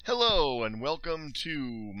Hello, and welcome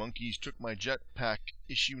to Monkeys Took My Jetpack,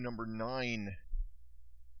 issue number 9.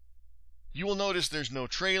 You will notice there's no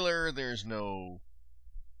trailer, there's no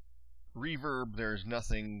reverb, there's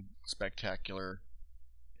nothing spectacular.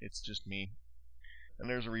 It's just me. And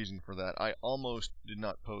there's a reason for that. I almost did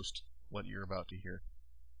not post what you're about to hear.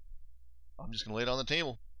 I'm just going to lay it on the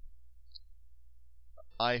table.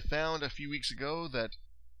 I found a few weeks ago that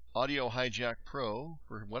Audio Hijack Pro,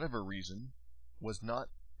 for whatever reason, was not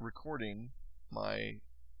recording my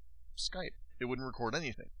Skype. It wouldn't record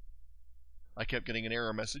anything. I kept getting an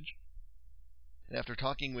error message, and after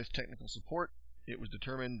talking with technical support, it was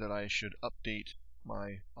determined that I should update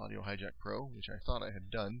my Audio Hijack Pro, which I thought I had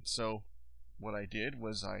done. So what I did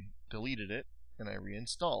was I deleted it and I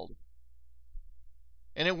reinstalled.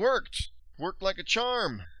 And it worked! Worked like a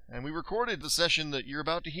charm! And we recorded the session that you're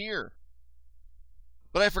about to hear.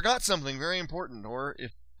 But I forgot something very important, or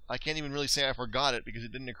if I can't even really say I forgot it because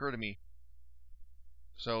it didn't occur to me.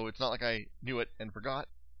 So it's not like I knew it and forgot.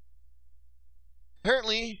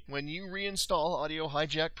 Apparently, when you reinstall Audio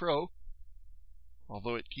Hijack Pro,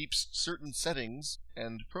 although it keeps certain settings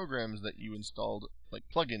and programs that you installed, like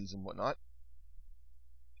plugins and whatnot,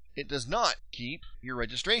 it does not keep your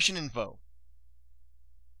registration info.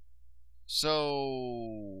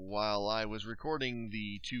 So, while I was recording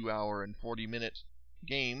the 2-hour and 40-minute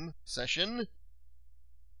game session,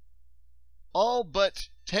 all but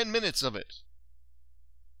 10 minutes of it,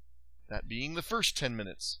 that being the first 10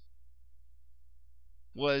 minutes,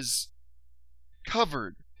 was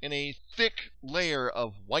covered in a thick layer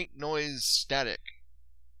of white noise static,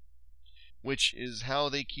 which is how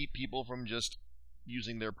they keep people from just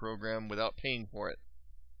using their program without paying for it.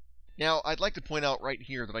 Now, I'd like to point out right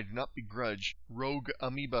here that I do not begrudge Rogue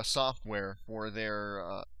Amoeba Software for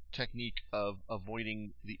their technique of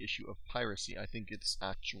avoiding the issue of piracy. I think it's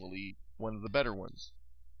actually one of the better ones.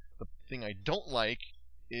 The thing I don't like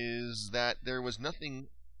is that there was nothing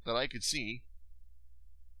that I could see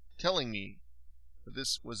telling me that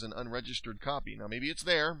this was an unregistered copy. Now, maybe it's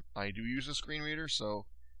there. I do use a screen reader, so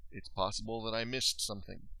it's possible that I missed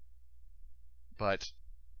something. But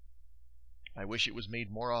I wish it was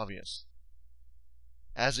made more obvious.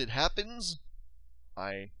 As it happens,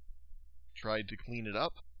 I tried to clean it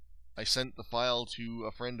up. I sent the file to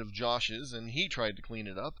a friend of Josh's, and he tried to clean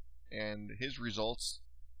it up, and his results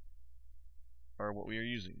are what we are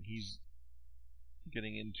using. He's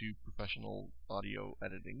getting into professional audio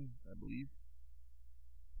editing, I believe.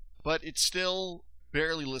 But it's still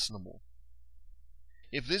barely listenable.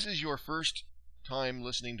 If this is your first time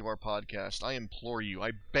listening to our podcast, I implore you,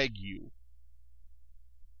 I beg you,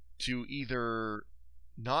 to either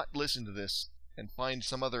not listen to this and find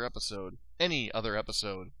some other episode, any other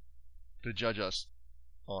episode, to judge us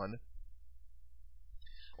on,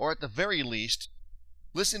 or at the very least,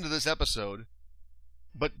 listen to this episode,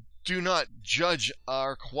 but do not judge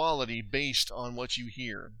our quality based on what you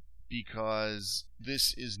hear, because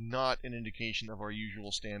this is not an indication of our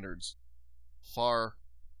usual standards. Far,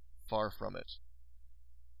 far from it.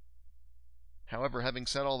 However, having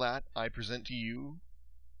said all that, I present to you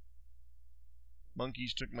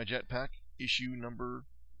Monkeys Took My Jetpack, issue number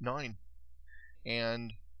 9.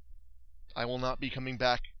 And I will not be coming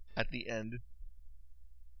back at the end.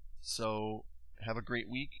 So, have a great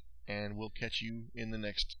week, and we'll catch you in the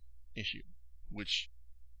next issue, which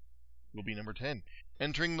will be number 10.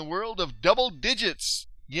 Entering the world of double digits!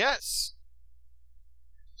 Yes!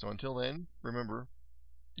 So until then, remember,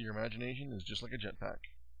 your imagination is just like a jetpack.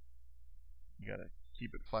 You gotta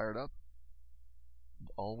keep it fired up, and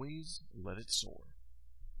always let it soar.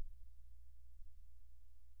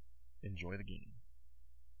 Enjoy the game.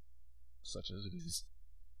 Such as it is.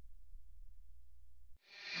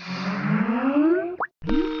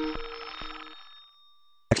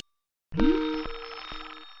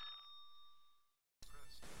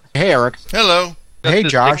 Hey, Eric. Hello. Hey,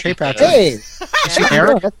 Josh. Hey, Patrick. Hey,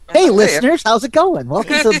 Eric. hey, listeners, how's it going?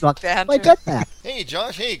 Welcome to my jetpack. Hey,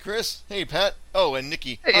 Josh. Hey, Chris. Hey, Pat. Oh, and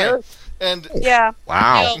Nikki. Hey, Hi. Eric. And Yeah.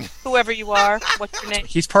 Wow. You know, whoever you are. What's your name?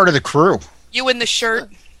 He's part of the crew. You in the shirt.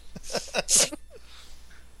 this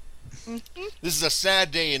is a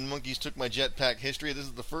sad day in Monkeys Took My Jetpack history. This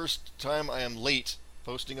is the first time I am late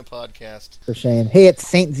posting a podcast. For shame. Hey, it's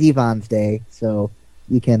St. Zevon's Day, so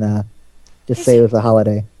you can just say it was a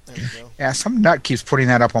holiday. There we go. Yeah, some nut keeps putting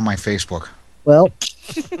that up on my Facebook. Well,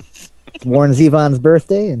 it's Warren Zevon's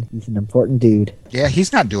birthday, and he's an important dude. Yeah,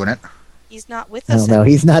 he's not doing it. He's not with I us. don't know.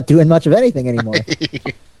 He's not doing much of anything anymore.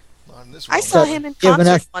 Not in this I world. saw him in Giving concert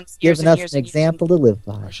us, once years giving and us years an and years. example to live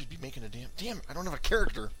I by. should be making a damn. I don't have a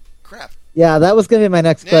character. Crap. Yeah, that was going to be my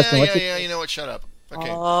next question. Yeah, you know what? Shut up. Okay.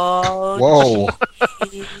 Oh, Whoa.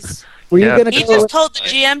 jeez. Were you Yeah. gonna He go just with told the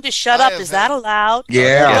GM to shut I up. have Is that allowed?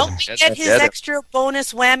 Yeah. Don't we get his Get it. extra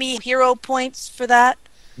bonus whammy hero points for that?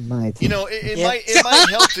 might? You know, it Yeah. might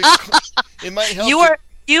help to. It might help.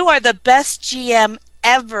 You are the best GM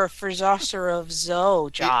ever for Sorcerer of Zoe,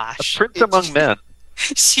 A Josh. prince among men.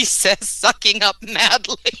 She says, sucking up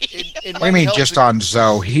madly. It What do you mean just on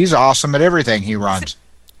Zoe? He's awesome at everything he runs.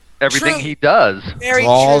 Everything True. he does. Very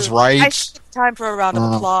Draws, true. I rights. think it's time for a round of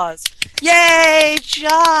Wow. applause. Yay,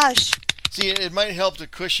 Josh! See, it might help to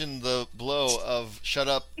cushion the blow of shut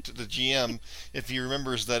up to the GM if he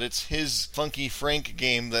remembers that it's his Funky Frank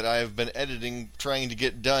game that I have been editing, trying to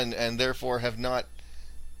get done, and therefore have not.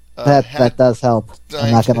 That does help.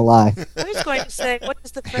 I'm not gonna lie. I was going to say, what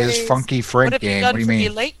is the phrase? His Funky What Frank have you game. done What do you for me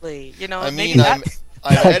mean? lately? You know, I maybe mean, I'm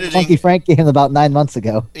Funky editing. Frank game about 9 months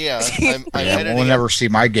ago. Yeah, I'm Yeah, editing. we'll never see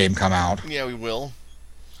my game come out. Yeah, we will.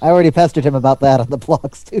 I already pestered him about that on the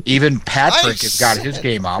blogs too. Even Patrick Nice. has got his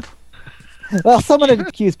game up. Well, someone had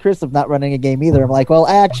accused Chris of not running a game either. I'm like, well,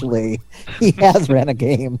 actually, he has ran a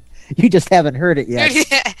game. You just haven't heard it yet.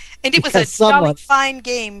 And it was Because a jolly someone- fine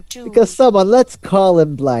game, too. Because someone, let's call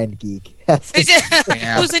him Blind Geek. Yes.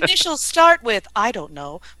 Yeah. Whose initials start with, I don't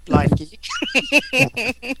know, Blind Geek.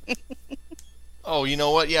 Oh, you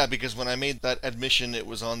know what? Yeah, because when I made that admission, it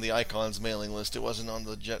was on the Icons mailing list. It wasn't on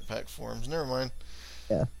the Jetpack forums. Never mind.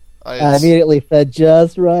 Yeah. I I immediately said,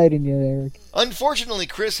 just right in you, Eric. Unfortunately,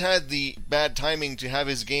 Chris had the bad timing to have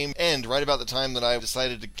his game end right about the time that I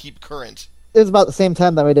decided to keep current. It was about the same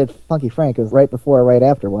time that we did Funky Frank. It was right before or right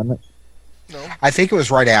after, wasn't it? No, I think it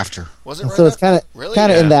was right after. was it And right? so it's kind of Really?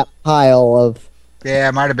 in that pile of. Yeah,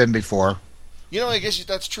 it might have been before. You know, I guess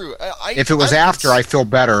that's true. If it was after, I feel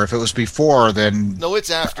better. If it was before, then No, it's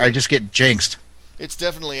after. I just get jinxed. It's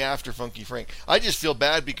definitely after Funky Frank. I just feel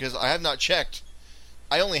bad because I have not checked.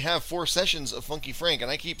 I only have 4 sessions of Funky Frank,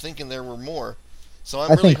 and I keep thinking there were more. So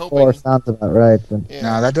I'm I really think hoping. 4 sounds about right. But Yeah.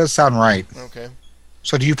 No, that does sound right. Okay.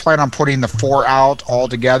 So do you plan on putting the 4 out all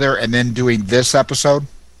together and then doing this episode?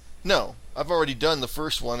 No, I've already done the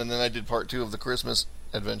first one, and then I did part 2 of the Christmas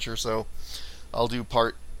adventure. So I'll do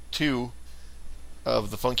part 2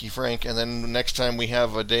 of the Funky Frank, and then next time we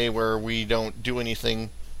have a day where we don't do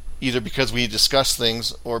anything, either because we discuss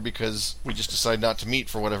things or because we just decide not to meet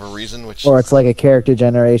for whatever reason, which or it's like a character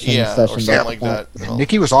generation yeah, session. or something like that. And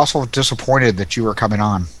Nikki was also disappointed that you were coming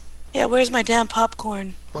on. Yeah, where's my damn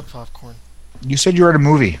popcorn? What popcorn? You said you were at a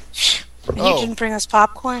movie. And Oh. You didn't bring us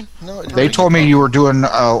popcorn? No, They told me you were doing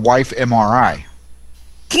a wife MRI.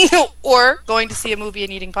 Or going to see a movie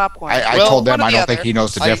and eating popcorn. I Well, told them one or I the don't think other. he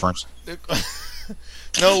knows the I- difference.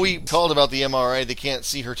 No, we called about the MRI. They can't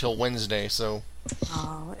see her till Wednesday, so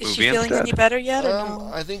Oh, is she Movie feeling instead. any better yet, or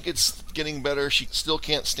no? I think it's getting better. She still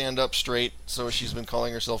can't stand up straight, so she's been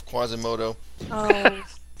calling herself Quasimodo. Oh,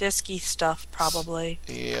 disky stuff, probably.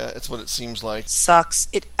 Yeah, it's what it seems like. Sucks.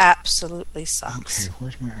 It absolutely sucks. Okay,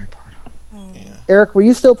 where's my iPod? Yeah, Eric, were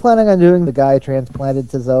you still planning on doing the guy transplanted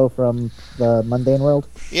to Zoe from the Mundane World?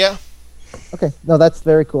 yeah. Okay, no, that's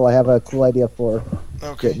very cool. I have a cool idea for.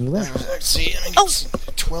 Okay. Getting you in. Let's see. I think Oh. it's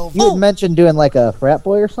 12. You had mentioned doing like a frat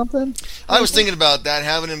boy or something. I was thinking about that,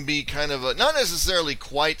 having him be kind of a, not necessarily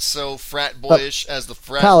quite so frat boyish as the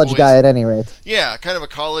frat College boys. guy, at any rate. Yeah, kind of a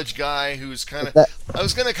college guy who's kind of. That- I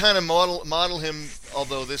was gonna kind of model him,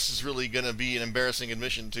 although this is really gonna be an embarrassing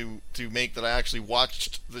admission to make that I actually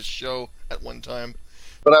watched the show at one time.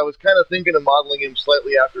 But I was kind of thinking of modeling him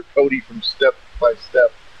slightly after Cody from Step by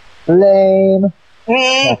Step, Lame.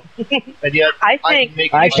 and yet I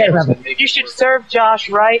think I can't remember. you should serve Josh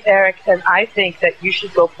right, Eric, and I think that you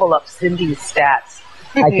should go pull up Cindy's stats.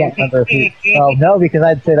 I can't remember if he. Oh no, because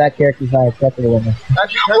I'd say that character's not acceptable in this.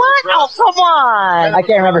 Actually, What? Oh, come on! I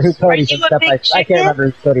can't remember who Cody Are from you a Step by. big I can't chicken? remember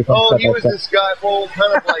who Cody from Oh, Step he by was Step. this guy, well,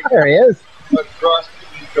 kind of like There he is. a cross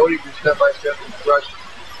between Cody from Step by Step and Crush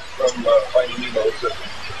from Finding Nemo. So,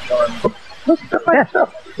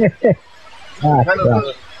 Ah, kind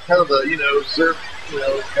of the surf,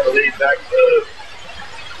 kind of laid back.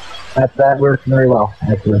 that works very well,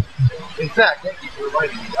 actually. In fact, thank you for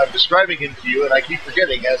reminding me. I'm describing him to you, and I keep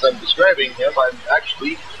forgetting. As I'm describing him, I'm actually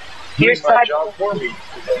doing Here's my what- job for me.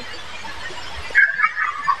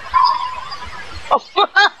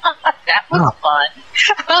 That was fun.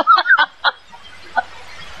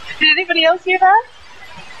 Did anybody else hear that?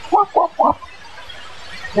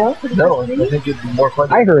 No, No, I think it'd be more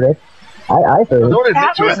fun. I heard it. I heard it. Don't admit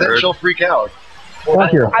That to it, was- then she'll freak out.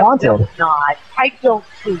 Like you're I haunted. will not. I don't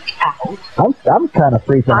freak out. I'm kind of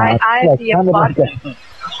freaking I out. am Like, the kind of like a- embodiment of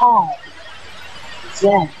calm.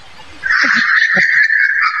 Zen.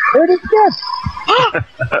 There it is. Good.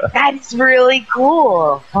 That is really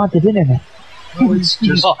cool. Haunted internet. Oh, it's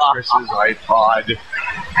just Chris's iPod.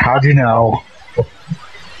 How'd you know?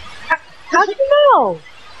 How do you know?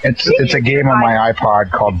 It's a game on my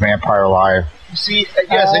iPod called Vampire Live. You see,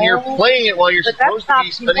 yes, and you're playing it while you're But supposed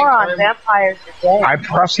that's to be not spending more on time. vampires today. I'm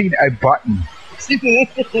pressing a button.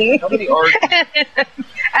 How many are?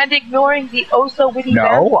 And ignoring the oh-so-witty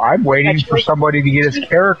No, I'm waiting for somebody to get his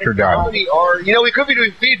character How done. many are? You know, we could be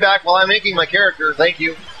doing feedback while I'm making my character. Thank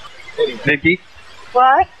you. Anyway. Nikki,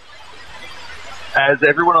 What? as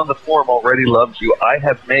everyone on the forum already loves you, I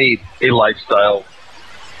have made a lifestyle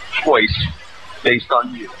choice based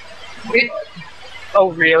on you.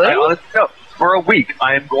 Oh, really? I honestly, no, for a week,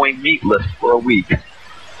 I am going meatless for a week.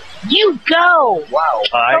 You go! Wow.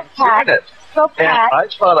 I'm Pat. doing it. So, And Pat, I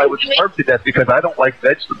thought I would starve to death because I don't like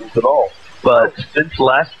vegetables at all. But since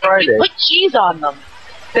last Friday, you put cheese on them.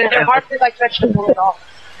 They're hardly like vegetables at all.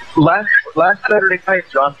 last Saturday night,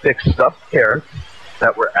 John picked stuffed carrots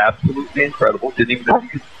that were absolutely incredible. Didn't even know you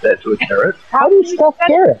could do that to a carrot. How do you stuff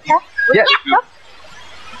carrots? Yeah,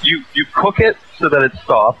 you cook it so that it's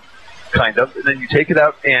soft, kind of, and then you take it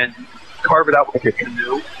out and carve it out like a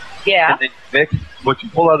canoe. Yeah. And then you mix what you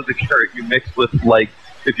pull out of the carrot. You mix with like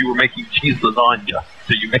if you were making cheese lasagna.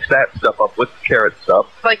 So you mix that stuff up with the carrot stuff.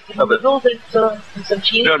 Like some noodles and some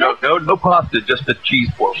cheese bits? No pasta, just the cheese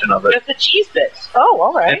portion of it. Just the cheese bits. Oh,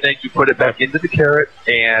 all right. And then you put it back into the carrot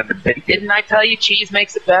and bake it. Didn't I tell you cheese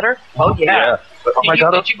makes it better? Oh, yeah. But, oh my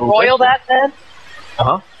God, Did you broil that then?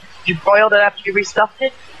 Uh-huh. Did you broil it after you restuffed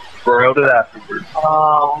it? Broiled it afterwards.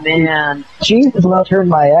 Oh, man. Cheese is what turned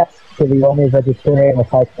my ex to the only vegetarian with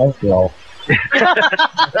high cholesterol.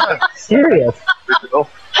 Serious. Oh,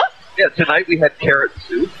 yeah, tonight we had carrot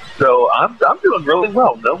soup, so I'm doing really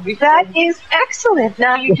well. No meat. That is excellent.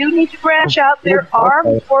 Now, you do need to branch out. There are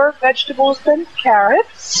more vegetables than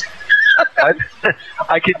carrots.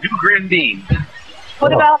 I can do green beans.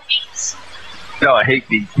 What about beets? No, I hate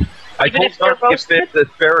beans. I Even told if they're Mark to roasted? get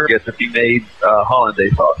asparagus if he made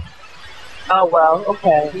hollandaise sauce. Oh, well,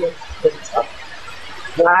 okay.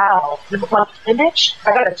 Wow. Well, spinach?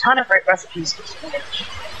 I got a ton of great recipes for spinach.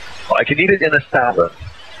 Well, I can eat it in a salad.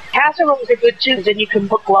 Casseroles are good too. Then you can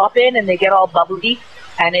put glop in and they get all bubbly.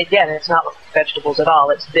 And again, it's not like vegetables at all.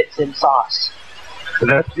 It's bits in sauce. So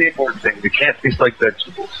that's the important thing. They can't taste like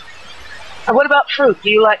vegetables. And what about fruit? Do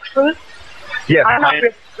you like fruit? Yeah, I'm not pine, really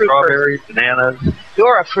a fruit strawberries, bananas.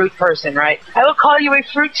 You're a fruit person, right? I will call you a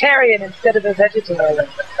fruitarian instead of a vegetarian.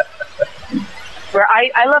 Where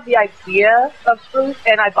I love the idea of fruit,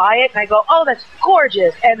 and I buy it, and I go, oh, that's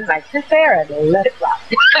gorgeous, and then I sit there and let it rot.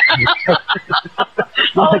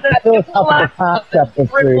 Oh, that's the concept of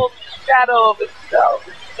fruit. rippled shadow of itself.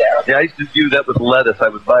 It's terrible. Yeah, I used to do that with lettuce. I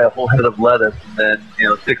would buy a whole head of lettuce, and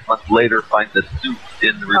then 6 months later find the soup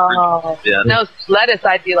in the refrigerator bin. No, lettuce,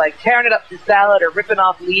 I'd be like tearing it up to salad or ripping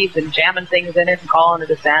off leaves and jamming things in it and calling it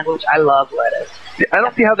a sandwich. I love lettuce. Yeah, I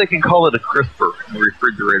don't see how they can call it a crisper in the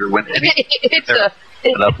refrigerator when It's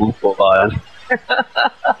enough loopholes.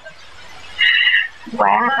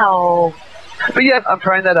 wow. But yeah, I'm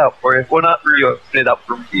trying that out for you. Well, not for you. I'm trying it out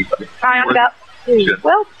for me. But Found out.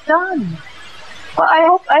 Well done. Well,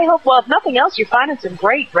 I hope. Well, if nothing else, you're finding some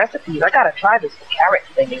great recipes. I gotta try this carrot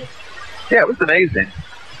thingy. Yeah, it was amazing.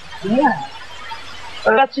 Yeah.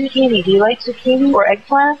 What about zucchini? Do you like zucchini or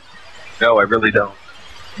eggplant? No, I really don't.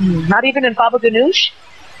 Not even in baba ganoush?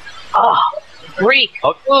 Oh, Greek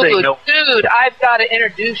I'll say food. no. Dude, I've got to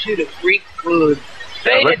introduce you to Greek food.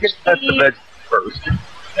 Yeah, let's get the veg first.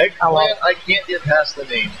 Eggplant, I can't get past the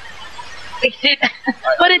name.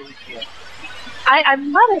 But it's,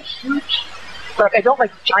 I'm not a huge, like, I don't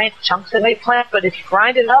like giant chunks of eggplant, but if you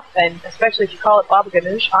grind it up, and especially if you call it baba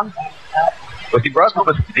ganoush, I'm fine with that. But he brought home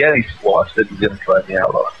a spaghetti squash that he's going to try me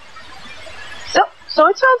out on. So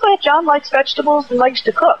it sounds like John likes vegetables and likes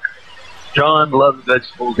to cook. John loves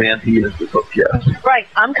vegetables and he is the cook, yes. Right,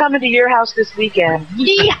 I'm coming to your house this weekend.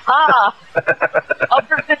 Yeehaw! I'll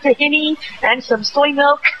bring the tahini and some soy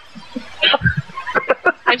milk.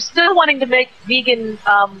 I'm still wanting to make vegan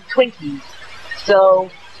Twinkies. So,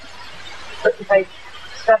 if I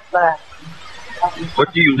step back.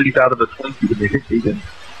 What do you leave out of a Twinkie to make it vegan?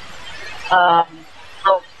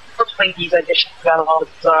 Well, for Twinkies, I just got a lot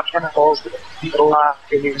of chemicals that people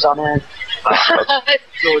for years on end.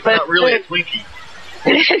 So it's not really a Twinkie.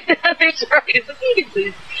 That's right, it's a vegan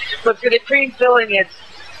food. But for the cream filling,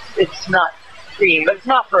 it's not cream. But it's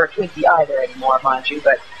not for a Twinkie either anymore, mind you.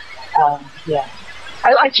 But, yeah.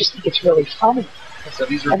 I just think it's really funny. So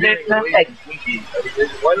these are And very there's vegan Twinkies. I mean,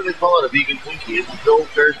 why do they call it a vegan Twinkie?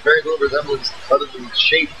 It bears very little resemblance other than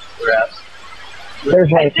shape, perhaps.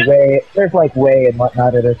 There's like whey and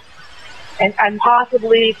whatnot in it. And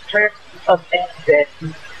possibly of that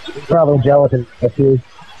Probably gelatin too.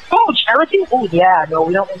 Oh, charity? Oh, yeah. No,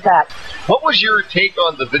 we don't want that. What was your take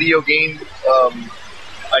on the video game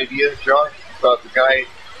idea, John? About the guy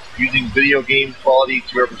using video game quality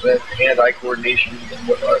to represent hand-eye coordination and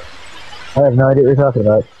whatnot? I have no idea what you're talking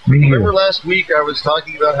about. Remember last week I was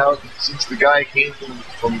talking about how since the guy came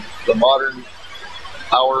from the modern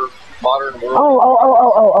world.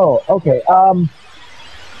 Oh, okay.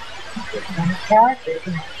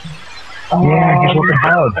 Yeah, he's looking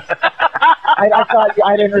hard. I thought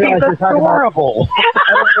I didn't realize you were talking Adorable. about.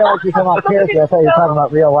 I didn't realize you were talking about character. I thought you were talking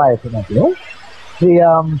about real life. And like, what?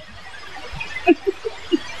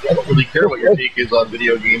 I don't really care what your take is on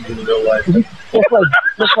video games in real life.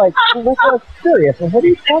 just like, let's serious. What are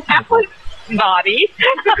you talking That about? was naughty.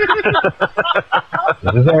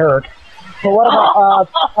 This is Eric. So what about,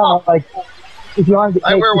 I don't know, like, if you want to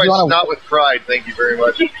I wear my snot with pride, thank you very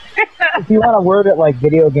much. if you want to word it like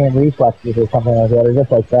video game reflexes or something like that, or just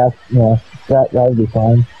like that, that would be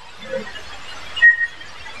fine.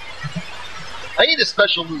 I need a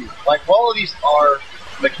special move. My qualities are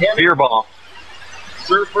mechanic, Beer ball.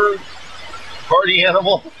 surfer, party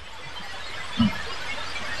animal,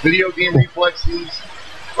 video game reflexes,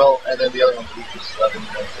 well, and then the other ones we just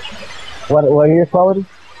What are your qualities?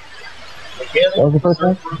 mechanic, What was the first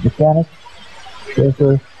one? surfer, Mechanic?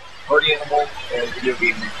 Surfer? party animal, and video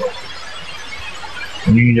game reflexes.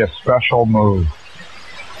 You need a special move.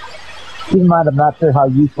 Keep in mind, I'm not sure how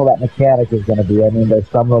useful that mechanic is going to be. I mean, there's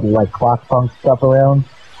some little, like, clock punk stuff around.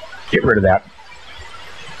 Get rid of that.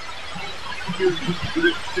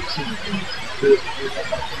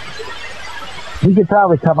 You could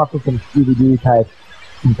probably come up with some DVD type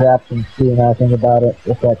contraptions too, now I think about it,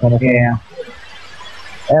 with that kind of thing. Yeah.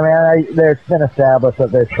 I mean, there's been established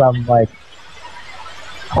that there's some, like,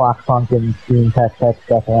 clock punk and steam type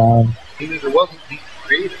stuff around. Either there wasn't deep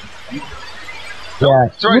creative. Yeah.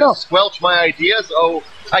 Sorry You to know, squelch my ideas, oh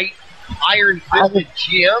tight, iron-fisted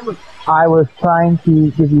GM. I was trying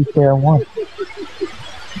to give you fair one.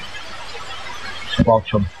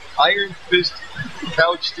 Squelch him. Iron fist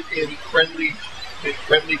couched in friendly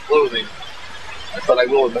clothing. But I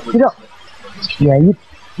will remember You know- Yeah,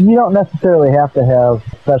 you don't necessarily have to have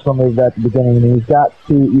special moves at the beginning. I mean,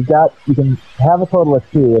 you can have a total of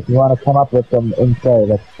 2. If you want to come up with them in play,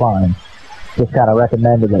 that's fine. Just kind of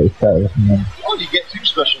recommended that you start with them. Oh, you get 2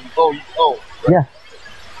 special. Oh, right. Yeah.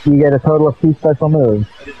 You get a total of 2 special moves.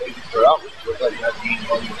 I didn't know you could start out with 2. I thought you had to gain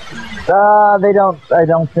 1 with 2. I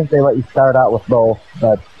don't think they let you start out with both,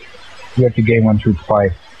 but You have to gain 1 through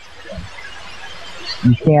play.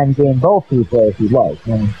 you can gain both through play if you'd like.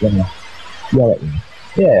 I'm gonna yell at you.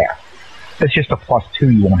 Yeah. It's just a +2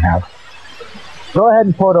 you won't have. Go ahead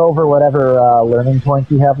and put over whatever learning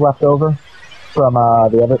points you have left over from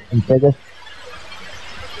the other from Figus.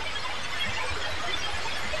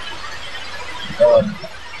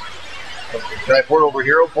 Can I port over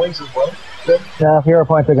hero points as well? Then? Hero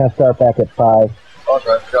points are going to start back at 5. Oh,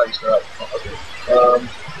 sorry, I forgot you start out. Okay.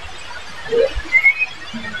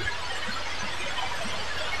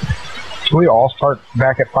 Do we all start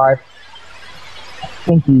back at 5?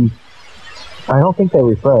 I don't think they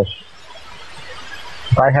refresh.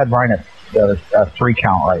 I had mine at 3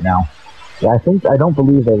 count right now. Yeah, I don't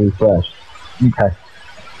believe they refresh. Okay.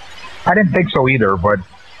 I didn't think so either, but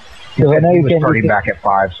he So I said know he you was can- starting back at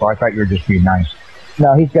 5, so I thought you were just being nice.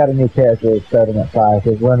 No, he's got a new character that's starting at 5.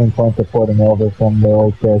 His learning points are porting over from the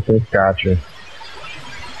old character. Gotcha.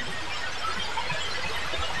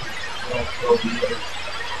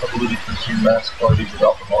 Ability to consume mass quantities of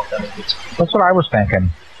alcohol benefits. That's what I was thinking.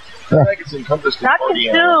 I think it's encompassed in Not party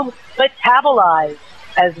animal. consume, metabolize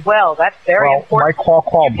as well. That's very Well, my important.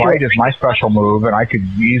 claw bite is my special move, and I could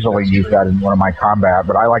easily use that in one of my combat,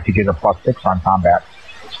 but I like to get a +6 on combat.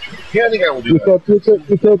 Yeah, I think I will do You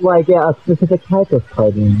that. could like, a specific type of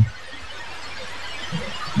clothing.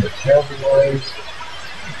 Metabolize.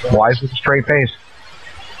 Wise with a straight face.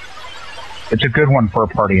 It's a good one for a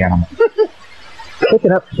party animal.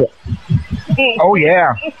 Picking up shit. Oh,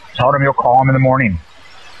 yeah. Tell him you'll call him in the morning.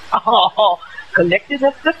 Oh, collected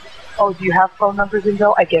of the. Oh, do you have phone numbers in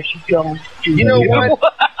Go? I guess you don't. You know what?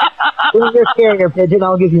 Bring your carrier pigeon,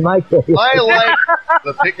 I'll give you my carrier. I like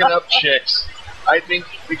the picking up chicks. I think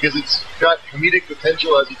because it's got comedic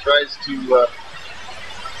potential as he tries to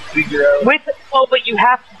figure out. But you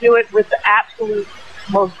have to do it with the absolute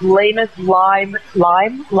most lamest line.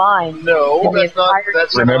 No, In the that's not. entire-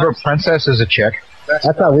 That's Remember, not, Princess is a chick. that's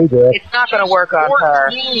That's how we do it. It's not going to work on her.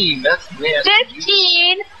 14. That's nasty.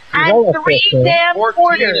 15 only and 3 15. damn 14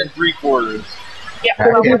 quarters. and 3/4. Yeah, Back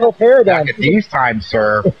The at- medieval paradigm. Back at these times,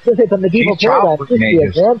 sir. It's a medieval She's child paradigm. She'd be a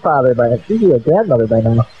ages. grandfather by now. She'd be a grandmother by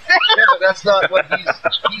now. Yeah, but that's not what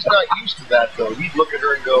he's not used to that though. He'd look at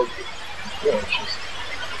her and go,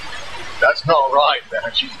 that's not right,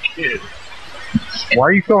 man. She's a kid. Why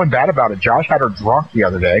are you feeling bad about it? Josh had her drunk the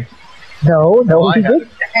other day. No, he did.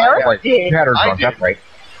 Eric did. You had her I drunk, did. that's right.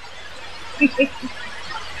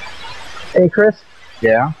 Hey, Chris,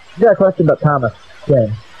 Yeah? I got a question about Thomas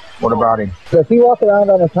Quinn. What about him? Does he walk around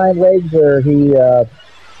on his hind legs, or he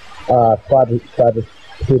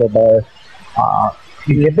quadrupedal bear?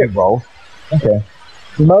 He can do both. Okay.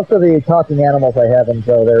 Most of the talking animals I have him,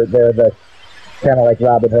 so they're the kind of like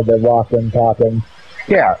Robin Hood. They're walking, talking.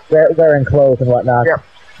 Yeah, They're in clothes and whatnot. Yeah.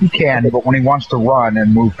 he can, but when he wants to run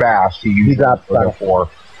and move fast, he uses drops the down. 4.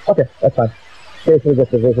 Okay, that's fine. Basically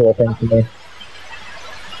just a visual thing to me.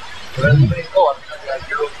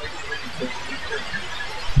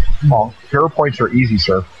 Well, hero points are easy,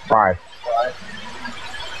 sir. 5.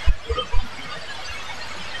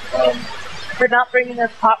 For not bringing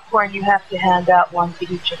us popcorn, you have to hand out one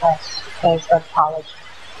to each of us as an apology.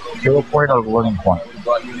 Hero point or learning point?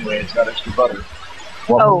 Anyway, it's got extra butter.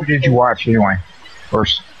 What Oh. movie did you watch anyway?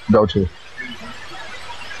 First, go to.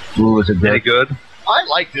 Ooh, is it Very good? good. I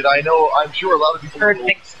liked it. I'm sure a lot of people Heard will-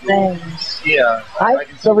 mixed things. Yeah. I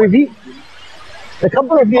can see the why- review, the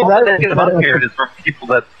couple of reviews All I that is read, on here is from people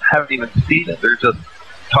that haven't even seen it. They're just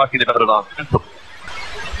talking about it on principle.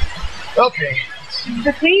 Okay,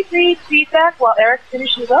 Could we read feedback while Eric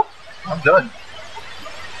finishes up? I'm done.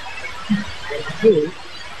 Do.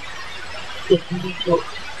 If you need to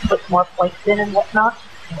put more points in and whatnot.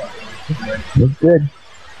 it's good.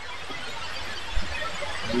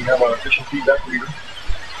 We have our official feedback reader.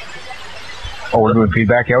 Oh, we're doing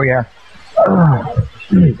feedback? Oh, yeah.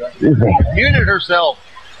 Excuse me. Muted herself.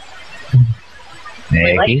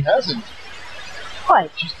 Nikki? She hasn't. What?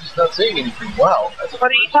 She's just not saying anything. Wow. That's a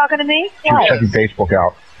What are you talking to me? She was What? checking Facebook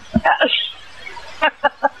out.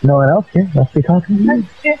 No one else here must be talking to me.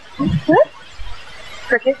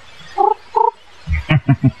 Cricket.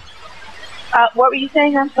 What were you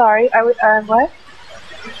saying? I'm sorry. I was. What?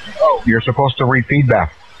 Oh, You're supposed to read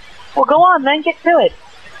feedback. Well, go on then. Get to it.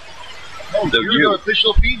 no, So you're you- the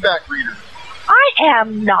official feedback reader. I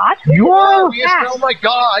am not. You are! Yes, oh my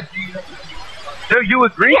God. No, you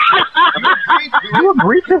agreed. You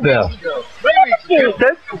agreed to this. You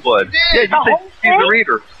said you would. Yeah, you The said whole she's the thing?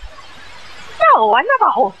 reader. No, I'm not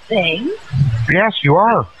the whole thing. Yes, you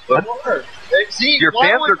are. See, Your why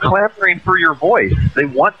fans would- are clamoring for your voice. They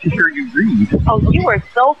want to hear you read. Oh, you are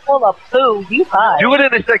so full of poo. You hush. Do it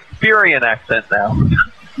in a Shakespearean accent now.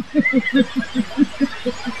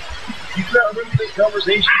 You can't remember this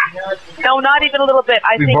conversation we had? No, not even a little bit.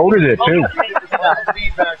 I We think voted it, too. The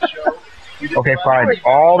feedback show. We did Okay, the fine. last-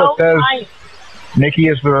 All that so says nice. Nikki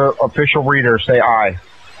is the official reader, say aye.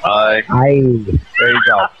 I There you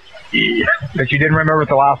go. But you didn't remember it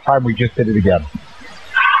the last time, we just did it again.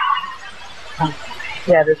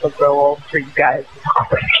 Yeah, this will grow old for you guys.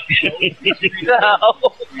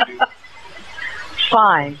 So,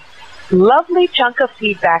 fine. Lovely chunk of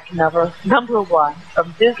feedback number 1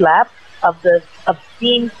 from Bizlab of the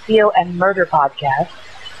Obscene Steal and Murder podcast.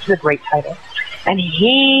 It's a great title. And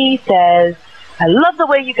he says, I love the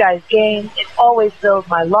way you guys game. It always fills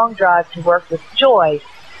my long drive to work with joy.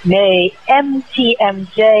 May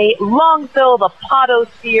MTMJ long fill the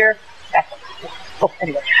potosphere. Oh,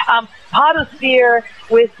 anyway, potosphere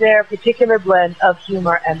with their particular blend of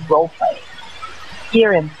humor and roleplay.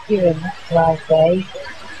 Hear him, that's what I say.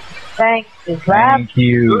 Thanks, Bizlab. Thank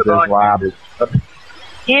you, Good on Bizlab.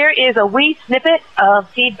 Here is a wee snippet of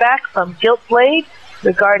feedback from Guiltblade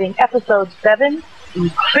regarding episode 7, the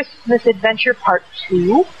Christmas Adventure Part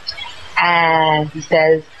 2. And he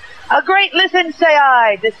says, a great listen, say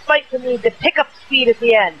I, despite the need to pick up speed at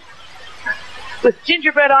the end. With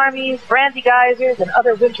gingerbread armies, brandy geysers, and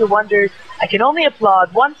other winter wonders, I can only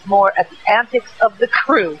applaud once more at the antics of the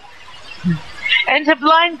crew. And to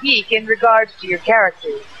Blind Geek in regards to your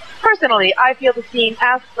characters. Personally, I feel the scene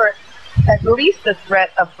asks for at least the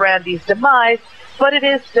threat of Brandy's demise, but it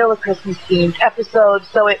is still a Christmas-themed episode,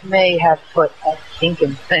 so it may have put a kink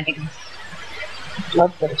in things.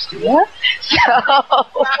 Bloodthirsty, yeah? So,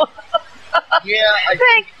 Yeah,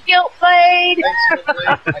 thanks, Guiltblade! Thanks, Blake.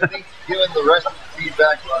 I think given the rest of the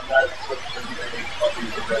feedback on that, it's probably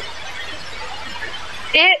the best.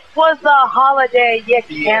 It was a holiday, you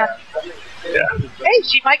can't. Hey,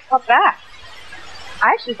 she might come back.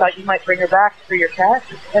 I actually thought you might bring her back for your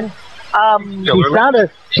character. And,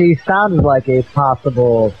 She sounded like a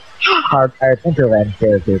possible hard Interland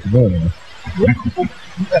character to me.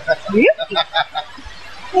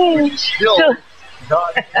 really? Still So-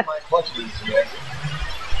 not in my clutches yet.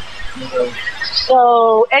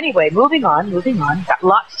 So, anyway, moving on. Got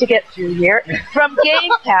lots to get through here. From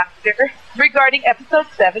Gamecaster, regarding Episode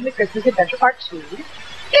 7, The Christmas Adventure Part 2,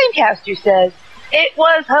 Gamecaster says, it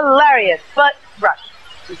was hilarious, but rushed.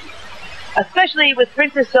 Especially with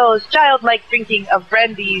Princess Zoe's childlike drinking of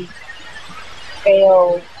Brandy's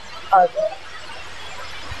ale.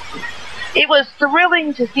 It was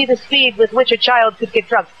thrilling to see the speed with which a child could get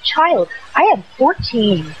drunk. Child, I am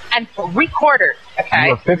 14 and 3/4. Okay.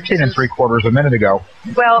 You were 15 3/4 a minute ago.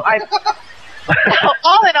 Well,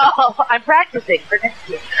 all in all, I'm practicing for next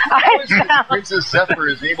year. Princess Zephyr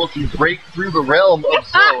is able to break through the realm of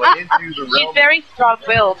Zoe and into the realm. She's very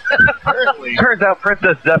strong-willed. Apparently. Turns out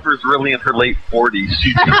Princess Zephyr's really in her late 40s.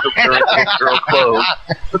 She's just wearing big girl clothes.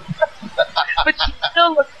 But she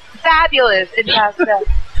still looks fabulous in pastel.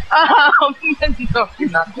 No,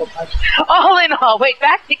 not so much. All in all, wait,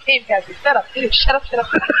 back to Gamecaster. Shut up.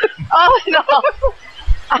 All in all,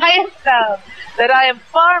 I have found that I am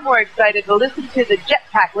far more excited to listen to the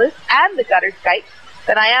Jetpack List and the Gutter Skype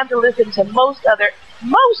than I am to listen to than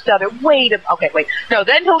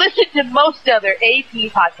to listen to most other AP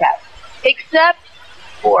podcasts, except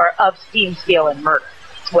for Of Steam, Steel, and Murder.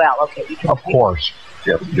 Well, okay. You can Of course.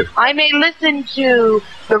 Yep. I may listen to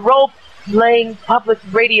the Role-Playing Public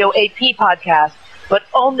Radio AP podcast, but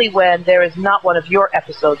only when there is not one of your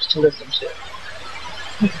episodes to listen to.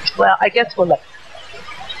 Well, I guess we'll let.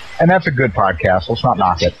 And that's a good podcast. Let's not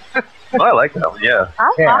knock it. Oh, I like that one, yeah.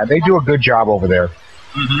 Yeah, they do a good job over there.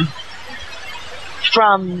 Mm-hmm.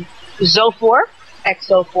 From Zo4,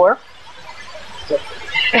 XO4,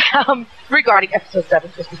 regarding Episode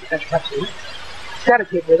 7, Christmas Adventure Part 2. It's got a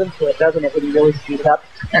good rhythm to it, doesn't it, when you really speed it up?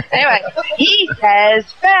 Anyway, he says,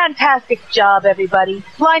 fantastic job, everybody.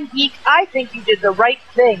 Blind Geek, I think you did the right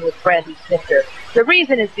thing with Brandy Snifter. The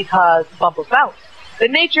reason is because Bumbles bounced. The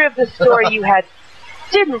nature of the story you had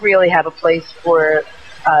didn't really have a place for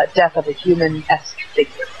death of a human-esque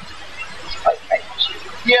figure.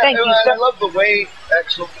 Yeah, Thank you, and sir. I love the way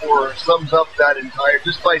XO4 sums up that entire,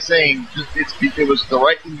 just by saying it was the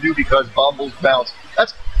right thing to do because Bumbles bounced.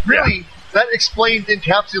 That's really, that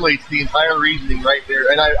encapsulates the entire reasoning right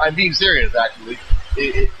there. And I'm being serious, actually.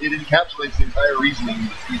 It encapsulates the entire reasoning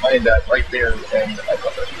behind that right there, and I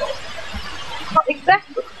thought that was awesome. Oh,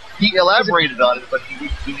 exactly. He elaborated on it, but he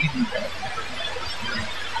didn't.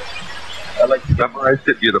 I like to Summarized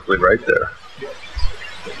it beautifully right there.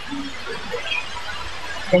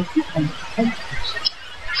 Thank you.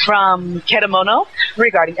 From Kedamono,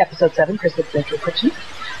 regarding Episode 7, Christmas Adventure Part 2.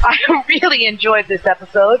 I really enjoyed this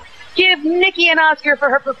episode. Give Nikki an Oscar for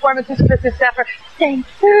her performance as Princess Zephyr. Thanks.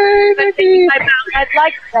 I'd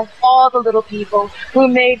like to thank all the little people who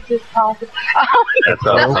made this possible. That's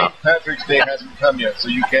awesome. St. Patrick's Day hasn't come yet, so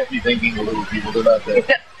you can't be thanking the little people. They're not there.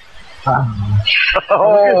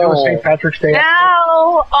 We're gonna do a St. Patrick's Day.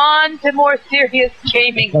 Now, on to more serious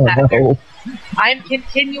gaming matters. No. I'm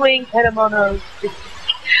continuing Kedamono's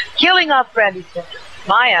killing off Brandy Snifter.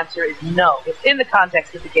 My answer is no. It's in the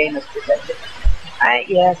context of the game as presented.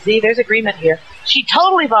 See, there's agreement here. She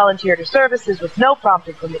totally volunteered her services with no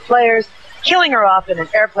prompting from the players. Killing her off in an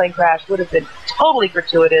airplane crash would have been totally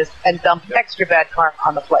gratuitous and dumped extra bad karma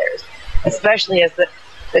on the players, especially as the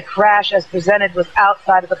crash as presented was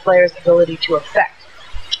outside of the player's ability to affect.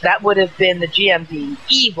 That would have been the GM being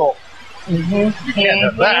evil. Mm-hmm. You can't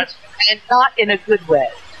have that. And not in a good way.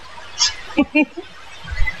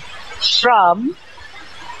 From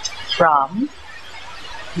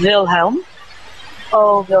Wilhelm.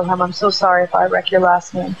 Oh, Wilhelm, I'm so sorry if I wreck your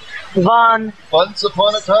last name. Von. Once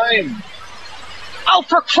upon a time. Oh,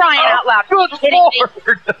 for crying out loud. Are you kidding me?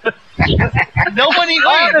 Nobody.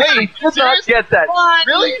 Wait, Did not get that. Von.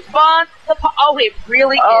 Really? Von. Oh, it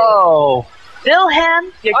really is. Oh,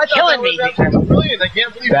 Wilhelm, you're I thought killing that me. was absolutely brilliant. I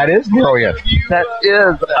can't believe That is brilliant. that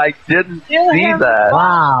is. I didn't see that.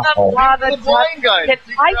 Wow. The blind guy. Can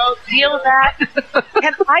I steal that?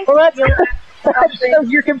 Can I Well, that's steal that? That's because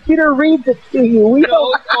your computer reads it to you. We No,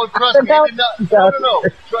 don't. no, trust me. It did not, no.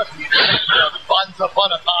 Trust me. Once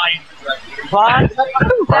upon a time. Von.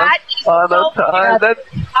 That is On so a time. That's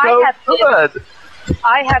I so have good.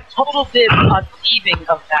 I have total dibs on thieving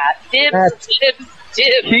of that. That's-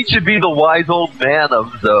 Dibs. He should be the wise old man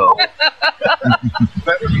of Zoe.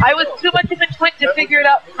 I was too much of a twit to figure it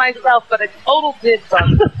out for myself, but a total dibs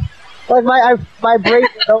on it. Like my brain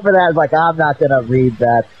went over that. I was like, I'm not gonna read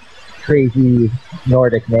that crazy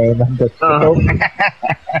Nordic name. I'm just. Once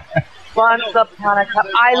upon a time.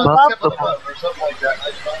 I love Or something like that. I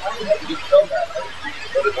would have to spell that.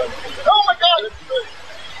 Oh my god, it's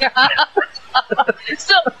good.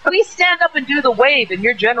 So we stand up and do the wave in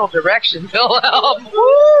your general direction, Wilhelm. Woo,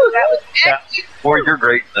 that was excellent. Boy, you're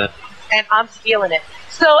great. And I'm stealing it.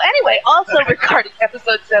 So anyway, also regarding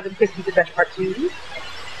episode 7, Christmas Adventure Part 2,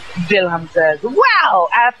 Wilhelm says, wow,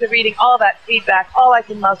 after reading all that feedback, all I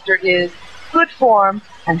can muster is good form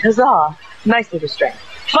and huzzah, nicely restrained.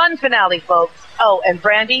 Fun finale, folks. Oh, and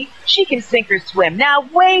Brandy, she can sink or swim. Now,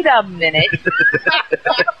 wait a minute.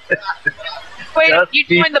 Wait, you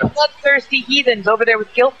joined the bloodthirsty heathens over there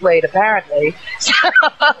with Guiltblade, apparently. So,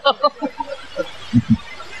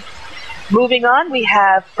 moving on, we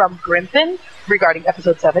have from Grimpen regarding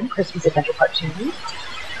episode 7, Christmas Adventure Part 2.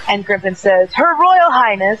 And Grimpen says, Her Royal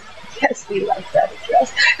Highness, yes, we like that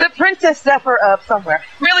address, the Princess Zephyr of somewhere,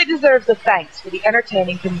 really deserves a thanks for the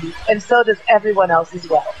entertaining commute, and so does everyone else as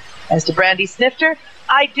well. As to Brandy Snifter,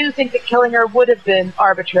 I do think that killing her would have been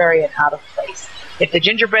arbitrary and out of place. If the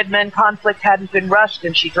Gingerbread Men conflict hadn't been rushed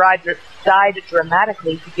and she died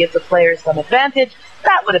dramatically to give the players some advantage,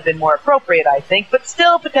 that would have been more appropriate, I think, but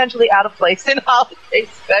still potentially out of place in Holiday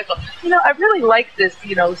Special. You know, I really like this,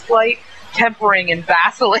 slight tempering and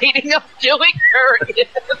vacillating of doing her.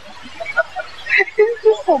 It's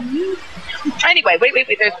just so mean. Anyway, wait.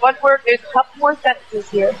 There's a couple more sentences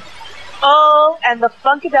here. Oh, and the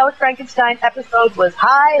Funkadelic Frankenstein episode was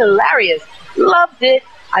hilarious. Loved it.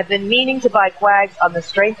 I've been meaning to buy Quags on the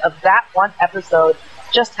strength of that one episode.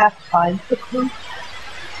 Just have to find the clue. ...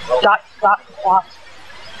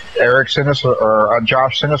 Eric Sinus or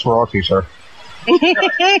Josh Sinus royalty, sir.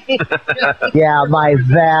 Yeah, my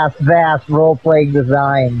vast role-playing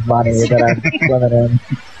design money that I'm swimming in.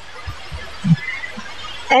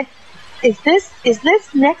 And is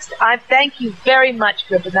this next? I thank you very much,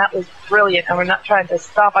 Griffin. That was brilliant. And we're not trying to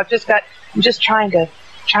stop. I'm just trying to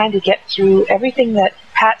get through everything that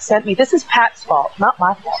Pat sent me. This is Pat's fault, not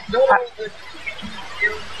my fault. No,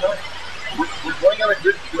 we're going on a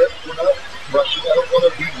good trip. We're not rushing. I don't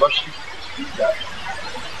want to be rushing to do that.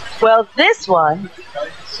 Well, this one,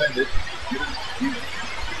 Send it.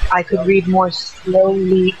 I could read more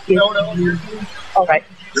slowly. No. All right.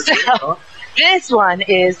 So, this one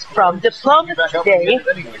is from Diplomacy Dave.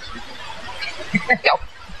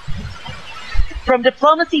 From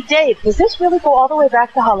Diplomacy Dave. Does this really go all the way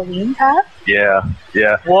back to Halloween, Pat? Yeah.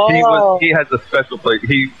 Whoa. He has a special place.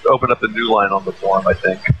 He opened up a new line on the forum, I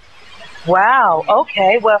think. Wow.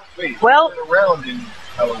 Okay. Well. Around in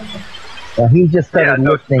Halloween. Well, he just started Yeah,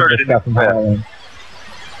 no, listening started to stuff in from Japan. Halloween.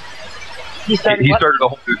 He started. He what? started a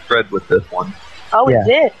whole new thread with this one. Oh, Yeah.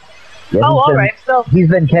 he did. Yeah, Oh, all right. So. He's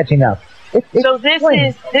been catching up. So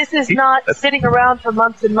this is not sitting around for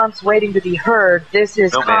months and months waiting to be heard. This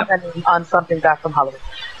is No, ma'am. commenting on something back from Halloween.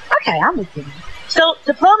 Okay, I'm with you. So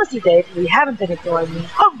Diplomacy Dave, we haven't been ignoring me.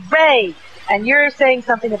 Hooray! And you're saying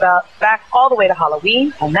something about back all the way to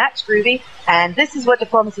Halloween, and that's groovy. And this is what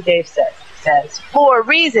Diplomacy Dave says. He says, for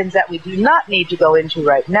reasons that we do not need to go into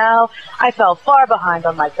right now, I fell far behind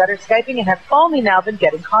on my gutter Skyping and have only now been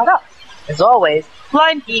getting caught up. As always,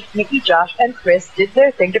 Blind Geek, Nikki, Josh, and Chris did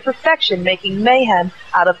their thing to perfection, making mayhem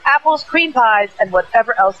out of apples, cream pies, and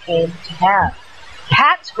whatever else came to hand.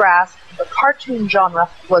 Pat's grasp of the cartoon genre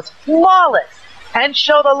was flawless and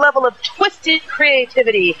showed a level of twisted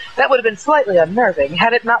creativity that would have been slightly unnerving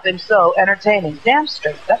had it not been so entertaining. Damn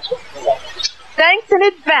straight, that's what he said. Thanks in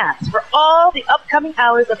advance for all the upcoming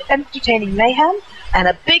hours of entertaining mayhem, and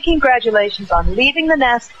a big congratulations on leaving the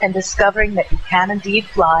nest and discovering that you can indeed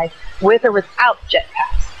fly with or without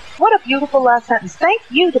jetpacks. What a beautiful last sentence. Thank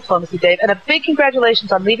you, Diplomacy Dave, and a big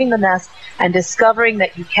congratulations on leaving the nest and discovering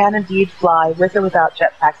that you can indeed fly with or without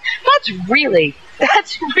jetpacks. That's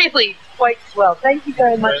really quite swell. Thank you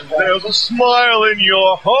very much. And there's a smile in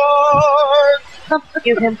your heart.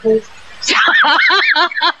 Give him, please.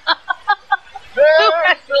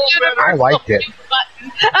 I liked it.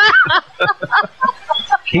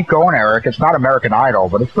 Keep going, Eric. It's not American Idol,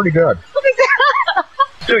 but it's pretty good.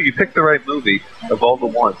 Dude, you picked the right movie of all the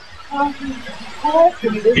ones.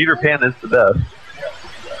 Peter Pan is the best.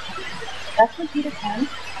 That's from Peter Pan.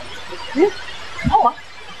 Oh.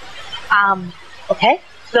 Okay.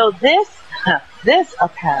 So this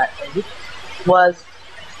apparently was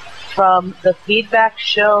from the feedback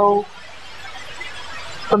show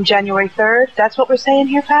from January 3rd. That's what we're saying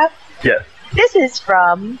here, Pat? Yes. This is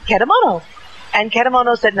from Kedamono. And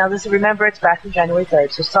Kedamono said, now this, remember, it's back from January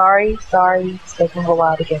 3rd. So sorry, it's taking a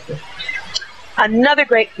while to get this. Another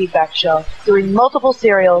great feedback show. Doing multiple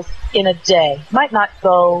serials in a day. Might not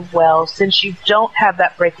go well since you don't have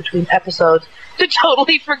that break between episodes to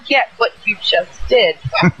totally forget what you just did.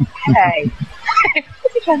 Hey.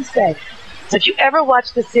 What's he trying to say? So if you ever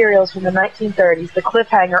watch the serials from the 1930s, the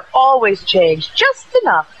cliffhanger always changed just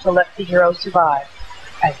enough to let the hero survive,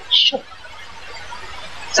 as it should.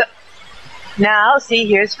 So, now, see,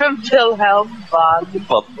 here's from Wilhelm von.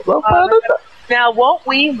 Now, won't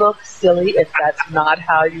we look silly if that's not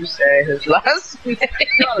how you say his last name?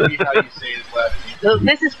 It's gotta be how you say his last name. So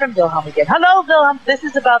this is from Wilhelm again. Hello, Wilhelm. This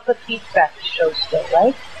is about the feedback show still,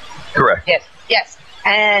 right? Correct. Yes.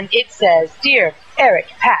 And it says, Dear Eric,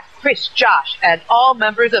 Pat, Chris, Josh, and all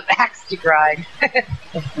members of Axe to Grind.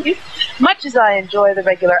 Much as I enjoy the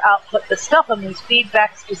regular output, the stuff on these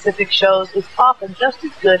feedback-specific shows is often just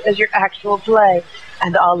as good as your actual play,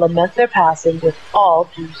 and I'll lament their passing with all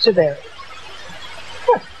due severity.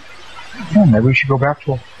 Yeah, maybe we should go back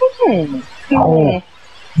to them. No.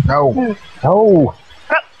 No.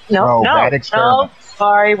 No, bad experiment.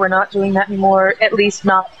 sorry, we're not doing that anymore, at least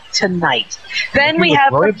not tonight. Then we was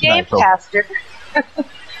have worried the tonight, though. Gamecaster,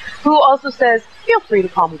 who also says, feel free to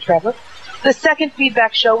call me Trevor. The second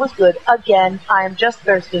feedback show was good. Again, I am just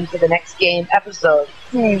thirsting for the next game episode.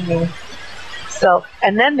 So,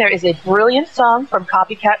 and then there is a brilliant song from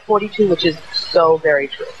Copycat 42, which is so very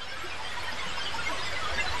true.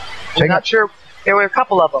 I'm not sure. There were a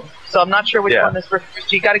couple of them, so I'm not sure which one this refers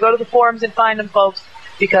to. You got to go to the forums and find them, folks,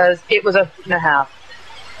 because it was a hoot and a half.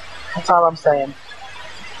 That's all I'm saying.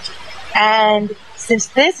 And since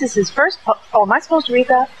this is his first, am I supposed to read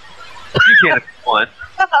that? You can if you want.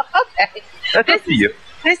 Okay. That's up to you.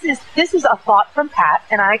 This is a thought from Pat,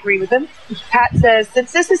 and I agree with him. Pat says,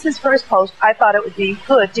 since this is his first post, I thought it would be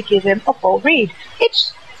good to give him a full read.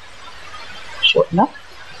 It's short enough.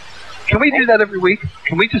 Can we do that every week?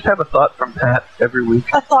 Can we just have a thought from Pat every week?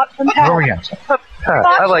 A thought from Pat. Brilliant. Pat,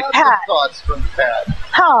 I like Lots of Pat. thoughts from Pat.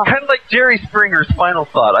 Huh. kind of like Jerry Springer's final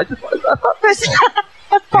thought. I thought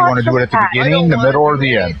You want to do it at the beginning, the middle, or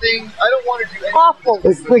the end? I don't want to do anything. Awful.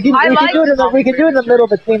 We can do it in the middle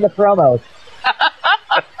between the promos.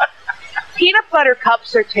 Peanut butter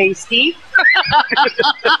cups are tasty.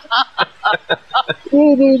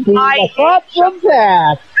 I thought from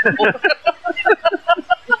that.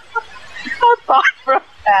 A thought from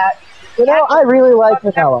Pat. You know, I really like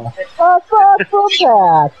vanilla. A thought from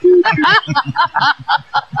that.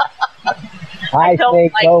 I don't say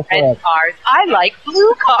like go for red it. cars. I like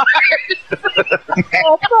blue cars. A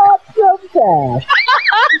thought from that.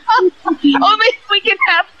 Only if we can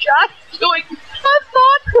have Josh doing a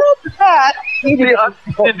thought from Pat. I'm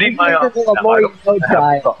ending my office now. I don't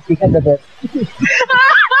have thoughts. Because of it.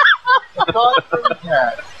 Thought from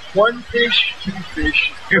Pat. One fish, two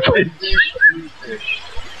fish, Two one fish. fish, two fish.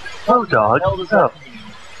 Oh, dog. What the hell does Oh.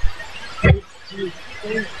 that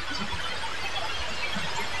mean?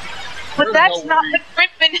 But that's not what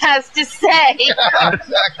Griffin has to say.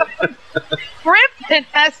 Exactly. Griffin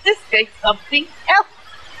has to say something else,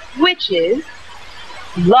 which is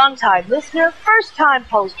long-time listener, first-time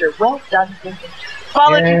poster. Well done, Griffin.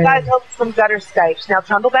 Followed you guys over from Gutter Skypes. Now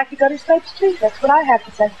trundle back to Gutter Skypes too. That's what I have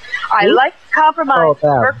to say. I like the compromise.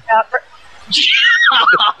 Oh, Worked out for.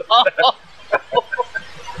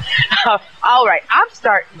 All right, I'm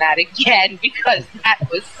starting that again because that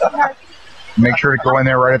was smart. Make sure to go in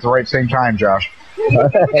there right at the right same time, Josh.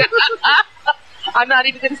 I'm not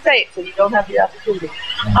even going to say it, so you don't have the opportunity.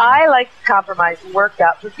 I like the compromise worked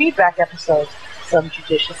out for feedback episodes. Some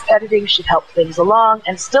judicious editing should help things along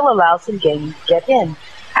and still allow some gaming to get in.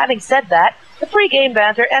 Having said that, the pre-game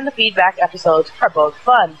banter and the feedback episodes are both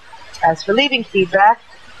fun. As for leaving feedback,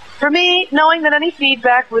 for me, knowing that any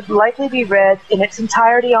feedback would likely be read in its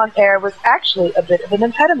entirety on air was actually a bit of an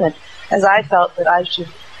impediment, as I felt that I should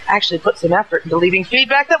actually put some effort into leaving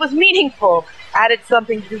feedback that was meaningful, added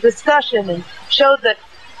something to the discussion, and showed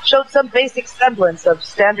some basic semblance of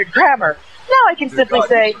standard grammar. Now I can simply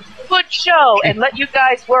say, good show, and let you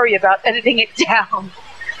guys worry about editing it down.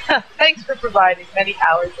 Thanks for providing many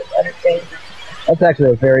hours of entertainment. That's actually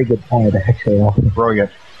a very good point, actually. Brilliant.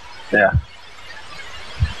 Yeah.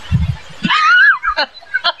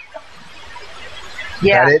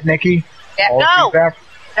 Yeah. Is that it, Nikki? Yeah. All the No, feedback?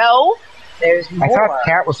 no, there's I more. thought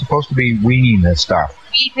Kat was supposed to be weaning this stuff.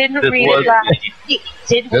 We didn't This read was- it last week,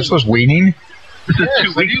 did we? This was weaning? This is Yes, 2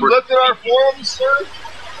 have weeks you worth. looked at our forums, sir?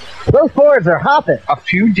 Those boards are hopping. A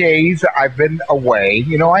few days I've been away.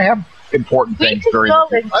 You know, I have important We things could during go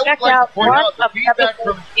the and I would check like to out point one out the of feedback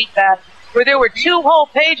episode from- feedback where there were 2 whole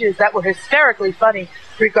pages that were hysterically funny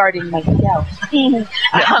regarding my scouts. Yeah,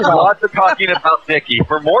 lots of talking about Nikki.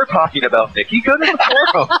 For more talking about Nikki, go to the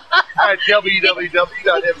forum. At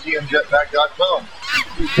www.mgmjetpack.com.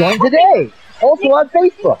 Join today. Also on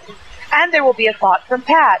Facebook. And there will be a thought from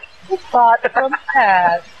Pat. A thought from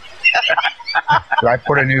Pat. Did I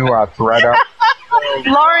put a new thread up? Oh,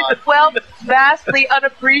 Lawrence God. Welch is vastly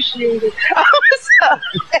unappreciated.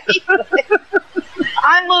 Anyway,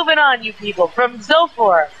 I'm moving on, you people. From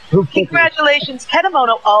Zophor. Who kicked it? Congratulations,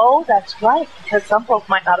 Kedamono. Oh, that's right, because some folks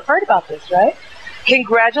might not have heard about this, right?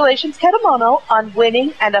 Congratulations, Kedamono, on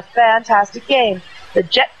winning and a fantastic game. The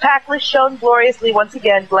jetpack was shown gloriously once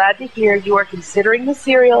again. Glad to hear you are considering the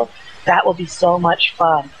serial. That will be so much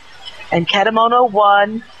fun. And Kedamono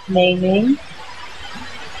won, naming.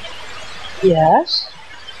 Yes.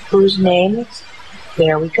 Whose name is...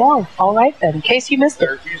 There we go. All right, then. In case you missed I it.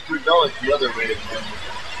 refuse to acknowledge the other way to handle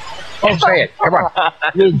Oh, say it. Come on.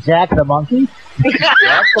 You mean Jack the monkey?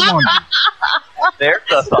 Jack the monkey. There's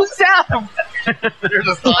the thought. Sound. it. There's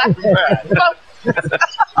a thought from Pat.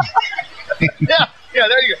 Yeah,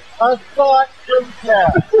 there you go. A thought from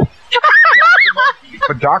Pat.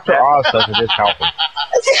 But Dr. Oz says it is healthy.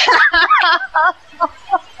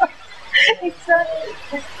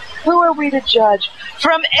 Exactly. Who are we to judge?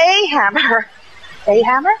 From A Hammer. A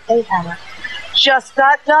Hammer? A Hammer. Just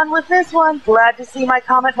got done with this one. Glad to see my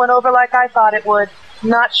comment went over like I thought it would.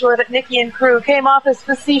 Not sure that Nikki and crew came off as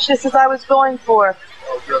facetious as I was going for.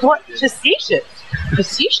 Oh, trust What? me, Facetious?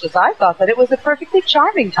 Facetious? I thought that it was a perfectly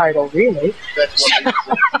charming title, really. that's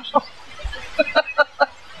what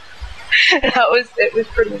It was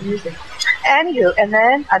pretty amusing. Anywho, and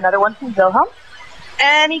then another one from Wilhelm.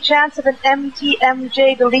 Any chance of an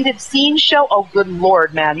MTMJ deleted scene show? Oh, good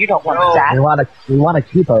lord, man, you don't want No. that. We want to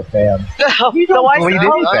keep our fans. You So don't I believe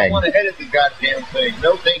suppose I anything. don't want to edit the goddamn thing.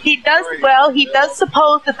 No, thank you. he does Sorry. well. He No. does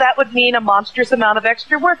suppose that would mean a monstrous amount of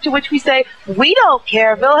extra work. To which we say, we don't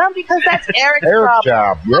care, Wilhelm, because that's Eric's Eric's problem.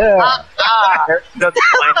 job. Yeah. Ah, That's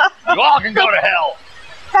fine. You all can go to hell.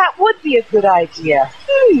 that would be a good idea.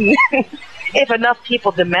 If enough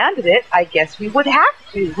people demanded it, I guess we would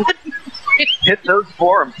have to. Hit those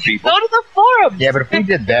forums, people. Go to the forums. Yeah, but if we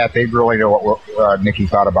did that, they'd really know what Nikki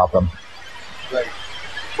thought about them. Right.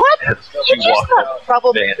 What? That's You're you just walk not out.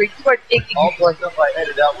 troublemaker. You are taking All people the stuff I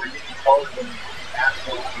edited out where Nikki called them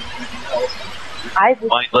assholes and everything else. I would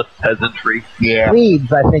Mindless peasantry. Yeah.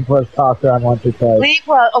 Plebes, I think, was tossed around once or twice. leave.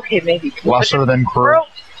 Well, okay, maybe. Lesser than crew. World,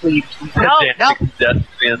 please. No, no. Death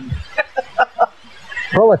spins.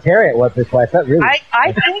 Proletariat once or twice. That really.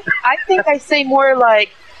 I think I say more like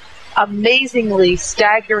amazingly,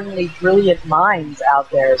 staggeringly brilliant minds out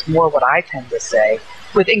there is more what I tend to say,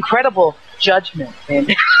 with incredible judgment. And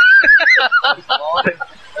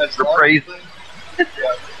That's The praise. Yeah.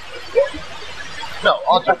 No,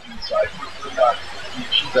 all joking aside, we're not.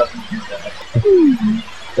 She doesn't do that.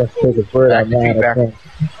 Let's take his word on Back to that. I feedback.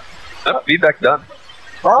 think. Feedback done.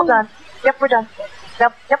 all done. Yep, we're done.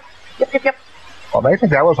 Yep. Well, I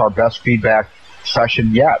think that was our best feedback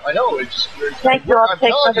session yet. I know. It's. Thank you all. I'm Take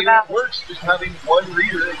telling for you, the it works. Just having one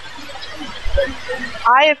reader.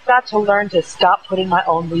 I have got to learn to stop putting my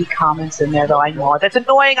own weak comments in there, though I know that's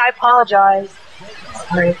annoying. I apologize.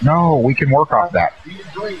 Sorry. No, we can work off that. We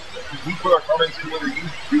enjoy it. We put our comments in whether you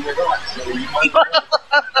do or not. So you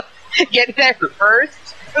might. Get there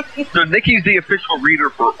first. So Nikki's the official reader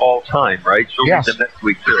for all time, right? She'll Yes. read them next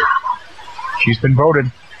week too. She's been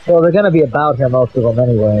voted. Well, they're going to be about him, most of them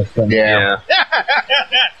anyway. So. Yeah.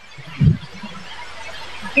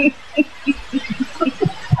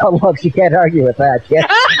 Oh, look, you can't argue with that. Yeah.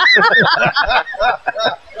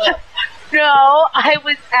 No, I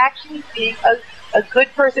was actually being a good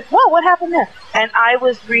person. Whoa, what happened there? And I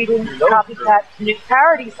was reading Copycat's new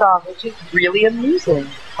parody song, which is really amusing.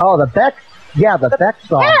 Oh, the Beck. Yeah, the Beck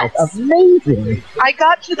song Yes. is amazing. I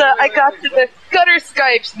got to the Gutter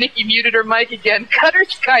Skypes. Nikki muted her mic again. Gutter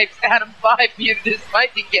Skypes. Adam 5 muted his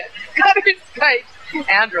mic again. Gutter Skypes.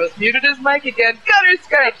 Andros muted his mic again. Gutter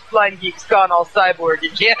Skypes. Blind Geek's gone all cyborg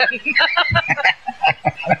again.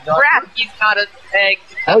 Crap, he's got us pegged.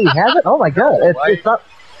 Oh, you have it? Oh my God! It's not.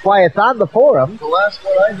 Why it's on the forum. The last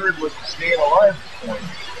one I heard was Staying Alive at this point.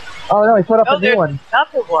 Oh no, he put up No, a new there's one.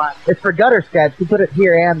 another one. It's for Gutter Sketch. He put it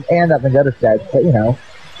here and up in Gutter Sketch. But you know,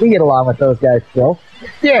 we get along with those guys still.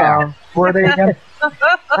 Yeah. Where are they again? I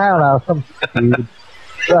don't know, some dude.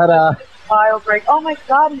 But File break. Oh my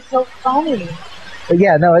God, he's so funny. but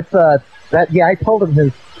yeah, no, it's that yeah. I told him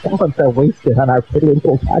his talents are wasted on our pretty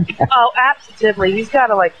little podcast. Oh, absolutely. He's got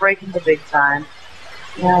to like break into big time.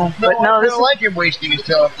 Yeah, but no, I this don't is. like him wasting his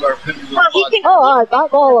talent for our pivotal Well, he podcast. can- Oh, I'm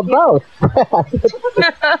all of both.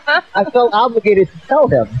 I felt obligated to tell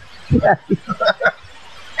him.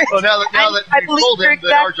 Well, now that I you believe told your him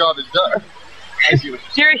that our job is done. I see what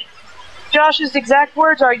you're saying. Josh's exact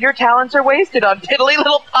words are, "Your talents are wasted on piddly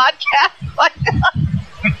little podcasts like that."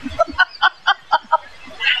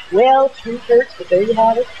 Well, truth hurts, but there you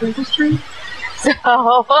have it. Truth is truth.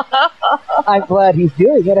 So I'm glad he's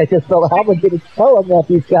doing it. I just felt obligated to tell him that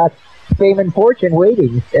he's got fame and fortune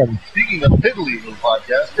waiting him. Speaking of piddly little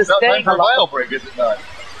podcast, it's about time for a bio break, is it not?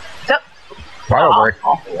 Bio break.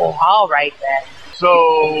 All right then.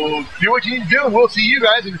 So do what you need to do, and we'll see you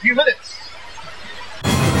guys in a few minutes.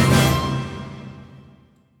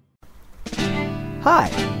 Hi,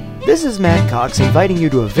 this is Matt Cox inviting you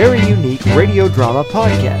to a very unique radio drama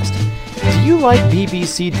podcast. Do you like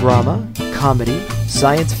BBC drama, comedy,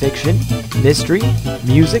 science fiction, mystery,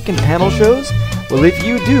 music, and panel shows? Well, if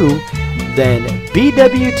you do, then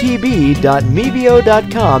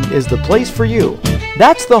bwtb.mebio.com is the place for you.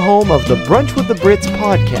 That's the home of the Brunch with the Brits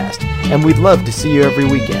podcast, and we'd love to see you every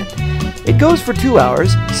weekend. It goes for 2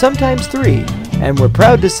 hours, sometimes 3, and we're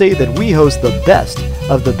proud to say that we host the best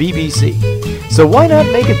of the BBC. So why not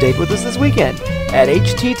make a date with us this weekend at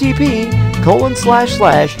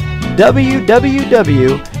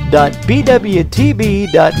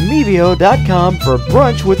http://www.bwtb.mebio.com for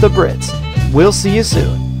Brunch with the Brits. We'll see you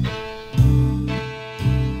soon.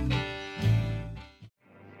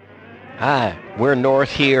 Hi, we're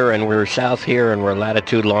north here, and we're south here, and we're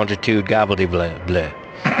latitude, longitude, gobbledygook blah.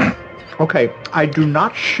 Okay, I do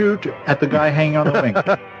not shoot at the guy hanging on the wing.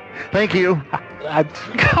 Thank you.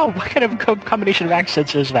 Oh, what kind of combination of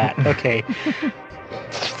accents is that? Okay.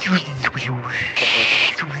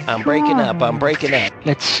 I'm breaking up.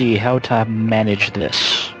 Let's see how to manage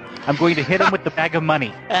this. I'm going to hit him with the bag of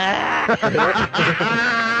money.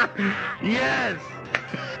 Yes!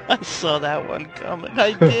 I saw that one coming.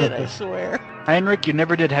 I did, I swear. Heinrich, you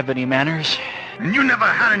never did have any manners. And you never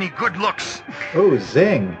had any good looks. Oh,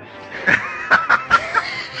 zing.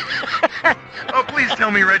 Oh, please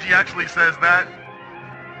tell me Reggie actually says that.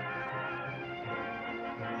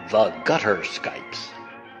 The Gutter Skypes.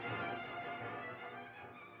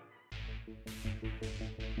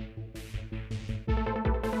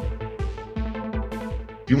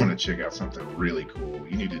 If you want to check out something really cool,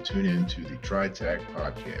 you need to tune in to the TriTac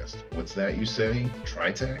podcast. What's that, you say?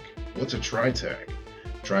 TriTac? What's a TriTac?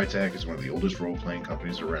 TriTac is one of the oldest role-playing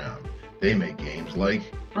companies around. They make games like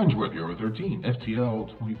Friendsworth Euro 13, FTL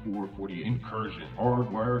 2448, Incursion,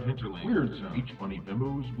 Hardwired Hinterland, Weird Zone, Beach Bunny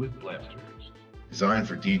Bimbos with Blasters. Designed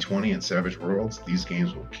for D20 and Savage Worlds, these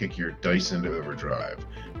games will kick your dice into overdrive.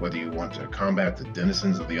 Whether you want to combat the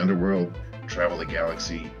denizens of the underworld, travel the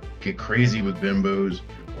galaxy, get crazy with bimbos,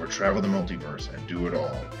 or travel the multiverse and do it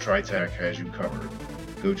all, TriTac has you covered.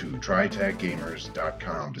 Go to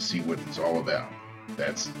TriTacGamers.com to see what it's all about.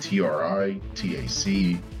 That's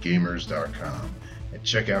TRITAC Gamers.com. And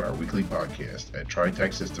check out our weekly podcast at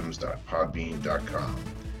TriTacSystems.podbean.com,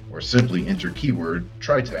 or simply enter keyword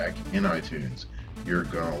TriTac in iTunes. You're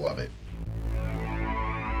gonna love it.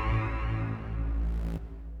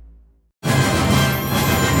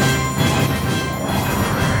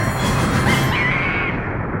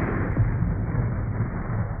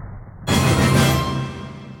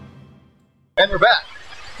 And we're back.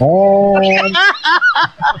 And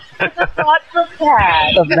the thought from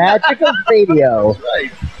Pat. the magic of radio. That's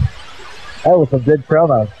right. That was some good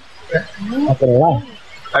promos. Not gonna lie.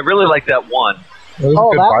 I really like that one. It was a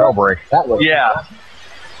good bio break. That was Yeah,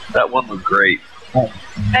 that one was great.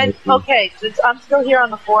 And okay, since I'm still here on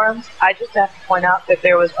the forums, I just have to point out that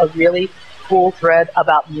there was a really cool thread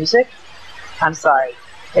about music. I'm sorry.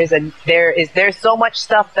 There's so much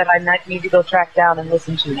stuff that I need to go track down and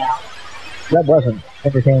listen to now. That wasn't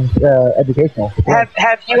educational.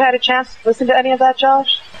 Have you had a chance to listen to any of that,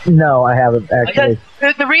 Josh? No, I haven't actually.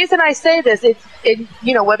 Because the reason I say this,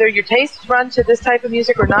 whether your tastes run to this type of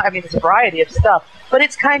music or not, I mean, it's a variety of stuff. But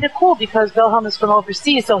it's kind of cool because Wilhelm is from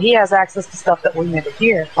overseas, so he has access to stuff that we never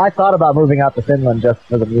hear. I thought about moving out to Finland just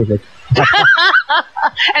for the music.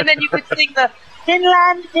 And then you could sing the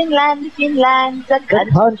Finland, Finland, Finland, the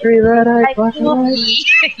country that I like to be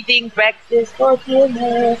eating breakfast for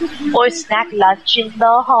dinner or snack lunch in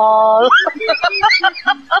the hall.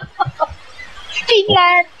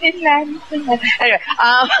 Finland, Finland, Finland. Anyway,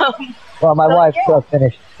 well, my wife just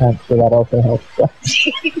finished tense, so that also helps.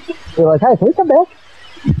 We're like, hey, can we come back?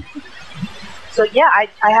 So yeah,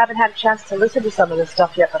 I haven't had a chance to listen to some of this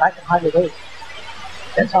stuff yet, but I can hardly wait.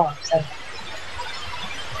 That's all I'm saying.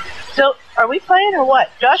 So, are we playing or what?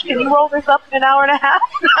 Josh, can you roll this up in an hour and a half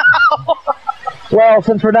now? Well,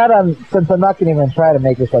 since I'm not going to even try to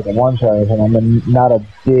make this like a one-shot or anything, I'm in not a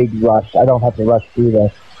big rush. I don't have to rush through the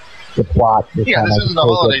plot. Yeah, this isn't the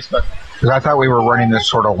holiday special. Because I thought we were running this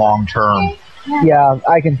sort of long-term. Yeah,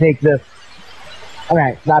 I can take this. I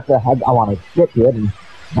mean, not to. I want to get to it and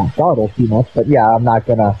not dawdle too much, but yeah, I'm not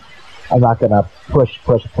gonna push.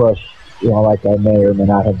 You know, like I may or may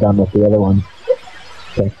not have done with the other ones.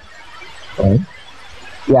 Okay. Right.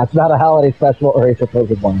 Yeah, it's not a holiday special or a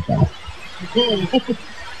supposed one time.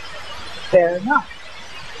 Fair enough.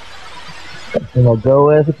 And we'll go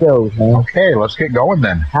as it goes, man. Okay, let's get going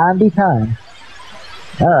then. Time be time.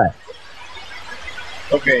 All right.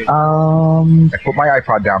 Okay. I put my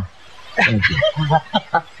iPod down.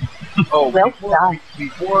 Oh, Well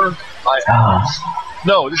before I...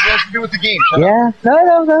 No, this has to do with the game. Shut up. Yeah,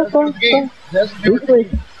 no, that's fine. The game. It has to do with the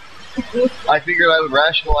game. I figured I would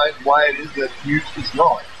rationalize why it is that it's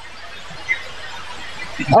not.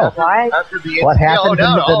 Oh, why? After the What happened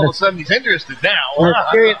now, in the- all of a sudden he's interested now.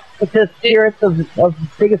 It's the spirit of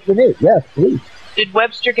biggest minute. Yes, please. Did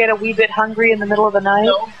Webster get a wee bit hungry in the middle of the night?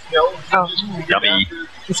 No. Oh. Yummy.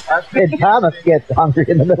 And Thomas gets hungry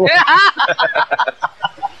in the middle.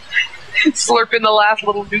 Slurping the last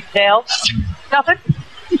little newt tail. Nothing.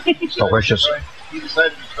 Delicious. He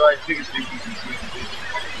decided to try chicken stinkies and sweet potatoes.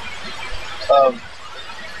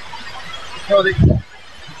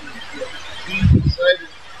 He decided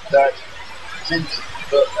that since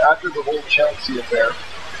after the whole Chelsea affair,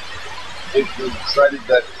 it was decided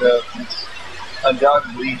that it's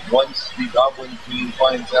undoubtedly once the Goblin Queen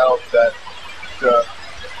finds out that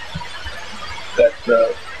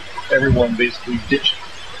everyone basically ditched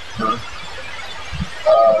her,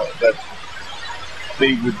 that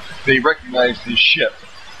they recognized his ship,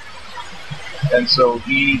 and so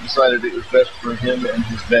he decided it was best for him and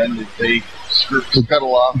his men if they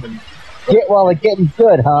scuttle off and Get while it's getting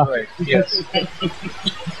good, huh? right. Yes.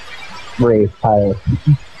 Brave pilot.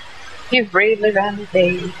 He's bravely ran the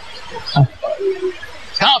day.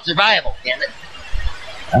 It's called survival, damn it.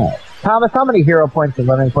 Thomas, how many hero points and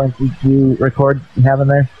learning points did you record and have in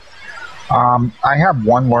there? I have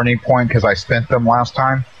 1 learning point because I spent them last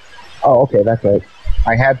time. Oh, okay, that's right.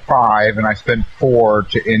 I had 5, and I spent 4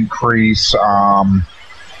 to increase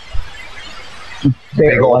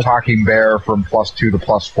Big Old Talking Bear from +2 to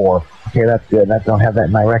 +4. Okay, that's good. I don't have that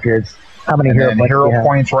in my records. How many hero points? Hero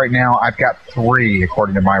points right now, I've got 3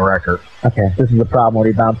 according to my record. Okay, this is the problem when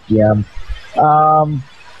he bounced GM.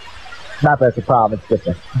 Not that it's a problem, it's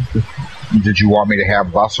different. Did you want me to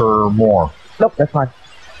have less or more? Nope, that's fine.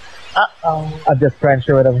 Uh-oh. I'm just trying to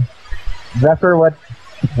show it over. Zephyr, what?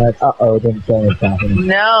 Uh-oh, didn't say anything.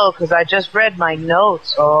 No, because I just read my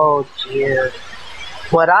notes. Oh, dear.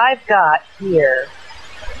 What I've got here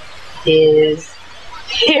is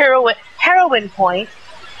heroine points.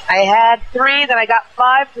 I had 3, then I got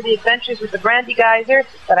 5 for the adventures with the Brandy Geyser,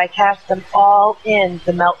 but I cashed them all in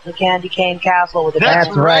to melt the Candy Cane Castle with a That's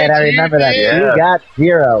right, I remember that. Yeah. You got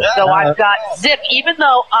 0. So I've got zip, even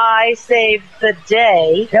though I saved the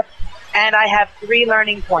day. Yep. And I have 3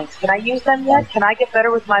 learning points. Can I use them yet? Can I get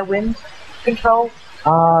better with my wind control?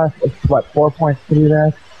 It's what, 4 points to do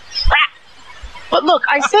that? Crap! But look,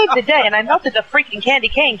 I saved the day and I melted the freaking Candy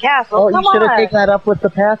Cane Castle. Oh, Come you should have on. taken that up with the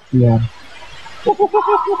past GM. That's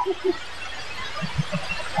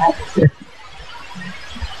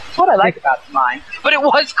what I like about mine. But it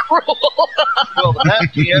was cruel. Well, the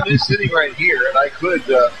past GM is sitting right here, and I could.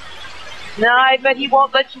 No, I bet he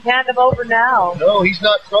won't let you hand them over now. No, he's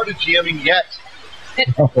not started GMing yet.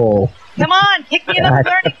 Oh. Come on, kick me another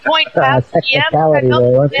learning point, past GM. Technicality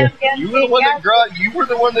there, wasn't it? You were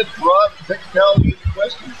the one that brought the technicality of the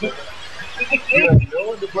question. You have no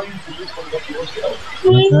one to blame for this one but yourself.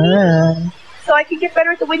 So I can get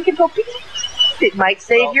better at the wind control. It might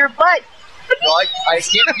save your butt. No, I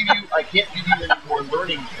can't give you any more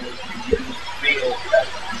learning points because you failed that.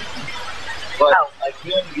 But I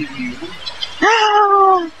can give you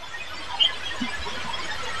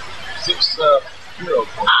 6 hero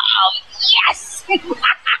points. Yes!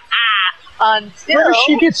 Until Where does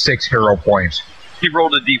she get 6 hero points? He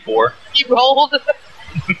rolled a d4. he rolled.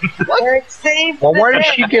 Where it saved Well, the where day.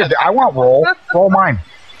 did she get it? I want roll mine.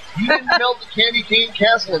 You didn't melt the Candy Cane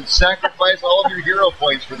Castle and sacrifice all of your hero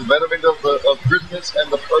points for the betterment of Christmas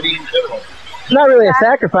and the party in general. It's not really a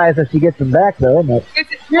sacrifice if she gets them back, though, isn't it?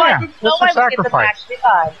 Yeah, No, that's a I would get them back, sacrifice. did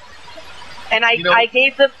I? And I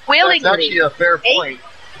gave them willingly. That's actually a fair point.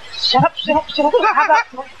 Shut up. How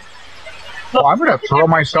about... Well, I'm going to throw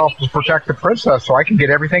myself to protect the princess so I can get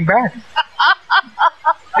everything back.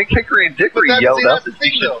 And Kickery and Dickory But yelled that's out the that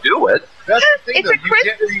thing, you should though. do it. That's the thing, It's though. a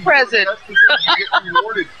Christmas present. That's the thing. You get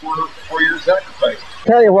rewarded for your sacrifice.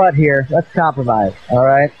 Tell you what here, let's compromise,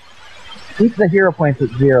 alright? Keep the hero points at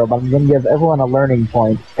 0, but I'm going to give everyone a learning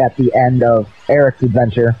point at the end of Eric's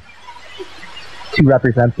adventure to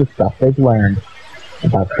represent the stuff they've learned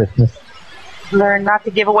about Christmas. Learn not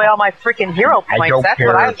to give away all my freaking hero I points. don't That's care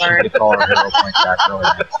what I if she learned. gets all her hero points back, really.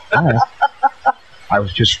 Alright, I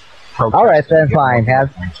was just protesting. Alright, then to get fine. more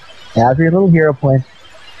Have points. your little hero points.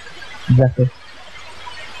 Exactly.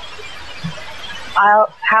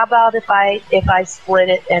 How about if I split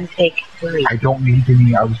it and take 3? I don't need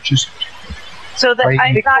any. I was just. So that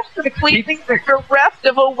I'm not completely bereft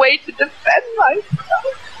of a way to defend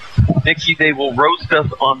myself. Nikki, they will roast us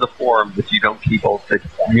on the forums if you don't keep all 6.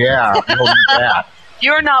 Yeah, we'll do that.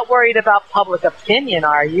 You're not worried about public opinion,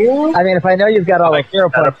 are you? I mean, if I know you've got all the hero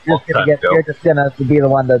points, you're just gonna be the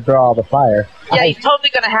one to draw all the fire. Yeah, he's totally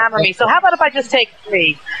gonna hammer me. So how about if I just take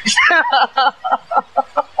 3?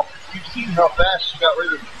 You've seen how fast you got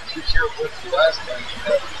rid of 6 hero points the last time.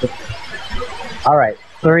 All right,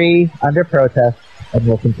 3 under protest, and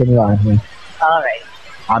we'll continue on here. All right.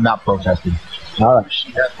 I'm not protesting. All right.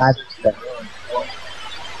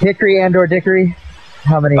 Hickory and/or Dickory,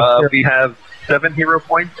 how many? We have 7 hero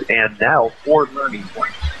points and now 4 learning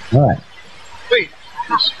points. All right. Wait.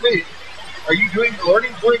 Are you doing the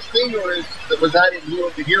learning points thing, or was that in lieu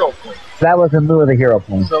of the hero points? That was in lieu of the hero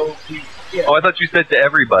points. So, yeah. Oh, I thought you said to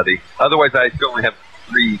everybody. Otherwise, I only have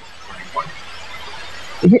 3 learning points.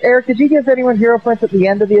 Eric, did you give anyone hero points at the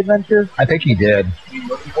end of the adventure? I think he did.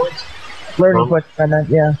 Learning points? Learning points, I meant,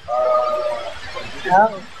 yeah.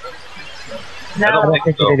 No. I don't think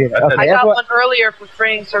you did either. Okay, I got one earlier for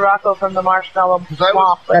freeing Sirocco from the marshmallow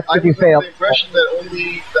swamp. That's if you failed. The impression that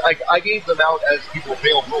only I gave them out as people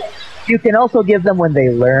failed rolls. You can also give them when they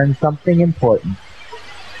learn something important.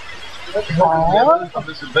 From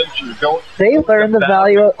this adventure, don't. They learn the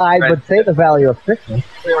value of, I would say the value of Christmas.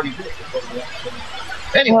 They already did.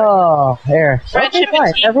 Anyway. Oh, Eric. Okay,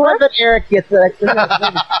 fine. Everyone but Eric gets that.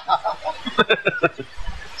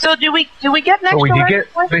 So do we get an extra So we learning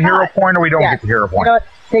get point? the hero point, or we don't get the hero You point? know what?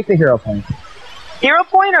 Take the hero point. Hero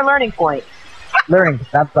point or learning point? Learning.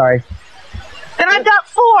 I'm sorry. Then I've got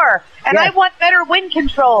 4, and I want better wind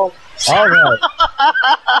control. All right.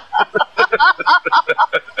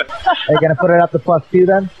 Are you going to put it up to +2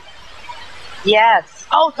 then? Yes.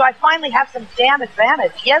 Oh, so I finally have some damn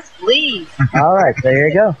advantage. Yes, please. All right. There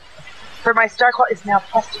you go. For my star call is now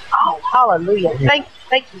 +2. Oh, hallelujah. Thank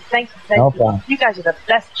you. No problem. You guys are the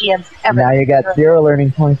best GMs ever. Now you got 0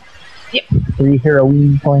 learning points. Yep. 3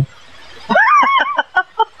 heroine points.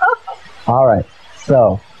 All right.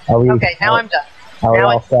 So, are we... Okay, now I'm done. Are we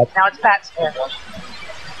all set? Now it's Pat's turn.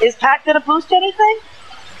 Is Pat going to boost anything?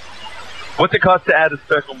 What's it cost to add a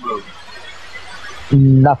special move?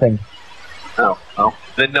 Nothing. Oh.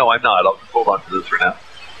 Then no, I'm not. I'll just hold on to this for now.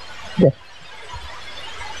 Yeah.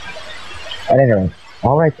 At any rate.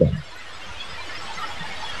 All right then.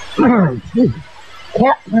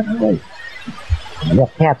 Cat running away. I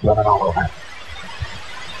got cats running all over.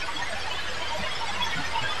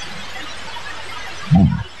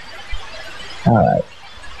 All right.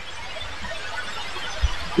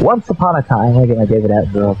 Once upon a time, I gave it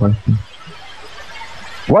out girl question.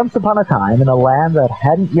 Once upon a time, in a land that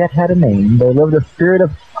hadn't yet had a name, there lived a spirit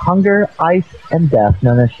of hunger, ice, and death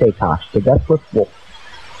known as Shaykosh, the deathless wolf.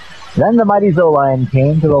 Then the mighty Zolian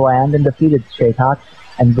came to the land and defeated Shaykosh,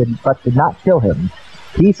 but did not kill him.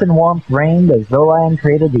 Peace and warmth reigned as Zolian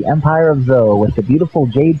created the Empire of Zo, with the beautiful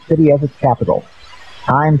Jade City as its capital.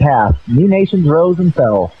 Time passed. New nations rose and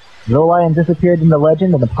fell. Zolian disappeared in the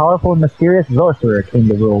legend, and the powerful and mysterious Zorcerer came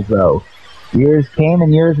to rule Zo. Years came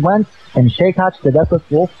and years went, and Shaykosh the Deathless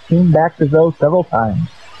Wolf came back to Zo several times,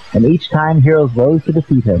 and each time heroes rose to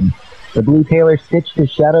defeat him. The Blue Tailor stitched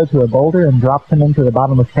his shadow to a boulder and dropped him into the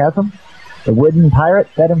bottomless chasm. The Wooden Pirate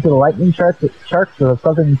fed him to the lightning sharks of the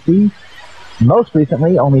southern sea. Most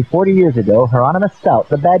recently, only 40 years ago, Hieronymus Stout,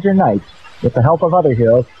 the Badger Knight, with the help of other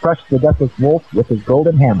heroes, crushed the Deathless Wolf with his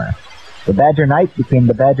golden hammer. The Badger Knight became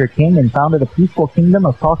the Badger King and founded a peaceful kingdom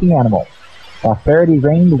of talking animals. Prosperity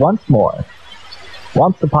reigned once more.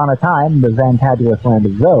 Once upon a time, in the fantabulous land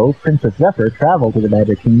of Zo, Princess Zephyr traveled to the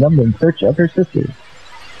Badger Kingdom in search of her sisters,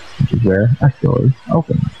 which is where our story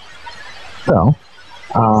opens. So,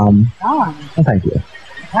 thank you.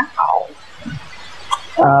 Wow.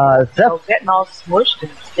 So getting all smushed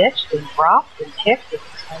and stitched and dropped and kicked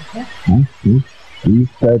and He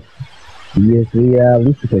is the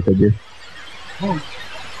Lucifer figure.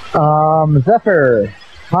 Zephyr,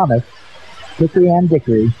 Thomas, Hickory and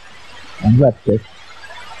Dickory, and Webster.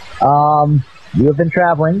 You have been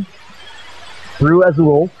traveling through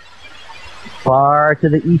Azul, far to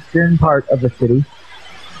the eastern part of the city,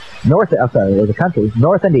 or the country,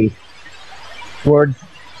 north and east, towards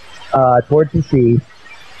the sea,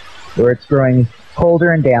 where it's growing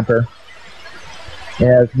colder and damper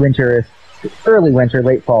as early winter,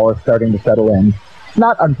 late fall is starting to settle in.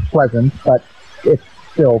 Not unpleasant, but it's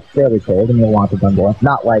still fairly cold, and you'll want a bundle.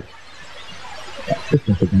 Not like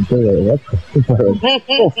Christmas again, where it's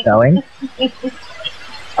full snowing.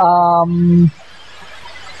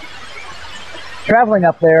 Traveling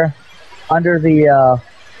up there, under the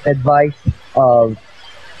advice of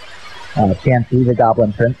Chansey, the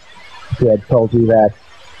Goblin Prince, who had told you that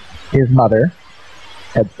his mother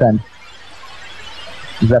had sent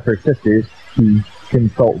Zephyr's sisters to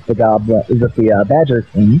consult the Badger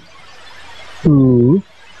King, who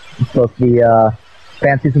is supposed to be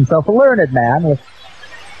fancies himself a learned man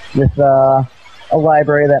with a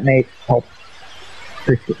library that may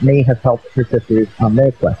have helped her sisters on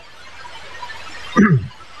their quest.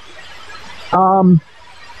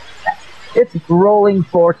 It's rolling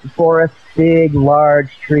forest, big,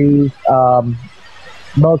 large trees,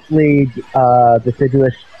 mostly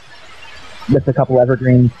deciduous, with a couple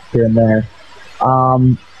evergreens here and there.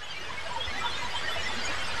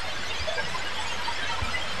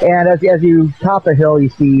 And as you top the hill, you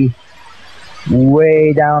see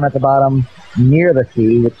way down at the bottom, near the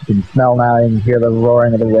sea, which you can smell now and hear the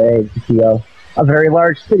roaring of the waves. You see a very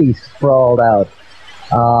large city sprawled out,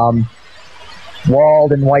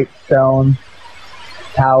 walled in white stone,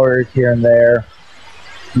 towers here and there,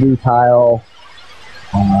 blue tile,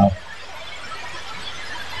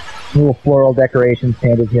 little floral decorations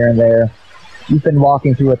painted here and there. You've been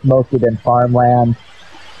walking through what's mostly been farmland,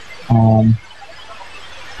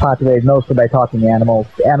 populated mostly by talking animals.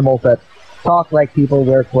 Animals that talk like people,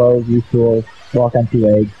 wear clothes, use tools, walk on 2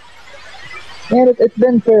 legs. And it's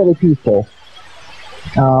been fairly peaceful.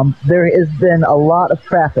 There has been a lot of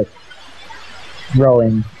traffic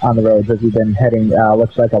growing on the roads as we've been heading.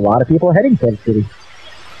 Looks like a lot of people are heading to the city.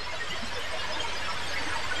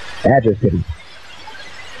 Badger City.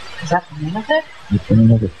 Is that the name of it? It's the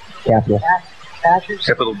name of the capital. Badger City.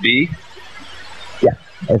 Capital B? Yeah,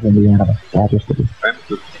 as in the animal. Badger City.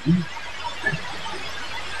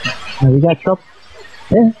 We got trouble.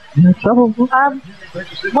 Yeah, we got trouble.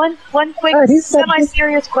 One quick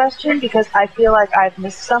semi-serious question, because I feel like I've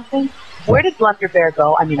missed something. Where did Blunder Bear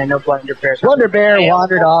go? I mean, I know Blunder Bear's Blunder Bear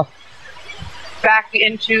wandered off. Back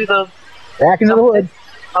into the woods.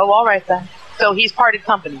 Oh, all right then. So he's parted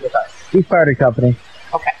company with us. He's parted company.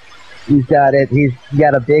 Okay. He's got it. He's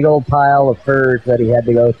got a big old pile of furs that he had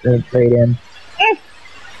to go trade in.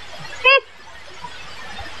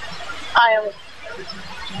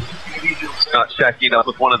 Not shacking up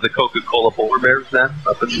with one of the Coca-Cola polar bears then?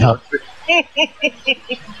 Up in the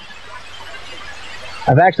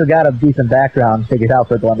I've actually got a decent background figured out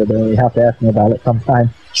for Blunder Bear. You have to ask me about it sometime.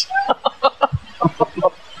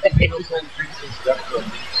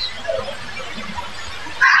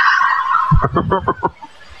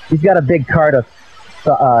 He's got a big cart of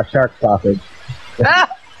shark sausage.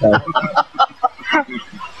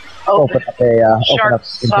 Open up a shark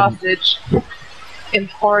sausage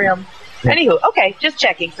emporium. Anywho, okay, just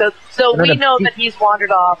checking. So we know that he's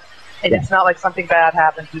wandered off, and it's not like something bad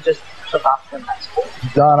happened. He just took off from that school.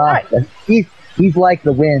 He's gone off. Right. He's like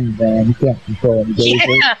the wind, man. He can't control any days.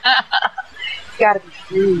 He's got to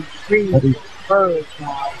be free birds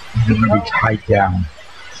now. He's going to be tied down.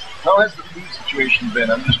 How has the food situation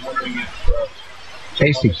been? I'm just wondering if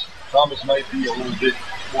tasty. Thomas might be a little bit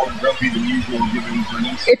more grumpy than usual, given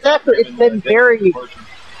Bernice. It's been very.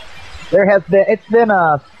 It's been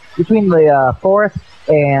between the forest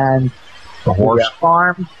and the horse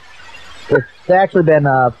farm. It's actually been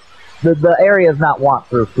the area does not want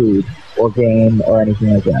for food or game or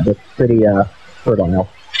anything like that. It's pretty fertile.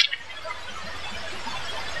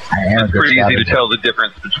 It's pretty easy to tell the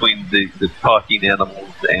difference between the talking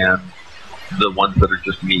animals and the ones that are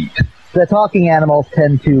just meat. The talking animals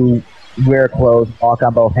tend to wear clothes, walk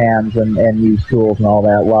on both hands, and use tools and all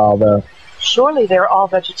that, while surely they're all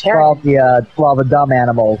vegetarian. While the dumb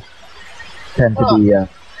animals tend to be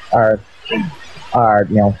are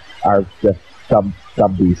just sub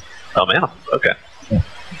beasts. Dumb animals, okay. Yeah.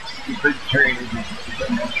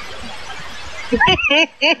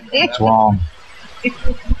 That's wrong.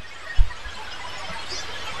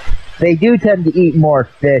 They do tend to eat more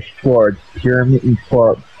fish towards pure meat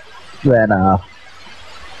than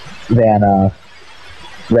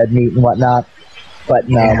red meat and whatnot. But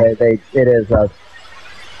no, it is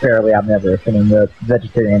fairly omnivorous. I mean, the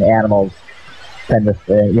vegetarian animals tend to,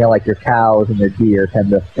 like your cows and your deer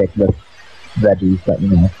tend to stick with veggies, but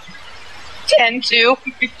Tend to.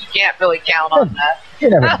 You can't really count on that. You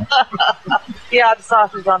never know. Yeah, the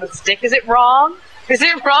sausage on a stick. Is it wrong? Is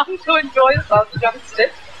it wrong to enjoy the sausage on a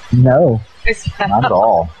stick? No, not at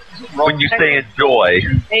all. When you say enjoy,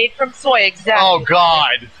 made from soy, exactly. Oh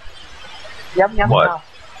God! Yum yum. What?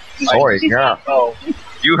 Yum. Soy, yeah. Oh,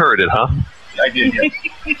 you heard it, huh? I did. Yes.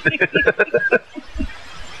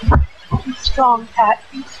 Be strong, Pat.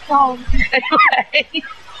 Be strong. Anyway,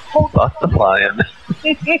 lots of flying.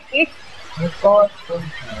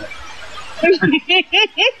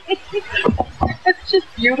 It's just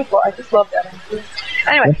beautiful. I just love that.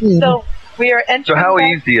 Anyway, so we are entering. So how back-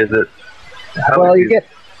 easy is it? Well, you get...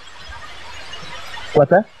 What's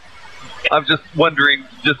that? I'm just wondering,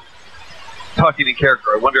 just talking in character,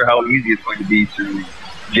 I wonder how easy it's going to be to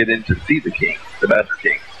get in to see the king, the Badger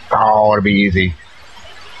King. Oh, it'll be easy.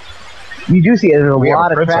 You do see there's a We have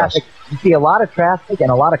lot a of princess. traffic. You see a lot of traffic and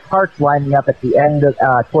a lot of carts lining up at the end,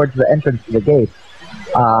 towards the entrance to the gate.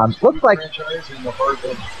 Looks like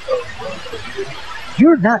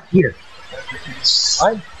you're not here.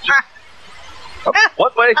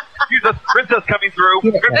 What way? Jesus, princess coming through.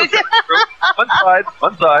 Princess coming through.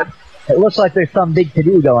 One side. It looks like there's some big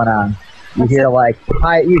to-do going on. You hear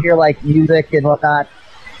like music and whatnot.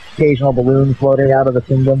 Occasional balloons floating out of the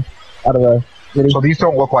kingdom, out of the city. So these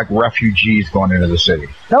don't look like refugees going into the city.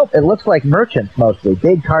 Nope, it looks like merchants mostly.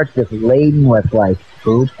 Big carts just laden with like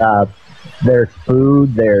food. There's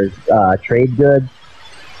food. There's trade goods.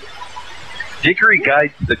 Dickory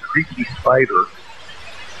guides the creepy spider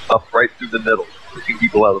up right through the middle, pushing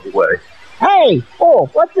people out of the way. Hey! Oh,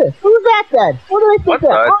 what's this? Who's that then? What do I think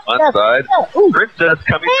that? One side. Princess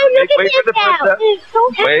coming Hey, through. look Make way at for the this now. princess.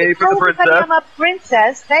 Don't have Way to for the go because princess. I'm a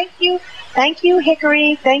princess. Thank you,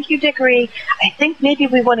 Hickory. Thank you, Dickory. I think maybe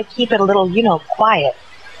we want to keep it a little, quiet.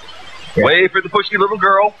 Yeah. Way for the pushy little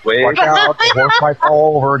girl. Way. Watch out, the horse might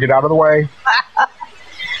fall over. Get out of the way.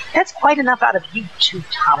 That's quite enough out of you two,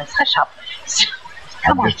 Thomas. Hush up.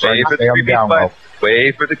 Come on. Just trying Way to for stay the on the creepy down spider. low.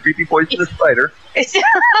 Way for the creepy poisonous spider.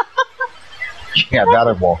 Yeah, that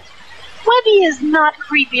it will. Webby is not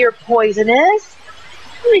creepy or poisonous.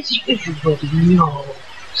 Webby, no.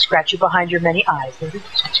 Scratch you behind your many eyes.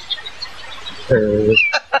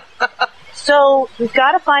 So we've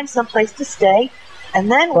got to find some place to stay, and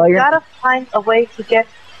then we've got to find a way to get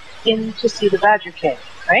in to see the Badger King,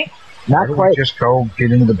 right? Why don't we just go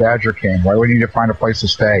get into the Badger King? Why do we need to find a place to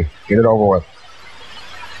stay? Get it over with.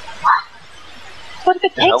 What if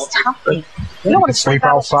it takes time? We You don't want can to sleep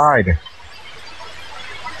outside.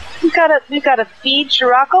 We've got to feed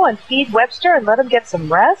Scirocco and feed Webster and let him get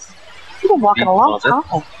some rest. We've been walking a long time.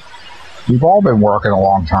 We've all been working a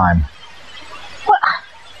long time.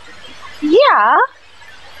 Yeah,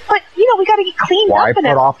 but we got to get cleaned Why up and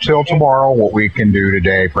put off till everything. tomorrow what we can do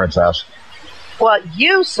today, Princess? Well,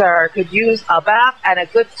 you, sir, could use a bath and a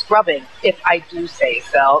good scrubbing, if I do say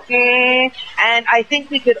so. And I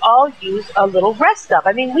think we could all use a little rest up.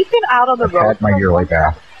 I mean, we've been out on the I road. had my yearly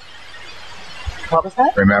bath. What was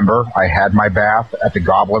that? Remember, I had my bath at the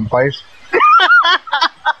Goblin place.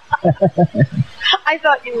 I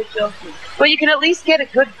thought you were joking. Well, you can at least get a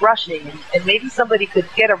good brushing, and maybe somebody could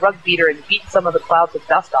get a rug beater and beat some of the clouds of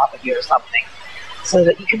dust off of you or something, so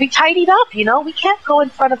that you can be tidied up. We can't go in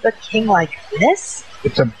front of the king like this.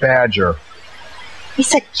 It's a badger.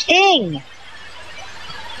 He's a king,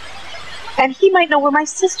 and he might know where my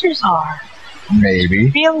sisters are. Maybe.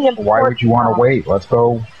 Really important. Why would you want to wait? Let's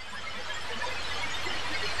go.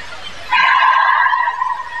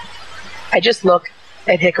 I just look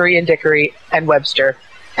at Hickory and Dickory and Webster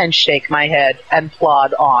and shake my head and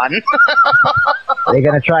plod on. Are you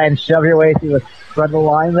gonna try and shove your way through the front of the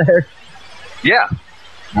line there? Yeah.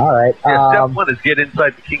 All right. Step one is get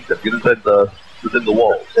inside the kingdom. Get inside within the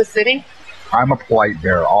walls. The city? I'm a polite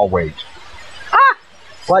bear. I'll wait. Ah!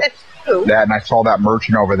 What? That, and I saw that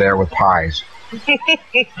merchant over there with pies. Do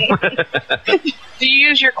you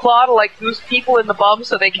use your claw to goose people in the bum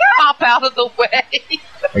so they can hop out of the way?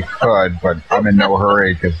 I could, but I'm in no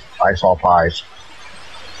hurry because I saw pies.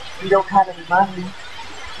 You don't have any money.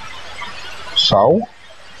 So?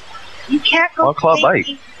 You can't go. Claw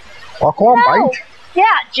crazy. bite. Claw No. bite. Yeah,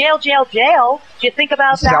 jail. Do you think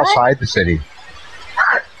about This is that? outside the city.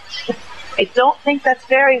 I don't think that's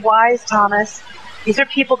very wise, Thomas. These are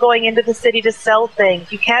people going into the city to sell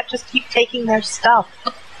things. You can't just keep taking their stuff.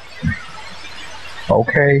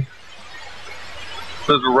 Okay.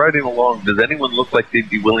 So as we're riding along, does anyone look like they'd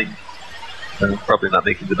be willing? Probably not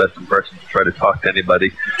making the best impression to try to talk to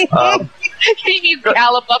anybody. You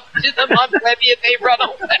gallop up to them on Webby and they run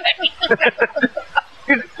away.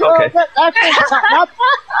 Okay. Actually,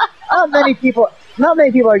 not many people. Not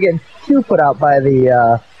many people are getting too put out by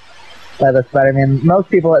the spider. I mean, most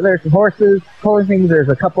people. There's horses pulling things. There's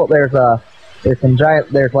a couple. There's some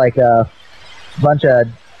giant. There's like a bunch of.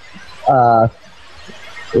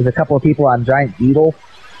 There's a couple of people on giant beetles.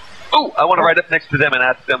 Oh, I want to ride up next to them and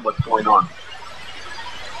ask them what's going on.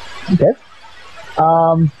 Okay.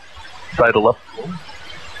 Sidle up.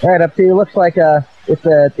 Right up to you. Looks like it's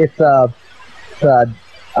a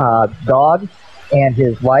dog and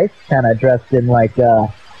his wife, kind of dressed in like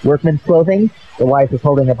workman's clothing. The wife is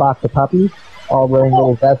holding a box of puppies, all wearing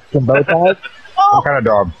little vests and bow ties. What kind of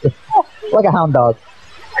dog? Like a hound dog.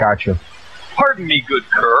 Gotcha. Pardon me, good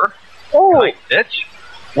cur. Oh. Kind bitch.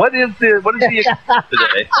 What is the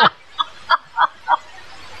today?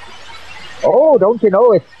 Oh, don't you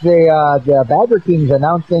know it's the Badger King's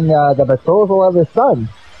announcing the betrothal of his son,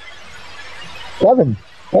 Kevin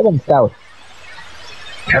Stout.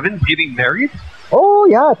 Kevin's getting married? Oh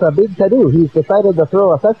yeah, it's a big to-do. He's decided to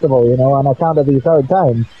throw a festival, on account of these hard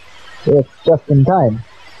times. It's just in time.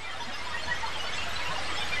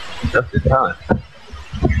 Just in time.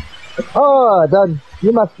 Oh, Doug,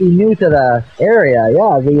 you must be new to the area.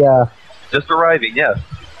 Yeah, Just arriving, yes.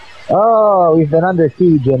 Oh, we've been under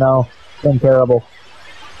siege, It's been terrible.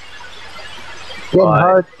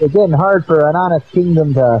 It's getting hard for an honest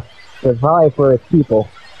kingdom to survive for its people.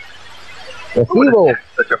 The sea wolves.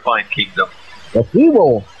 Such a fine kingdom. The sea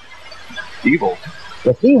wolves. Evil.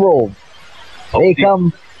 The sea wolves. They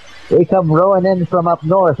come rowing in from up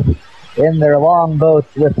north in their long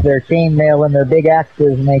boats with their chainmail and their big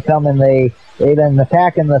axes, and they come and they've been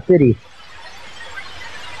attacking the city.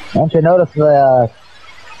 Don't you notice the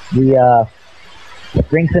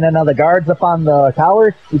strengthening of the guards up on the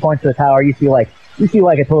towers? He points to the tower. You see like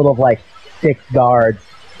a total of 6 guards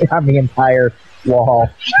on the entire wall.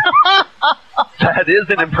 That is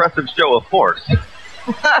an impressive show of force.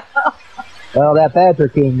 Well, that Badger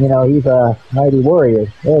King, he's a mighty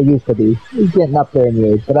warrior. Well, he used to be. He's getting up there in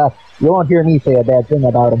the age, but you won't hear me say a bad thing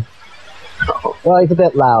about him. Well, he's a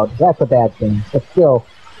bit loud. That's a bad thing, but still.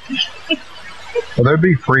 Will there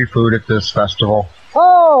be free food at this festival?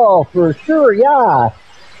 Oh, for sure, yeah.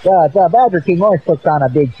 The Badger King always puts on a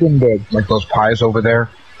big shindig. Like those pies over there?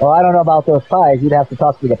 Oh, I don't know about those pies. You'd have to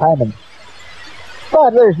talk to the pieman. But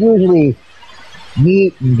there's usually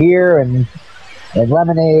meat and beer and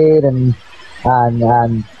lemonade and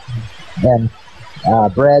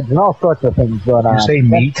breads and all sorts of things going on. You say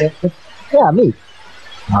meat? Yeah, meat.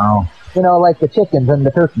 Oh. Like the chickens and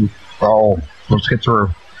the turkeys. Oh, let's get through.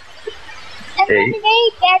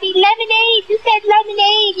 Lemonade, Daddy, lemonade. You said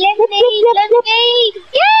lemonade, lemonade, lemonade.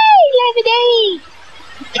 Yay, lemonade.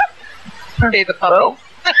 Hey, the puppy.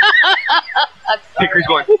 Hickory's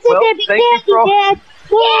going, well,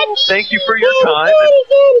 thank you for your time.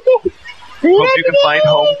 Hope you can find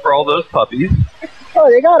home for all those puppies. Oh,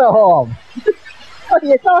 they got a home. What are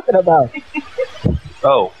you talking about?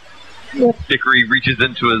 Oh. Hickory reaches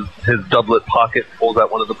into his doublet pocket, pulls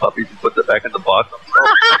out one of the puppies, and puts it back in the box.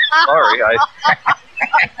 Sorry, I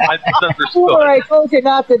misunderstood. Well, I told you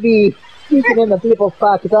not to be speaking in the people's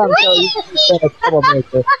pockets. I'm sorry, you've been a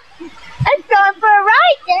troublemaker. I'm going for a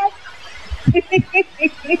ride, Dad.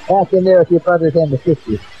 Back in there with your brothers and the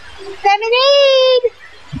sisters. Lemonade.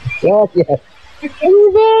 Yes. Are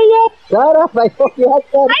you there yet? Shut up, I told you I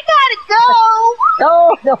said. I gotta go.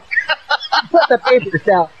 No. Put the papers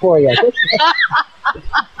down for you.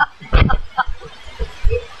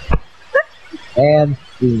 And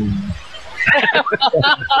scene.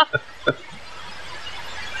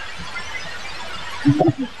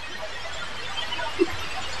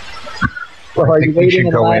 So are you waiting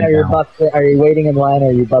in line, are you waiting in line, or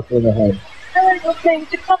are you bustling ahead? I want to go play with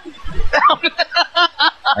the puppy.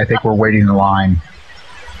 I think we're waiting in line.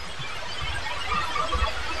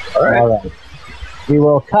 All right. We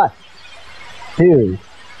will cut to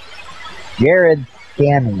Jared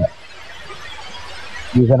scanning it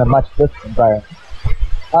using a much different environment.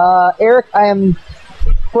 Eric, I am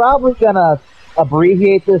probably gonna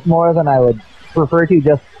abbreviate this more than I would prefer to,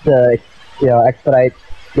 just to expedite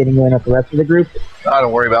getting you in with the rest of the group.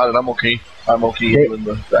 Don't worry about it. I'm okay. I'm okay doing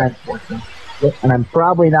the back and forth thing. And I'm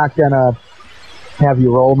probably not gonna have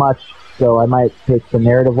you roll much, so I might take some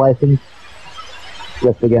narrative license,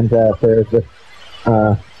 just again for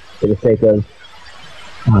the sake of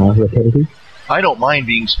rapidity. I don't mind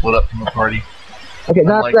being split up from the party. Okay,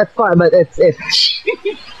 that's fine, but it's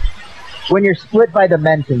when you're split by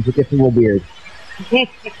dimensions, it gets a little weird.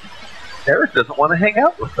 Eric doesn't want to hang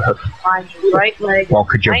out with us. Find your right leg. Well,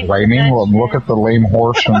 could you blame me? Well, look at the lame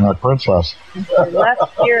horse and the princess.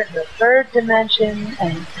 Left here in the 3rd dimension,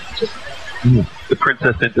 and just the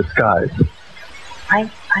princess in disguise.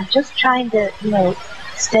 I'm just trying to,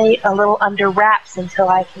 stay a little under wraps until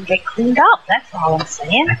I can get cleaned up. That's all I'm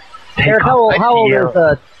saying. Eric,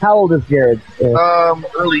 how old is Jared?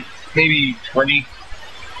 Early, maybe 20.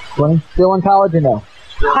 20? Still in college or no?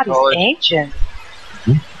 Still in college. He's ancient.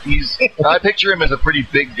 I picture him as a pretty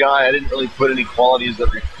big guy. I didn't really put any qualities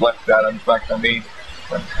that reflect that. In fact, maybe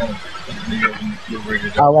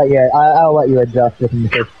I'll let you adjust within the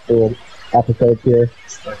first 2 episodes here.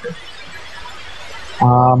 Okay.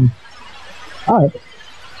 All right.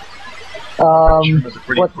 I picture him as a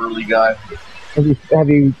pretty burly guy. Have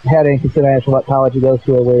you had any consideration what college he goes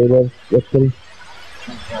to or where he lives? Which city?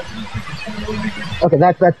 Okay,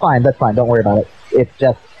 that's fine. That's fine. Don't worry about it. It's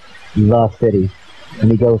just the city,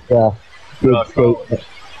 and he goes to big state.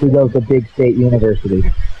 He goes to Big State University.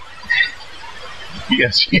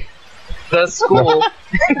 Yes. The school.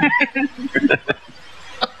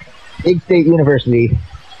 Big State University.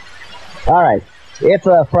 All right. It's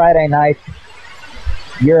a Friday night.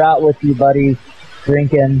 You're out with your buddies,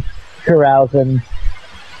 drinking, carousing,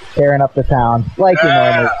 tearing up the town like you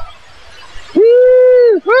normally.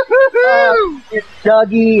 Woo! It's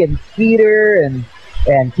Dougie and Skeeter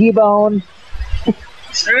and T-Bone.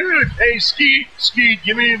 Hey, Skeet,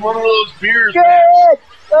 give me one of those beers. Good.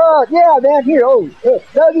 Oh, yeah, man. Here. Oh,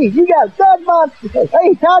 Dougie, you got Todd Monster.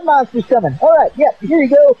 Hey, Todd Monster's coming. All right. Yeah, here you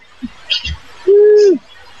go. Woo.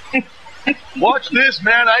 Watch this,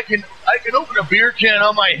 man. I can open a beer can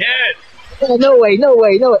on my head. Oh, no way.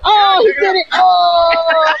 Oh, he did it. Oh,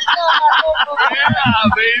 God. Yeah,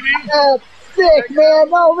 baby. That's sick,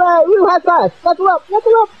 man. All right. Woo, high five. Knuckle up.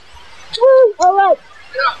 Woo, all right.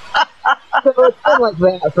 So it's been like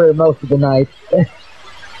that for most of the night. Beer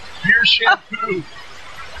shampoo.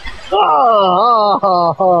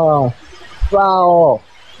 Oh, wow.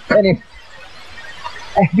 Anyway,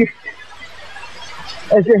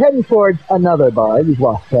 as you're heading towards another bar, you've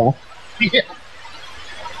walked past. Yeah.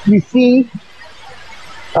 You see,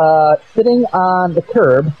 sitting on the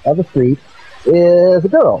curb of the street is a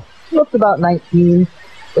girl. She looks about 19,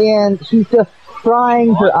 and she's just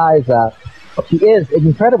crying her eyes out. She is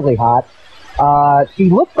incredibly hot. She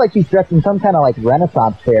looks like she's dressed in some kind of like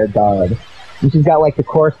Renaissance fair garb. And she's got like the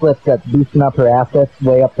corslets that's boosting up her assets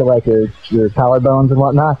way up to like her collarbones and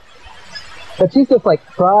whatnot. But she's just like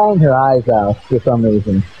crying her eyes out for some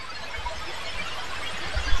reason.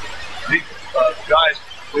 Hey, guys,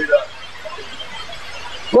 wait up.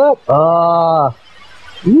 What?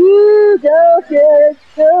 Woo, go good.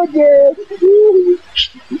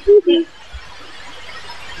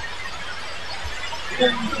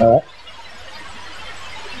 Alright.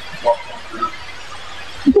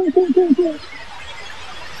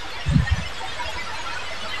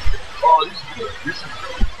 Oh, this is good.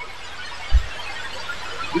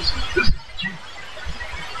 This is cute.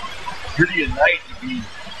 Pretty a night to be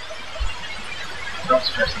not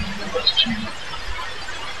stressing a little less cheesy.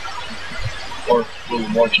 Or a little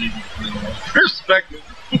more cheesy perspective.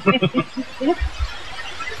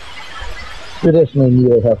 Traditionally,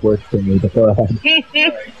 neither have worked for me, but go ahead.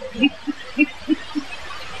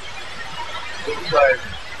 Those guys are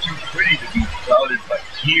too pretty to be clouded by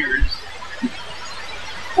tears.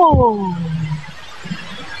 Oh.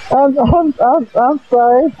 I'm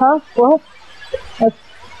sorry. Huh? What?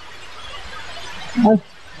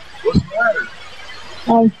 What's the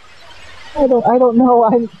matter? I don't know.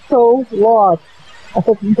 I'm so lost. I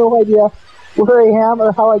have no idea where I am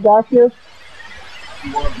or how I got here.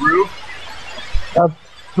 You want a brew? A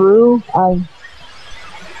brew?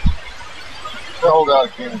 Hold on,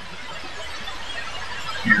 Ken.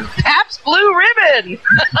 Here. Pabst Blue Ribbon!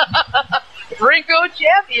 Ringo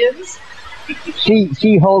champions!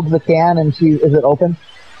 She holds the can and is it open?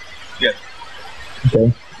 Yes.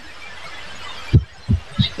 Okay.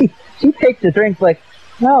 She takes a drink like,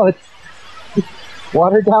 no, it's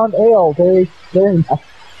watered down ale. Very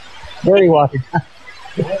watered down.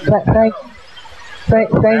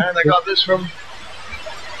 Thanks. Man, I got this from.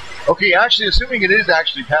 Okay, actually, assuming it is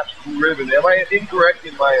actually Pabst Blue Ribbon, am I incorrect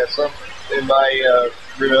in my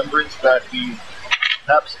remembrance that the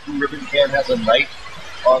Pabst Blue Ribbon can has a knight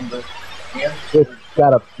on the can? It's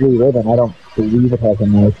got a blue ribbon. I don't believe it has a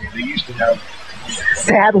knight. Okay, they used to have.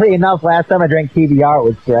 Sadly enough, last time I drank TBR it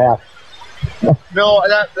was draft. No,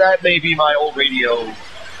 that may be my old radio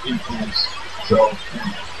influence. So.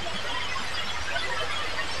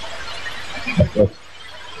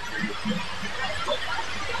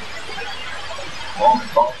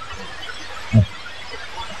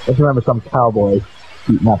 Just remember some cowboy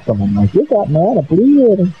beating up someone like, you got man a blue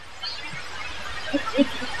ribbon.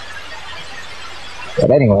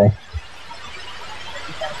 But anyway.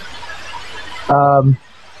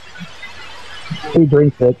 She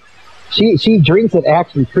drinks it. She drinks it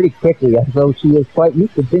actually pretty quickly, as though she is quite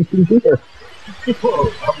used to drinking beer.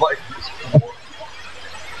 Whoa, I'm like this before.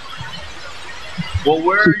 Well,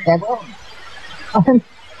 where are you from?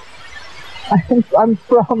 I'm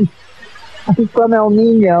from El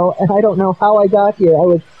Nino, and I don't know how I got here. I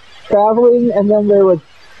was traveling, and then there was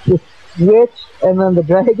this witch, and then the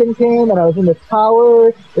dragon came, and I was in the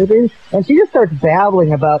tower, and she just starts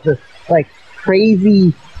babbling about this, like,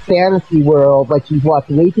 crazy fantasy world, like she's watched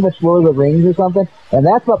way too much Lord of the Rings or something, and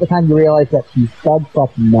that's about the time you realize that she's so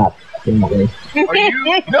fucking nuts. Anyway. Are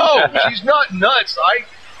you? No, she's not nuts.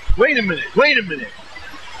 Wait a minute.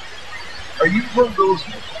 Are you one of those?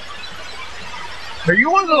 Are you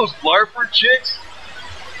one of those LARPer chicks?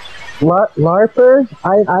 LARPer?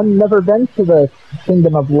 I've never been to the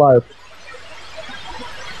Kingdom of LARP.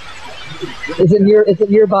 Is it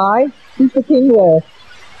nearby? Who's the king there?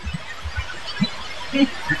 You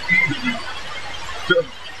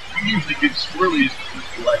usually get swirlies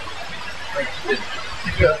like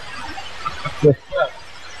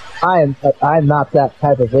I'm not that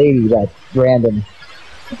type of lady that random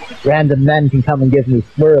men can come and give me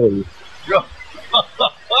swirlies.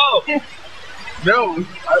 Oh. No,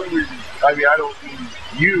 I don't mean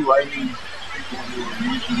you. I mean people who are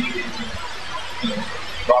usually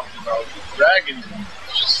talking about dragons and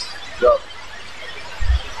stuff.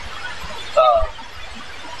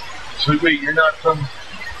 So wait, you're not from?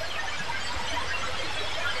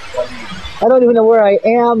 I don't even know where I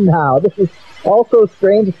am now. This is all so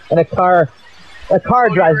strange. And a car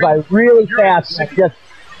drives by really fast. Like just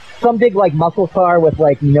some big like muscle car with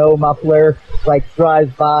like no muffler, like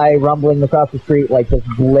drives by, rumbling across the street, like just